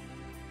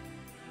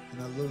in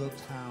a little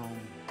town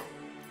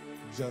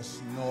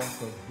just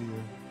north of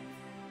here,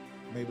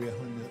 maybe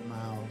 100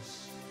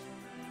 miles.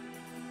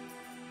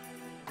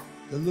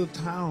 The little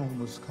town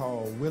was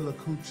called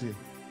Willacoochee,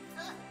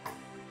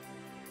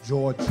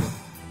 Georgia.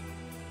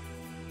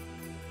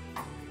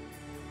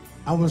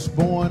 I was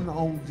born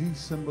on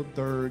December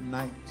 3rd,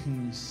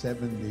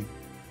 1970,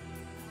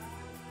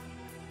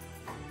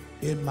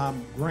 in my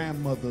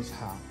grandmother's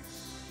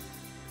house,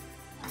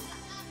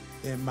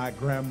 in my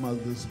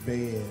grandmother's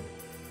bed.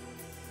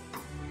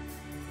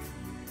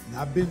 And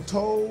I've been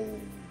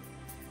told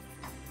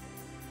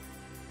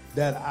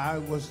that I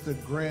was the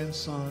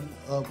grandson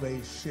of a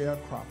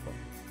sharecropper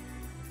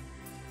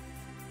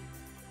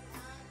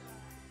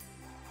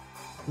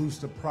who used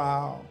to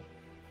plow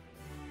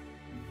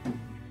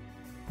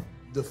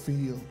the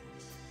fields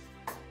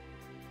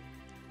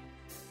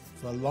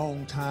for a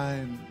long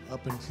time,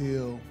 up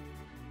until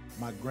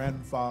my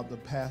grandfather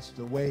passed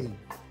away.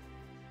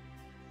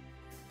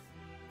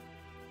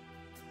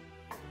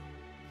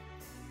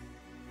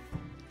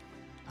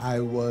 I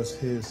was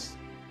his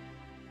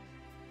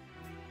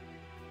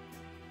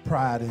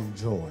pride and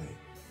joy.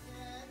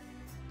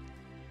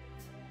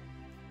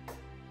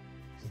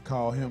 He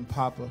called him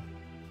Papa.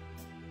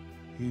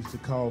 He used to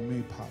call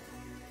me Papa.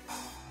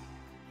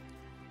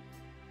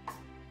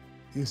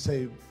 He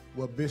said,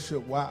 well,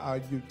 Bishop, why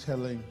are you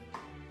telling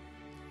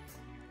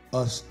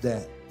us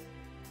that?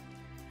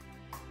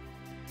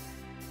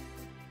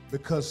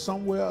 Because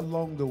somewhere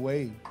along the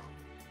way,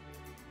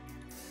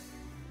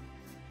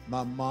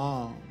 my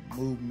mom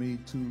moved me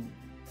to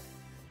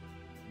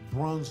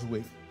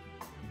Brunswick,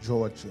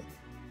 Georgia.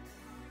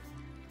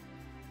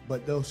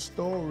 But those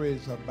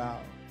stories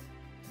about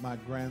my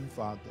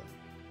grandfather,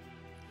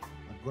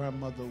 my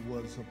grandmother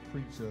was a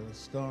preacher, a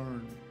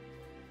stern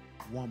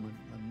woman,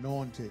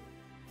 anointed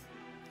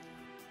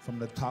from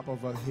the top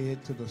of her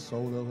head to the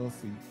sole of her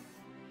feet.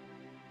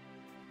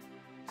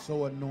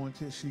 So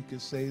anointed she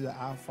could say the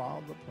Our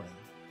Father prayer,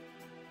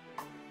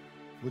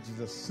 which is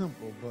a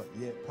simple but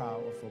yet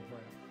powerful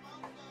prayer.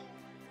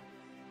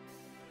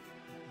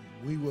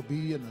 We will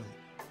be in a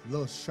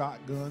little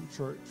shotgun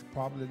church,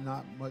 probably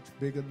not much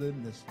bigger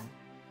than this one.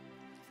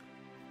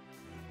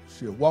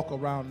 She'll walk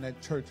around that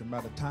church, and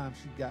by the time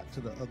she got to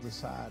the other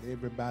side,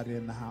 everybody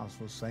in the house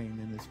was singing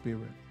in the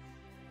spirit.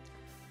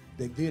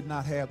 They did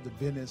not have the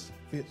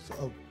benefits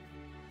of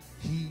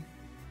heat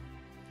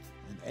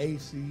and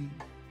AC.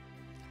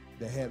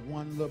 They had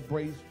one little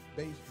bass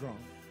drum,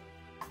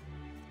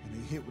 and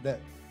he hit that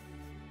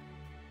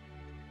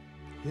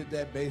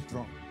bass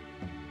drum.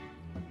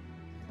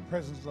 The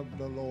presence of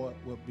the Lord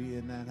would be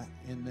in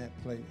that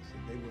place,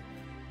 and they would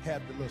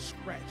have the little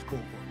scratch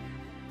board,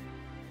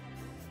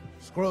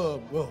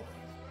 scrub book.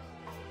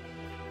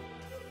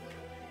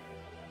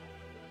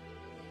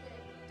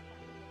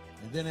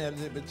 And then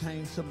as it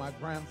pertains to my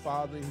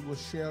grandfather, he was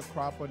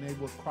sharecropper, and they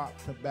would crop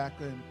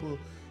tobacco and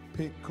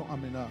pick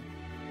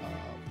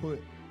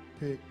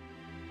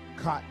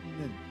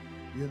cotton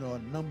and, a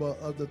number of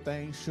other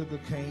things, sugar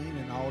cane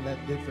and all that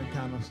different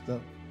kind of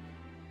stuff.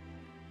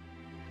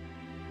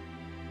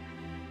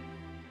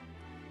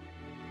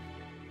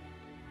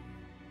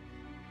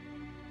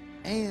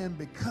 And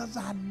because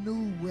I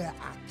knew where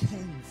I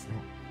came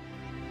from,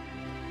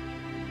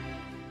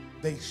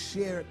 they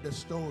shared the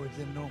stories,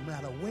 and no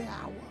matter where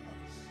I was,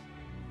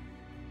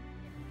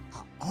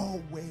 I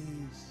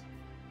always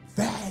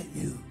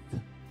valued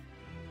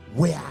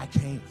where I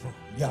came from.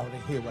 Y'all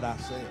didn't hear what I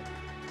said.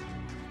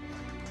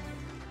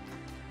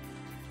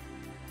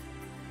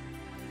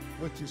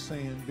 What you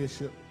saying,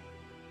 Bishop?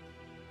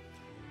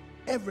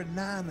 Every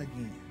now and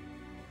again,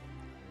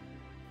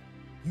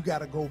 you got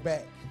to go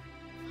back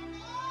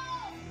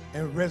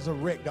and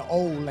resurrect the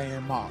old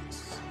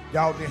landmarks.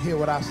 Y'all didn't hear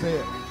what I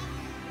said.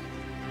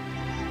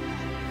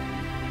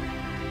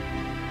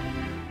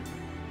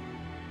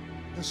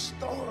 The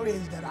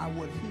stories that I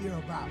would hear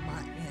about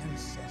my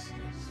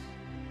ancestors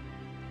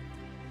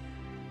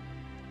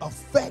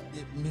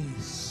affected me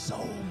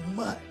so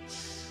much,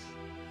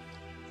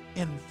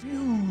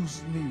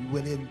 infused me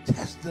with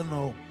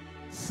intestinal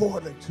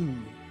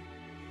fortitude,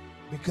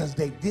 because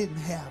they didn't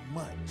have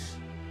much.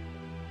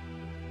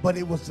 But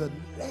it was a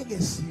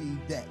legacy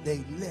that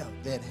they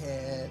left that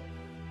had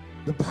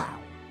the power.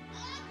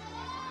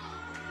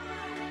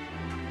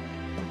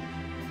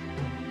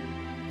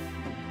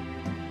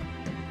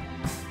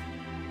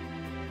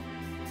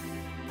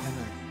 And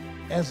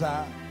as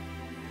I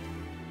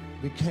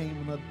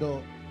became an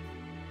adult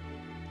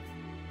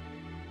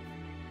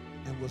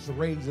and was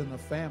raising a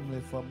family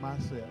for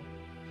myself,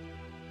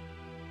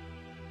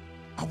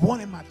 I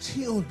wanted my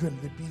children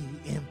to be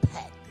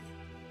impacted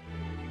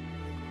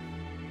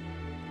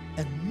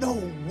and know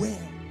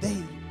where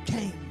they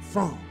came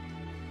from,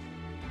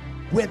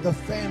 where the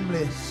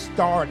family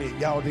started.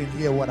 Y'all didn't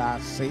hear what I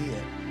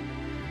said.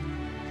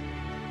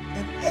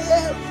 And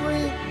every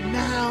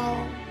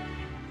now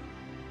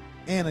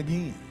and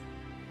again.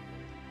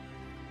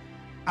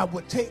 I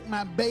would take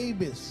my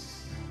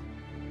babies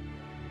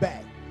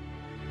back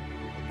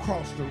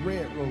across the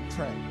railroad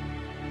track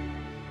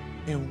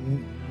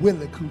in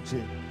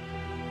Willicoochee,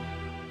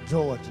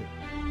 Georgia.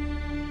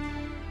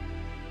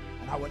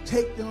 And I would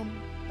take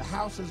them, the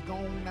house is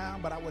gone now,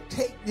 but I would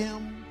take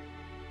them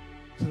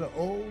to the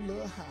old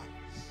little house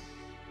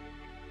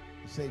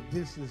and say,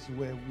 this is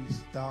where we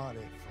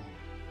started from.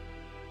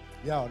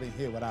 Y'all didn't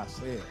hear what I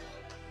said.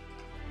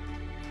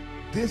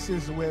 This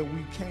is where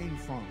we came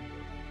from.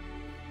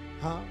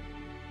 Huh?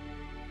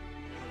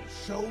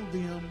 Show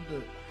them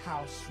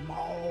how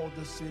small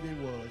the city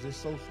was. It's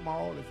so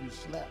small, if you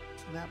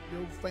snap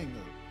your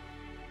finger,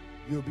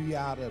 you'll be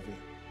out of it.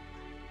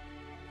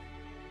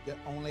 That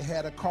only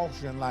had a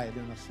caution light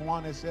and a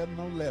Swanee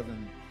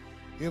 711,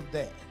 if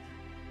that.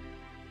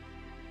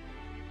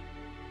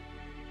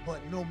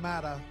 But no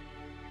matter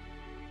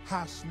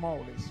how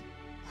small it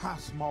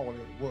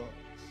was,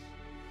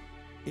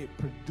 it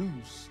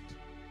produced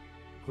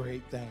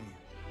great things.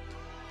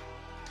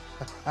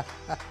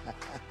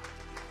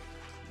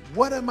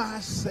 What am I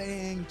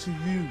saying to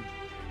you?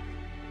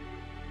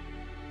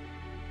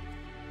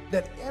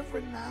 That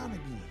every now and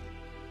again,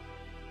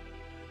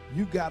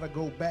 you got to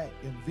go back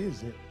and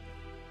visit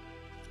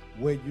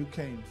where you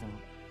came from.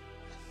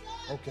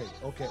 Okay.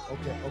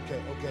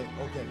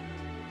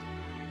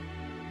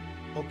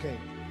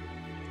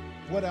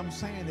 What I'm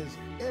saying is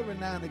every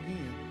now and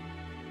again,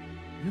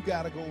 you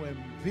got to go and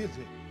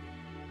visit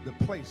the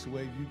place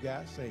where you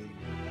got saved.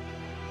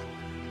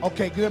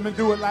 Okay, let me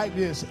do it like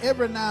this.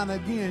 Every now and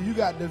again, you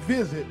got to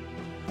visit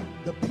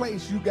the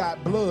place you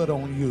got blood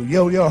on you.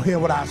 Y'all hear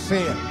what I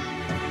said?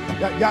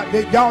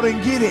 Y'all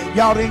didn't get it.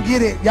 Y'all didn't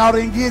get it. Y'all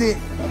didn't get it.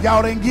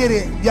 Y'all didn't get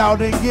it. Y'all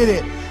didn't get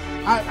it.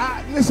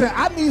 Listen,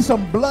 I need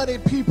some bloody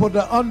people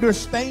to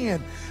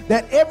understand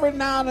that every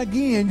now and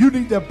again, you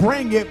need to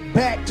bring it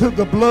back to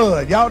the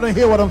blood. Y'all didn't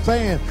hear what I'm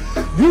saying?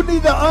 You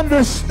need to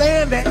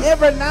understand that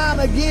every now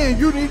and again,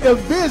 you need to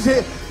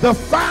visit the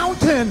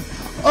fountain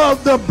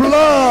of the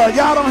blood.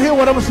 Y'all don't hear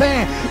what I'm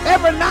saying?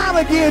 Every now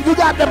and again, you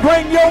got to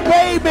bring your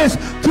babies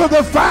to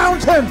the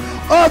fountain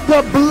of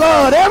the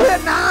blood.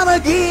 Every now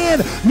and again,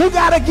 you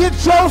got to get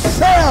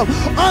yourself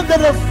under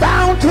the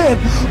fountain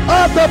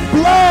of the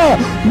blood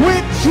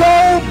with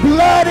your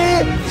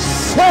bloody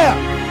self.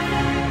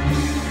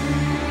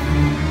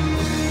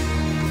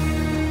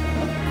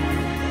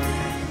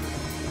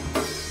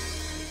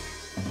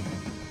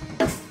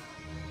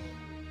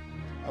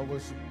 I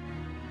was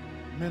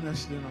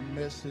ministering a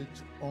message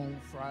on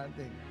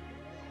Friday.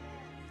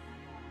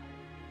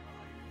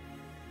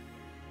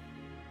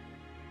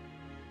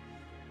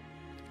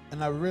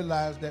 And I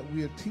realized that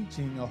we are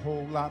teaching a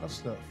whole lot of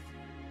stuff.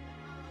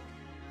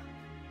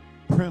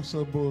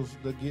 Principles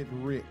to get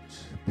rich.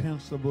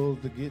 Principles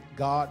to get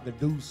God to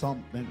do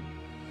something.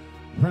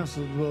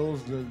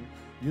 Principles to,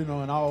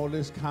 and all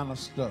this kind of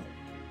stuff.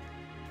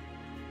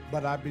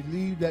 But I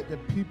believe that the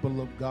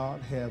people of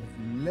God have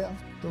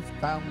left the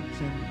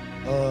fountain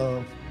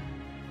of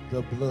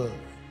the blood.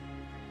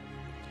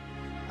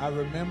 I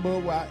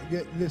remember,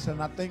 listen,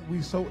 I think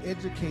we're so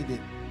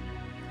educated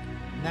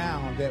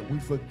now that we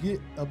forget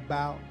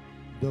about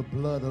the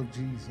blood of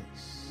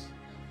Jesus.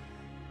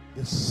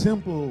 The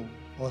simple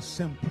or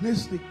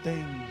simplistic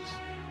things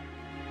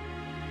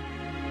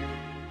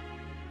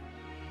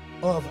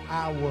of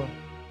our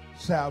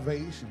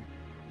salvation.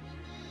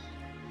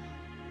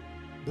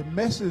 The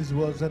message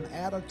was an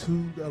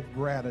attitude of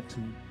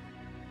gratitude.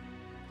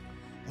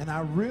 And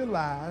I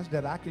realized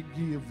that I could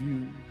give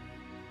you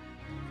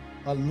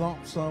a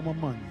lump sum of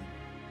money.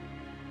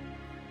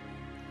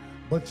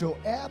 But your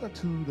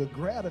attitude of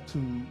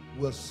gratitude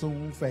will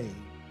soon fade.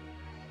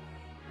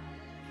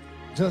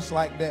 Just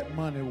like that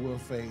money will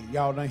fade.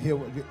 Y'all don't hear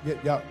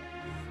what, y'all,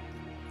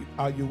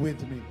 are you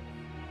with me?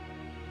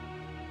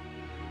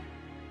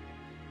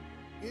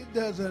 It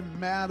doesn't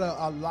matter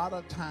a lot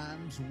of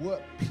times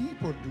what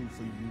people do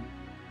for you.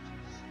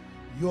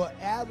 Your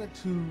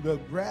attitude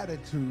of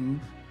gratitude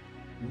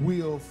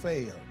will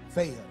fade.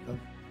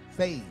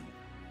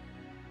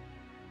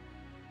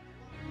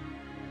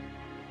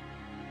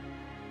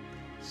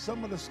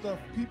 Some of the stuff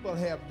people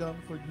have done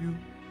for you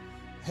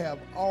have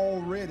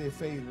already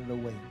faded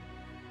away.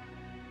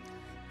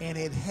 And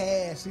it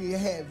had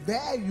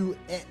value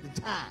at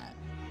the time.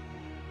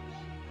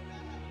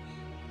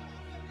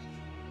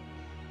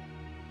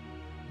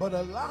 But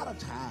a lot of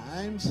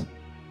times,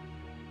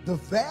 the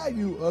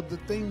value of the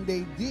thing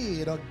they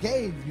did or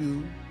gave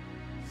you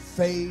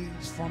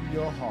fades from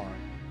your heart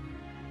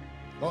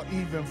or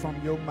even from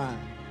your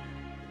mind.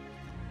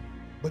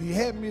 But he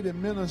had me to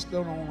minister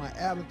on an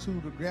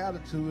attitude of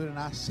gratitude, and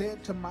I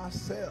said to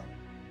myself,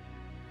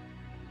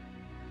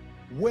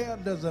 where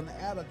does an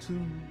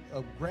attitude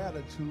of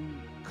gratitude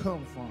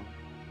come from?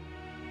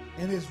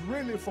 And it's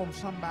really from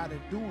somebody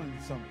doing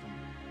something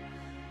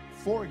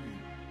for you,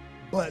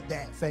 but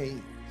that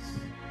fades.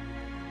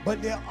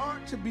 But there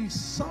ought to be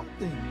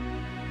something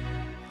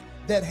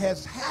that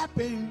has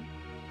happened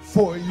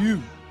for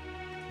you.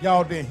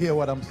 Y'all didn't hear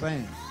what I'm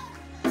saying.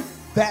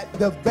 that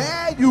the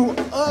value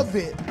of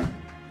it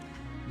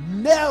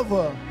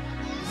never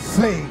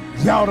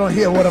fades. Y'all don't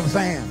hear what I'm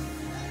saying?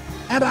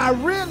 And I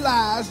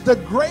realized the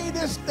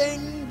greatest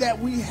thing that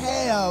we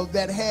have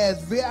that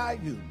has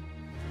value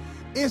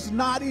is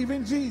not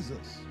even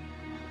Jesus,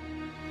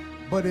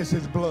 but it's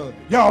his blood.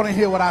 Y'all didn't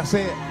hear what I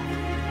said?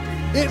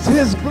 It's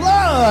his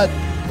blood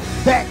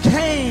that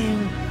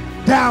came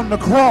down the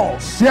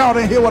cross. Y'all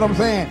didn't hear what I'm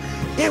saying?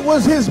 It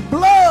was his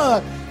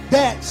blood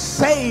that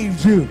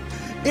saved you.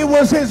 It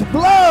was his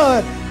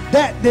blood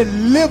that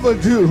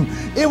delivered you.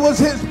 It was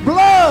his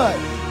blood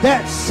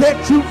that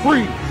set you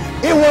free.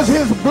 It was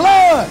his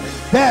blood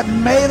that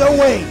made a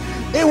way.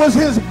 It was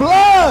his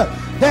blood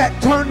that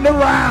turned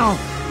around.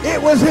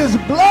 It was his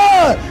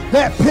blood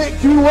that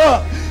picked you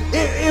up.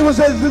 It was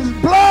his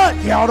blood.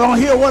 Y'all don't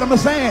hear what I'm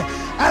saying?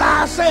 And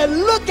I said,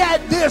 look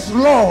at this,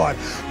 Lord.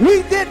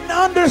 We didn't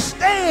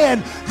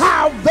understand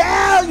how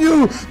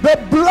valuable the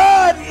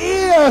blood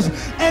is.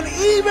 And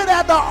even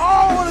after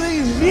all of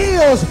these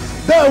years,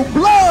 the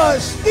blood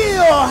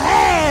still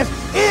has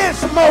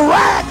its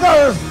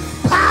miraculous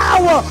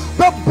power.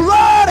 The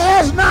blood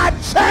has not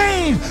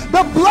changed.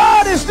 The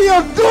blood is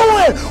still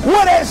doing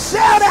what it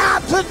set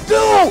out to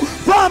do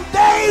from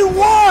day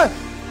one.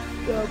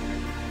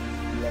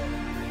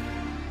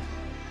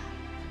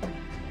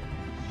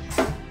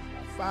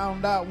 I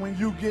found out when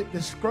you get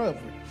discouraged,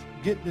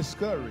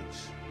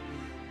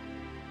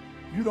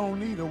 you don't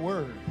need a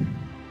word.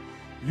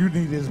 You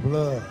need his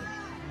blood.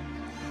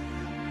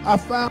 I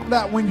found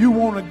out when you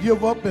want to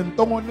give up and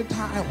throw in the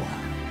towel,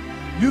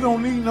 you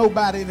don't need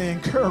nobody to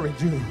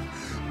encourage you.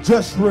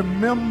 Just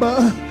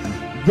remember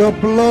the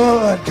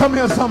blood. Come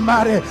here,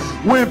 somebody.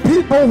 When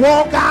people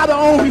walk out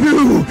on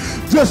you,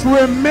 just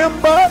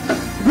remember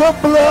the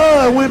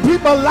blood. When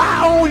people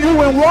lie on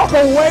you and walk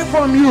away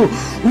from you,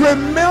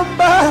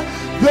 remember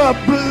the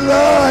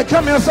blood.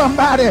 Come here,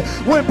 somebody.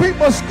 When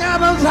people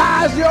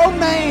scandalize your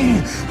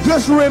name,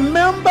 just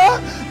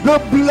remember the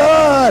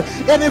blood.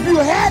 And if you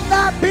had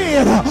not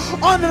been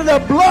under the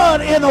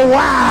blood in a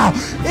while,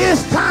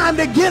 it's time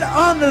to get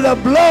under the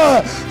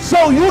blood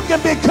so you can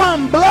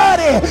become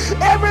bloody.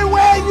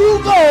 Everywhere you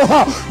go,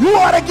 you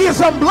ought to get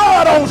some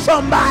blood on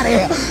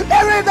somebody.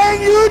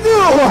 Everything you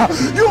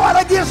do, you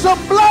ought to get some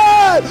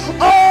blood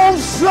on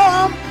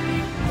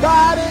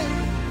somebody.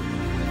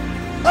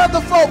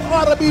 Other folk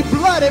ought to be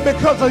bloody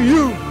because of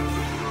you.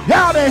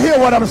 Y'all didn't hear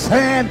what I'm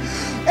saying?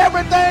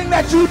 Everything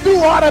that you do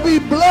ought to be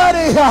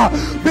bloody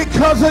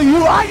because of you.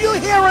 Are you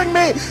hearing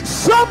me?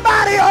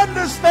 Somebody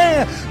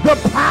understand the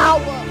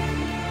power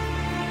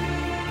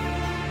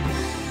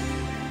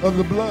of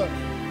the blood.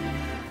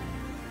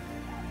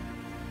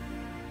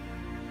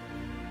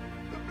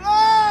 The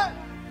blood.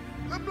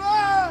 The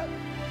blood.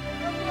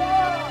 The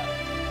blood.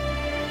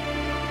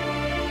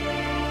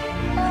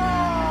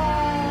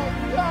 Oh,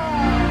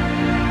 God.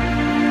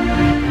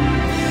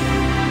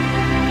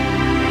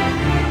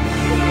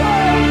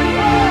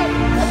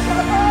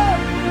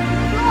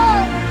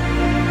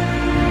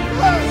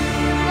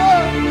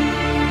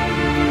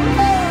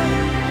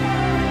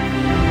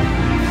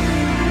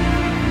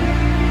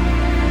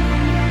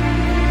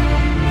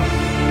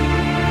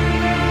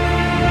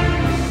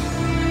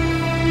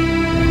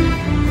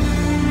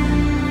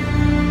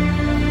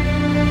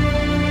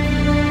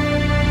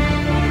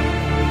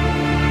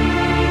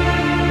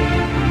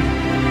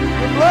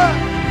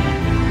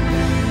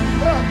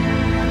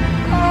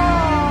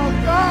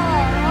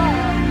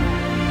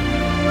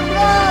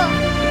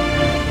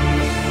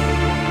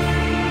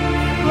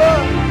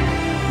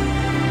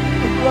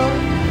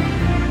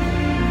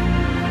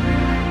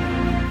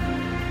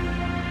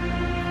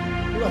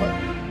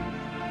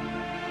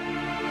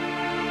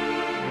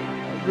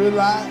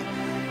 Realize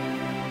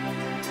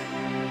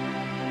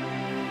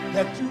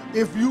that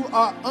if you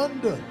are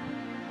under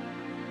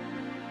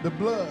the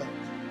blood,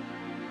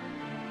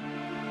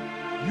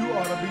 you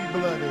ought to be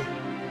bloody.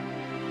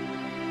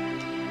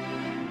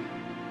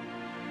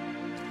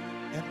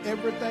 And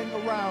everything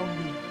around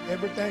you,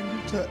 everything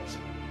you touch,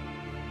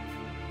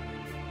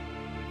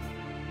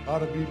 ought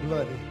to be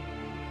bloody.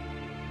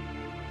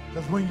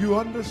 Because when you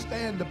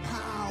understand the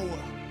power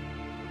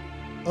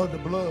of the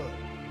blood,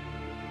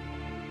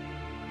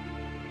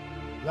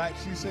 like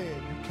she said,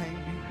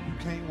 you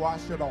can't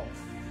wash it off.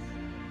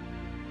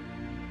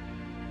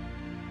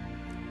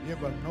 You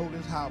ever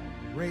notice how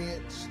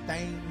red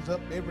stains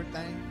up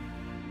everything?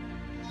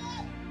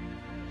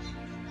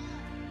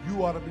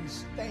 You ought to be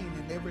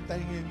staining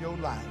everything in your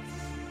life.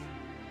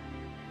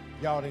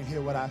 Y'all didn't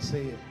hear what I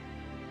said.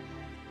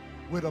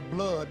 With a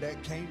blood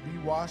that can't be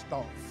washed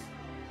off.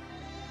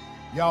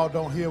 Y'all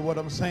don't hear what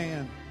I'm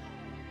saying.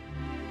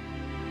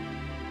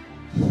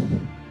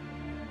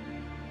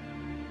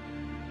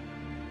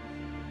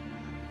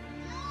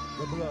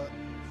 The blood.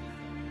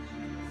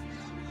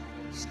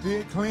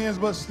 Still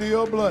cleansed but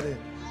still bloody.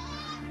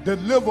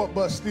 Delivered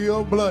but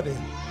still bloody.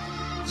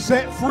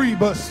 Set free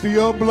but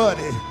still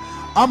bloody.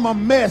 I'm a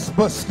mess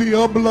but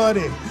still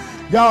bloody.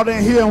 Y'all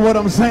didn't hear what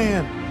I'm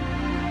saying.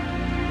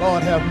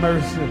 Lord have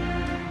mercy.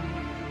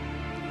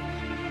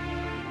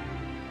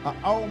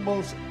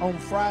 On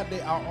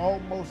Friday, I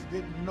almost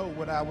didn't know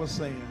what I was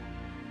saying.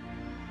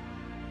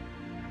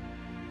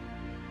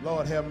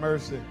 Lord have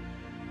mercy.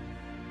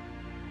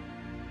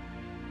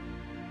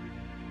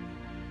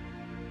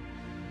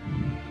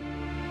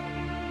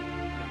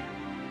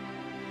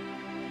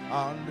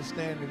 I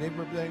understand that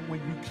everything, when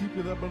you keep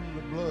it up under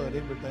the blood,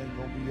 everything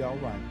gonna be all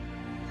right.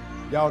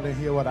 Y'all didn't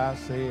hear what I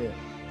said.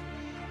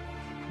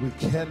 We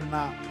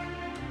cannot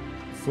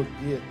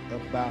forget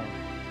about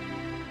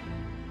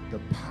the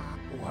power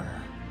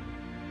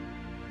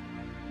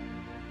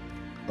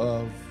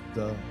of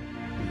the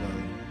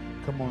blood.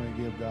 Come on and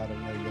give God a lay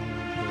your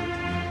hand praise.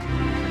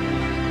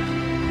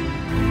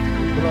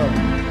 The blood,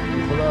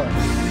 the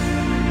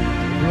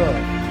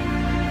blood.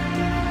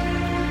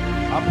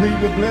 I plead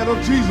the blood of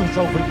Jesus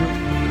over you.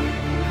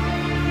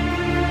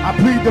 I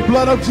plead the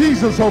blood of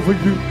Jesus over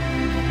you.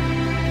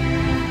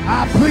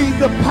 I plead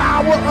the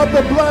power of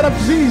the blood of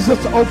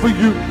Jesus over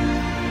you.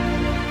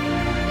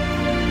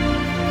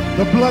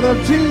 The blood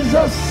of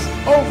Jesus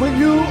over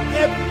you,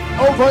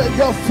 over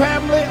your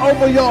family,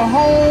 over your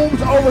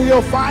homes, over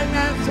your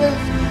finances,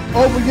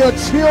 over your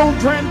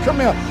children, come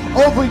here,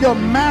 over your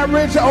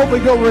marriage, over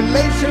your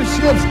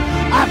relationships.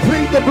 I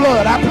plead the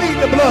blood, I plead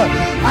the blood,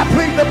 I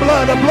plead the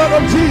blood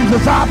of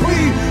Jesus. I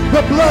plead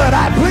the blood,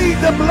 I plead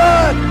the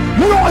blood.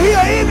 You don't hear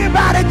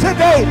anybody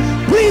today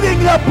pleading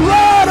the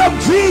blood of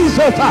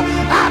Jesus.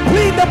 I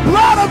plead the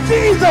blood of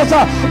Jesus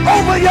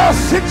over your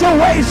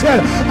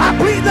situation. I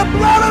plead the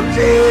blood of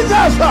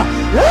Jesus.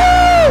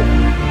 Woo!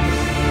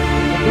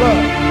 The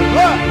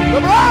blood, the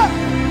blood,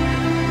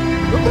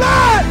 the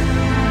blood,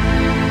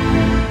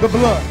 the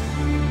blood,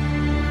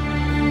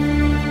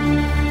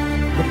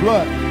 the blood, the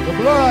blood, the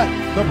blood,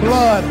 the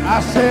blood.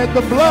 I said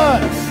the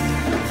blood.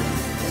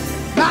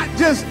 Not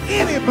just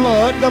any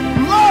blood, the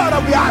blood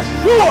of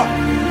Yeshua,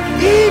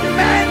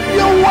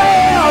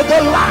 Emmanuel,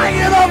 the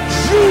Lion of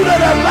Judah,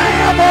 the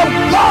Lamb of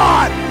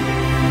God,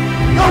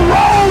 the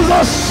Rose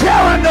of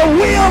Sharon, the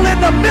wheel in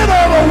the middle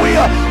of the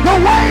wheel, the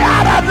way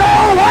out of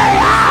no way.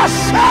 I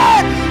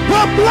said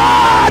the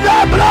blood,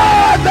 the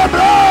blood, the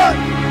blood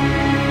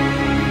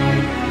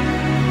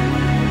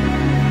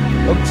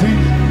of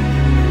Jesus.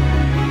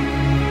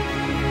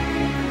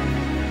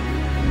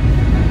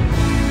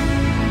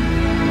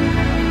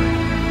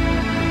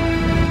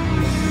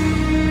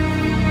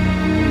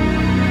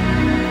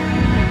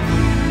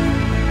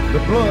 The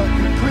blood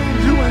can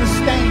cleanse you and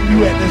stain you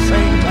at the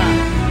same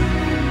time.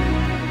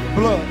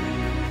 Blood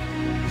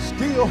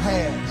still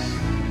has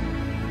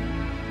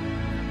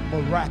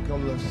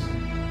miraculous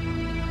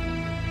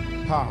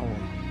power.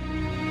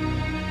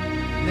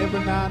 And every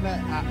now and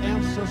then, our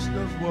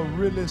ancestors were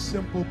really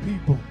simple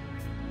people.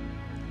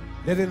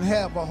 They didn't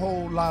have a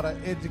whole lot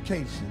of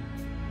education.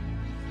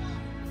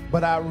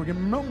 But I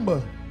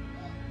remember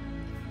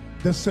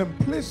the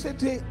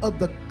simplicity of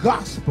the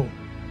gospel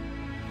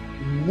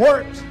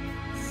worked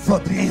for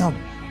them.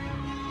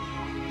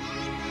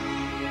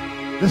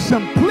 The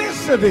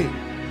simplicity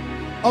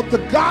of the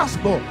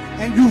gospel,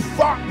 and you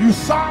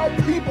saw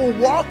people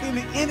walking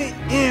in it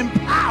in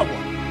power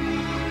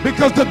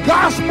because the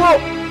gospel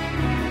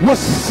was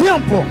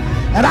simple.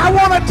 And I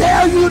want to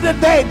tell you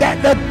today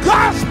that the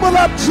gospel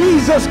of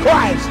Jesus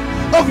Christ,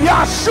 of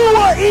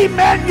Yeshua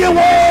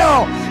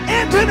Emmanuel,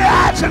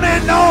 internationally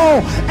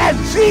known as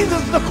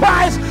Jesus the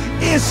Christ,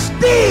 is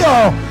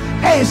still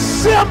a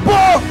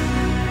simple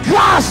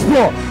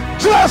gospel.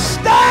 Just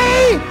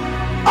stay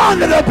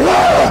under the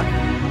blood.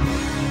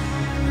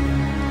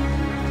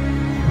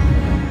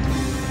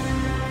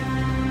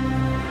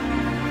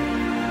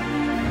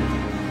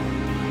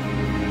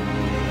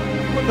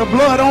 Put the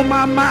blood on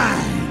my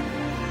mind.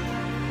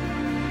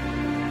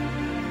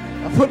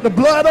 I put the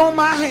blood on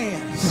my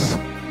hands.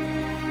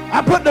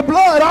 I put the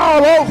blood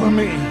all over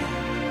me.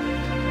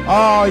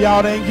 Oh,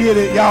 y'all didn't get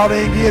it. Y'all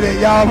didn't get it.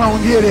 Y'all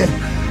don't get it.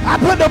 I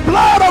put the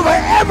blood over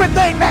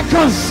everything that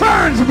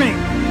concerns me.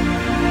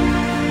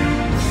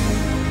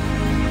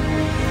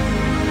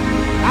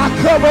 I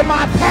cover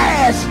my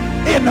past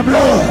in the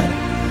blood.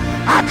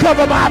 I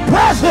cover my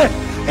present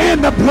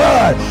in the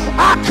blood.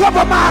 I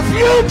cover my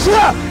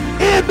future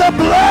in the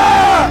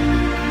blood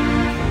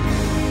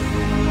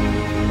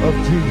of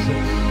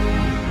Jesus.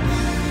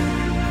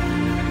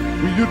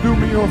 Will you do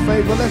me a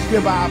favor? Let's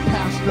give our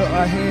pastor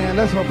a hand.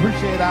 Let's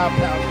appreciate our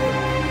pastor.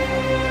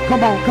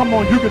 Come on, come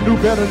on. You can do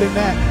better than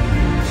that.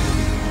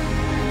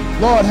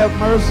 Lord have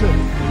mercy.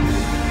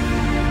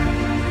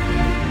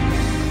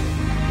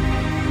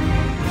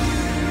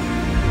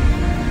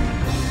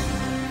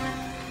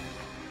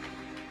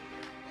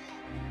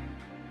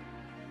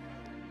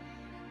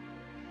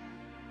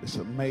 It's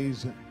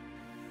amazing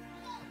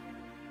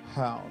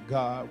how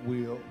God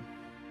will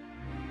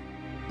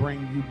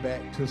bring you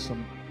back to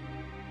some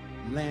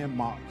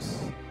landmarks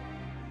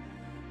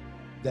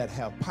that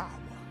have power.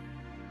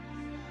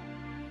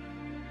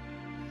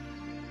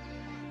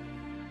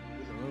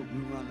 We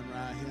running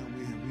around here,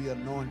 we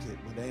anointed,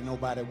 but ain't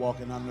nobody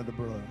walking under the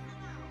blood.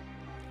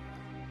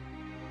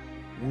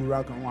 We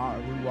walking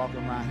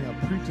around here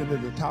preaching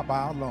at the top of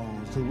our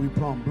lungs till we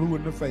plumb blue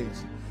in the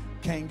face.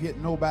 Can't get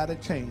nobody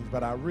changed,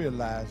 but I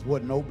realized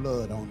wasn't no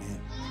blood on it.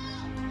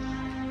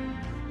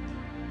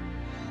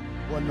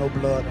 Wasn't no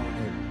blood on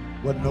it.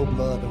 Wasn't no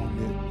blood on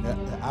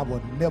it. I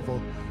will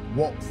never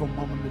walk from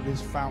under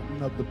this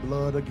fountain of the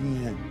blood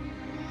again.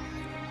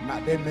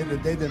 Not, they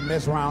didn't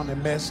mess around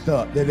and messed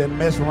up. They didn't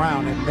mess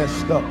around and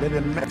messed up. They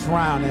didn't mess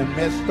around and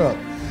messed up.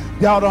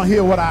 Y'all don't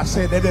hear what I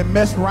said. They didn't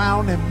mess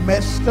around and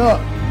messed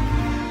up.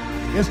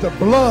 It's the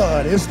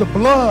blood. It's the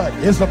blood.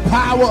 It's the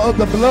power of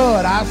the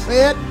blood. I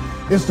said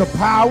it's the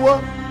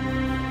power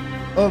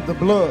of the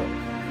blood.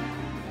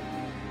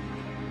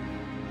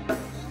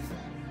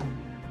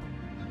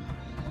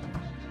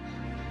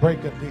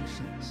 Break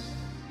addictions.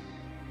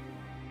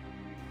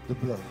 The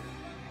blood.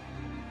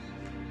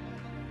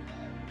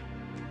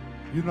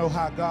 You know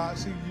how God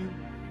sees you?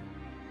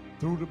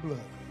 Through the blood.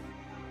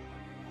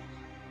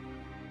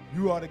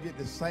 You ought to get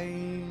the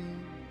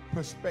same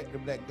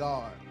perspective that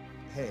God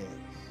has.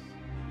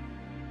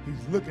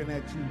 He's looking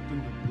at you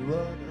through the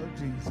blood of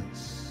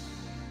Jesus.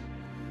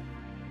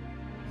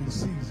 He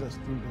sees us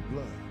through the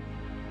blood.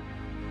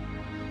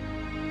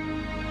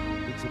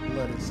 It's the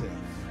blood itself.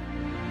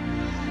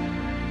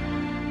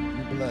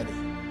 You're bloody.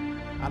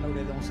 I know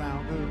that don't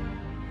sound good,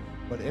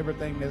 but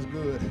everything that's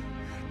good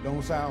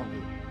don't sound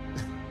good.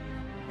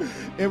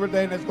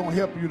 Everything that's gonna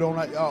help you don't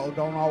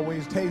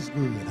always taste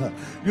good.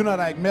 You know,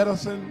 like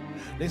medicine,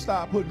 they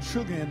start putting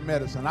sugar in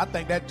medicine. I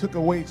think that took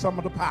away some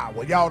of the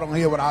power. Y'all don't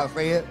hear what I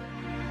said.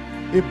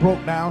 It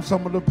broke down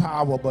some of the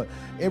power, but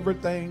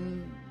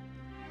everything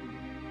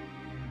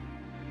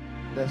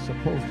that's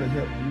supposed to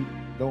help you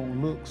don't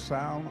look,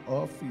 sound,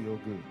 or feel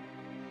good.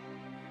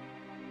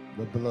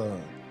 The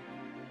blood.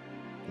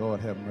 Lord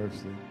have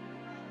mercy.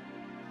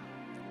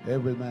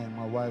 Everything.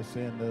 My wife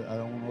saying that, I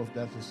don't know if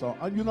that's a song.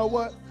 You know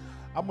what?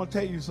 I'm going to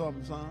tell you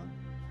something, son.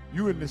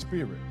 You in the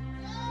spirit.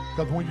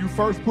 Because when you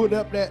first put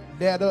up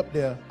that up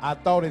there, I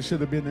thought it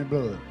should have been in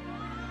blood.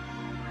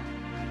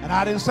 And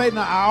I didn't say nothing.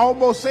 I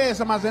almost said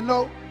something. I said,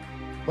 no.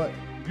 But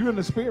you in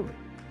the spirit.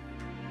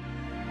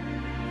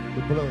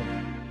 The blood.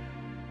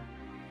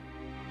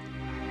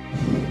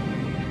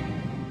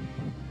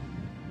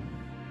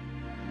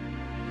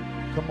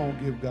 Come on,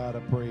 give God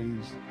a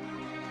praise.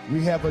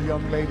 We have a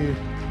young lady.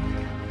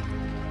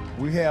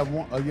 We have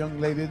a young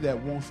lady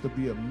that wants to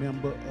be a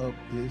member of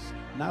this.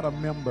 Not a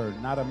member.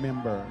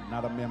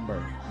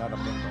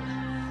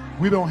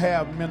 We don't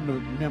have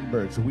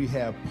members. We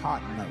have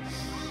partners.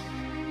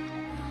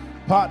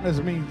 Partners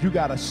means you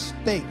got a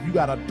stake. You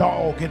got a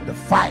dog in the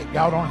fight.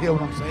 Y'all don't hear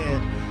what I'm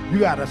saying? You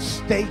got a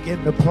stake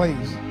in the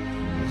place.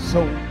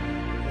 So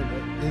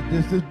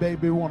if this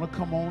baby want to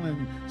come on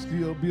and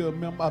still be a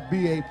member,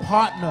 be a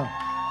partner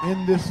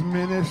in this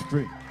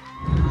ministry.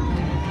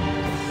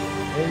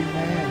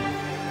 Amen.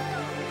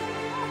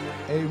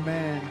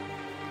 Amen.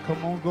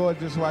 Come on,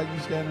 gorgeous, while you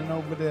standing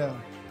over there.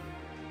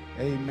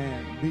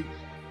 Amen.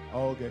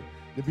 Okay.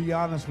 To be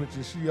honest with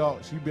you,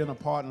 she been a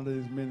partner of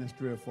this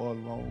ministry for a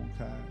long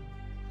time.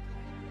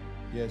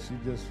 Yeah, she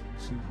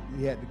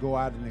had to go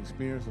out and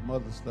experience some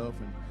other stuff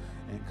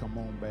and come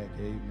on back.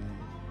 Amen.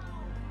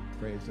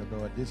 Praise the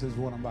Lord. This is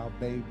one of our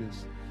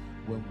babies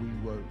when we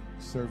were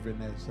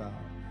serving as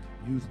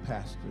youth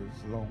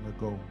pastors long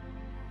ago.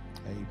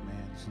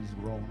 Amen. She's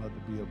grown up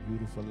to be a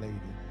beautiful lady.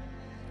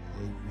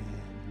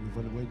 Amen.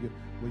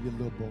 Where your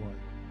little boy?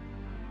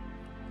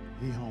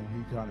 He home.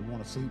 He kind of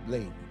want to sleep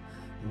late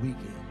the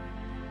weekend.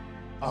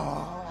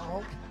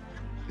 Oh,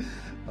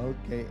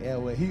 okay. Yeah,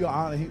 well,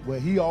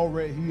 he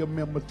already a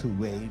member too.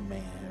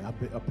 Amen.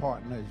 A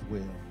partner as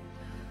well.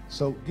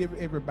 So give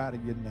everybody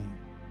your name.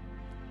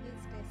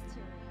 It's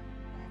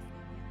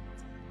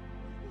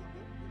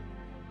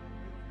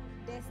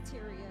Desteria.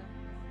 Desteria.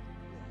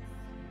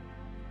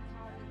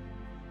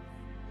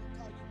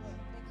 Yes.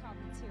 They call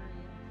me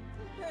Teria.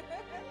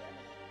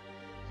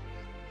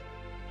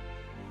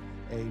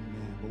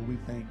 Amen. But we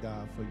thank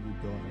God for you,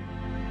 daughter.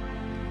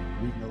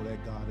 We know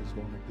that God is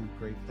going to do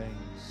great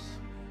things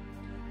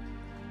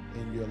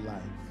in your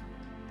life.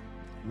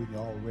 We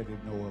already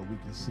know it. We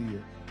can see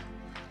it.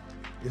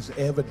 It's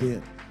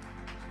evident.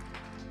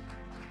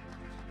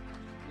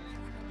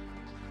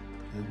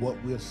 And what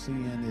we're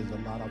seeing is a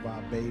lot of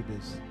our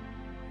babies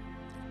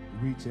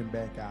reaching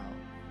back out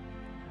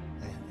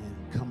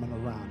and coming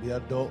around. They're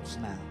adults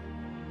now.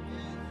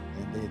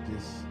 And they're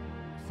just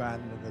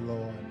finding the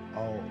Lord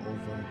all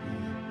over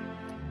again.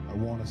 I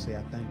want to say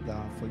I thank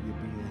God for you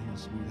being here,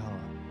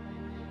 sweetheart.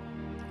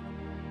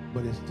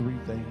 But it's three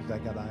things I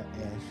got to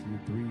ask you,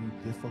 three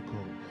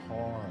difficult,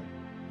 hard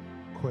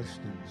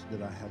questions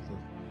that I have to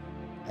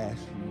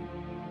ask you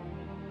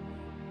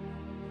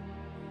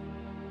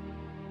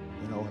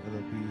in order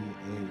to be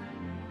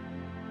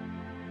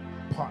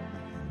a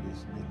partner in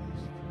this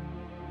ministry.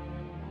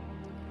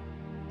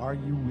 Are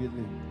you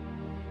willing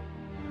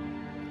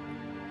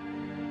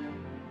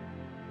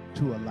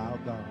to allow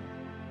God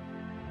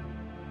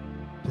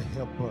to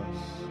help us,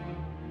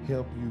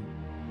 help you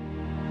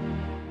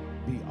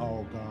be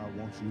all God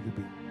wants you to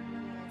be?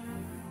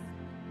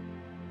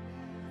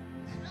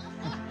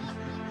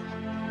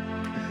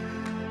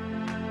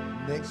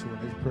 Next one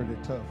is pretty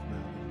tough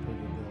now.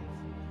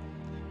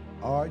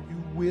 Are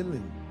you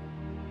willing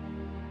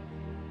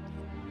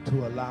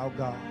to allow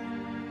God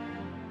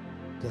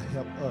to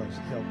help us,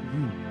 help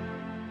you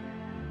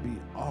be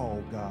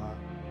all God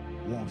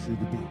wants you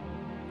to be?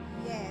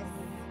 Yes.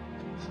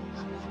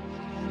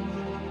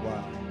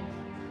 Wow.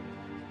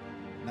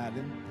 Now,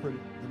 them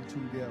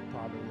two there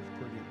probably was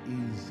pretty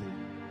easy.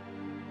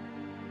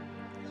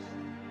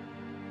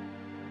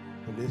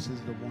 But this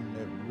is the one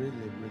that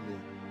really, really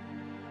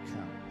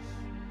counts.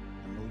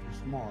 I know you're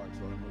smart,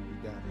 so I know you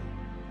got it.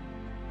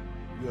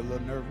 You a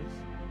little nervous?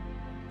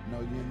 No,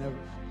 you ain't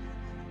nervous.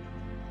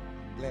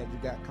 Glad you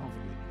got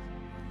confidence.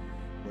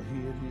 But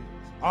here it is.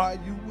 Are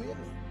you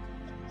willing?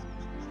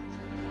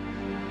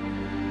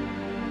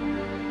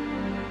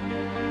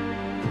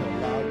 To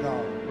allow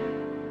God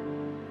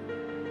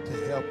to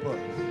help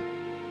us,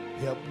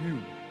 help you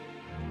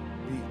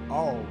be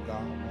all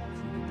God wants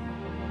you to be.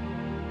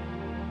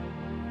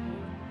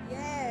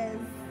 Yes.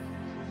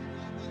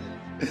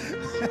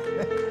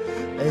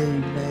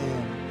 Amen.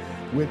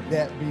 With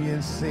that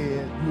being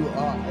said, you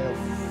are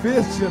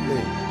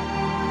officially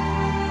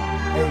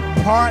a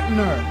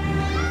partner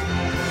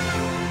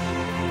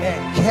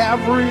at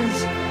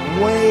Calvary's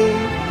Way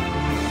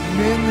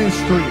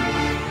Ministries.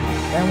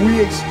 And we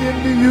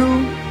extend to you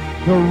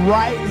the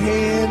right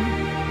hand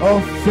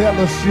of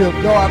fellowship.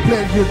 God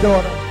bless your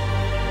daughter.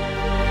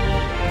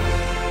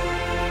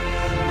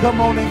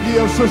 Come on and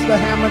give Sister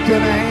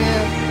Hamilton a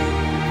hand.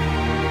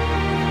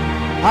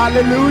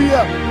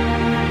 Hallelujah.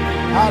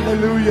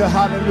 Hallelujah.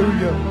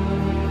 Hallelujah.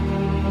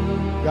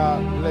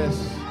 God bless.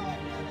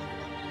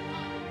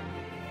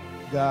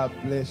 God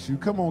bless you.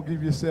 Come on,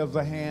 give yourselves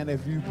a hand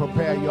if you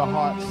prepare your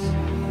hearts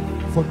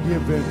for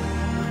giving.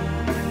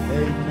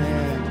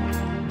 Amen.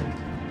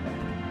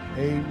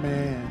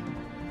 Amen.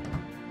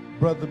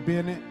 Brother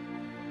Bennett,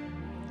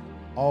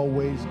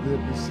 always good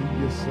to see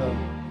you, sir.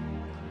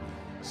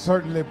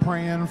 Certainly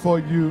praying for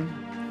you,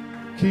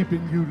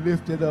 keeping you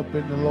lifted up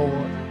in the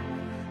Lord.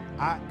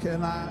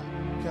 Can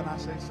I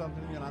say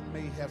something? And I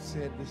may have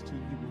said this to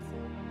you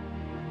before.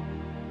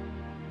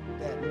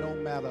 That no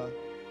matter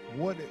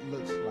what it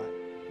looks like,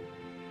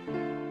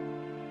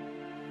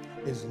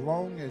 as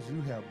long as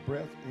you have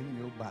breath in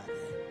your body,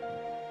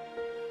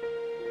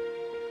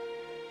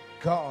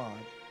 God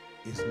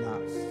is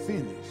not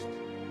finished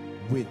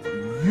with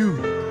you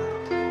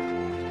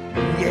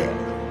yet.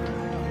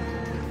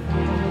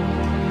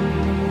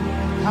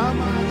 How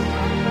much?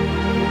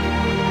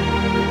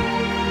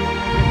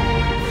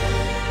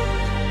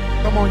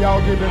 Come on,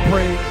 y'all, give him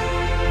praise.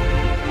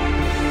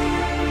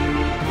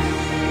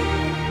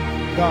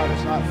 God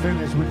is not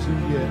finished with you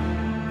yet.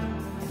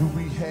 Do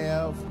we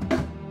have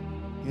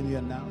any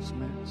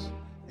announcements?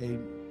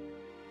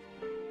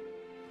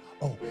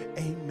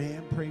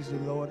 Amen. Praise the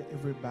Lord,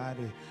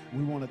 everybody.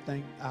 We want to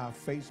thank our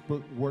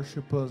Facebook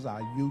worshipers,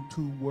 our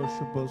YouTube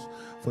worshipers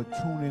for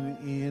tuning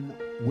in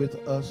with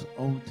us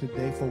on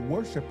today, for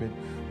worshiping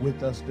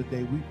with us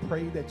today. We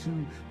pray that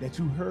you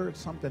heard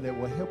something that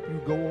will help you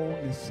go on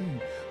and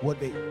see what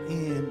the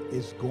end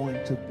is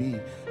going to be.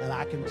 And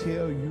I can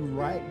tell you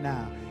right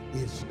now,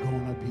 it's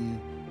going to be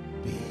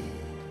big.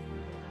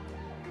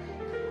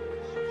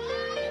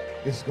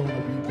 It's going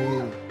to be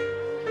big.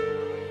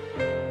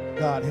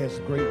 God has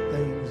great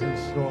things in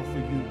store for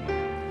you.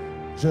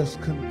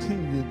 Just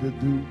continue to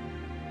do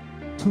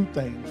two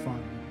things for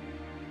you.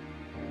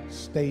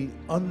 Stay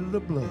under the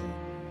blood.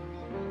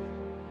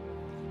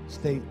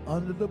 Stay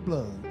under the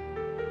blood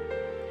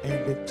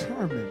and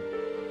determine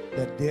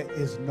that there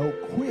is no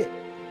quit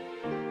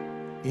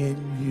in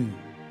you.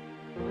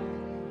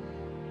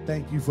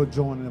 Thank you for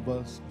joining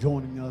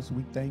us.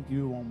 We thank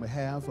you on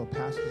behalf of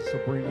Pastor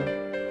Sabrina,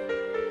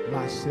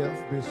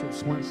 myself, Bishop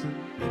Swenson,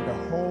 and the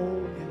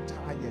whole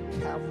entire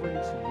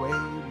Calvary's Way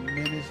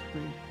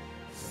Ministry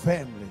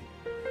family.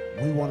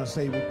 We want to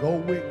say we go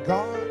with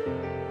God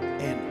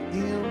and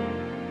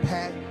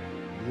impact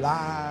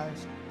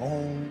lives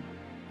on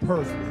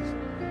purpose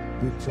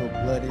with your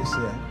bloody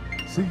self.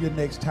 See you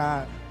next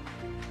time.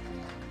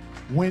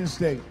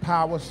 Wednesday,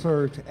 Power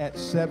Surge at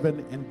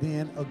 7, and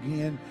then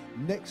again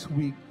next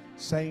week,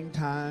 same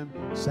time,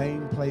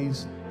 same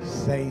place,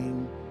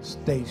 same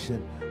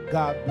station.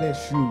 God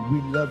bless you.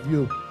 We love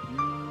you.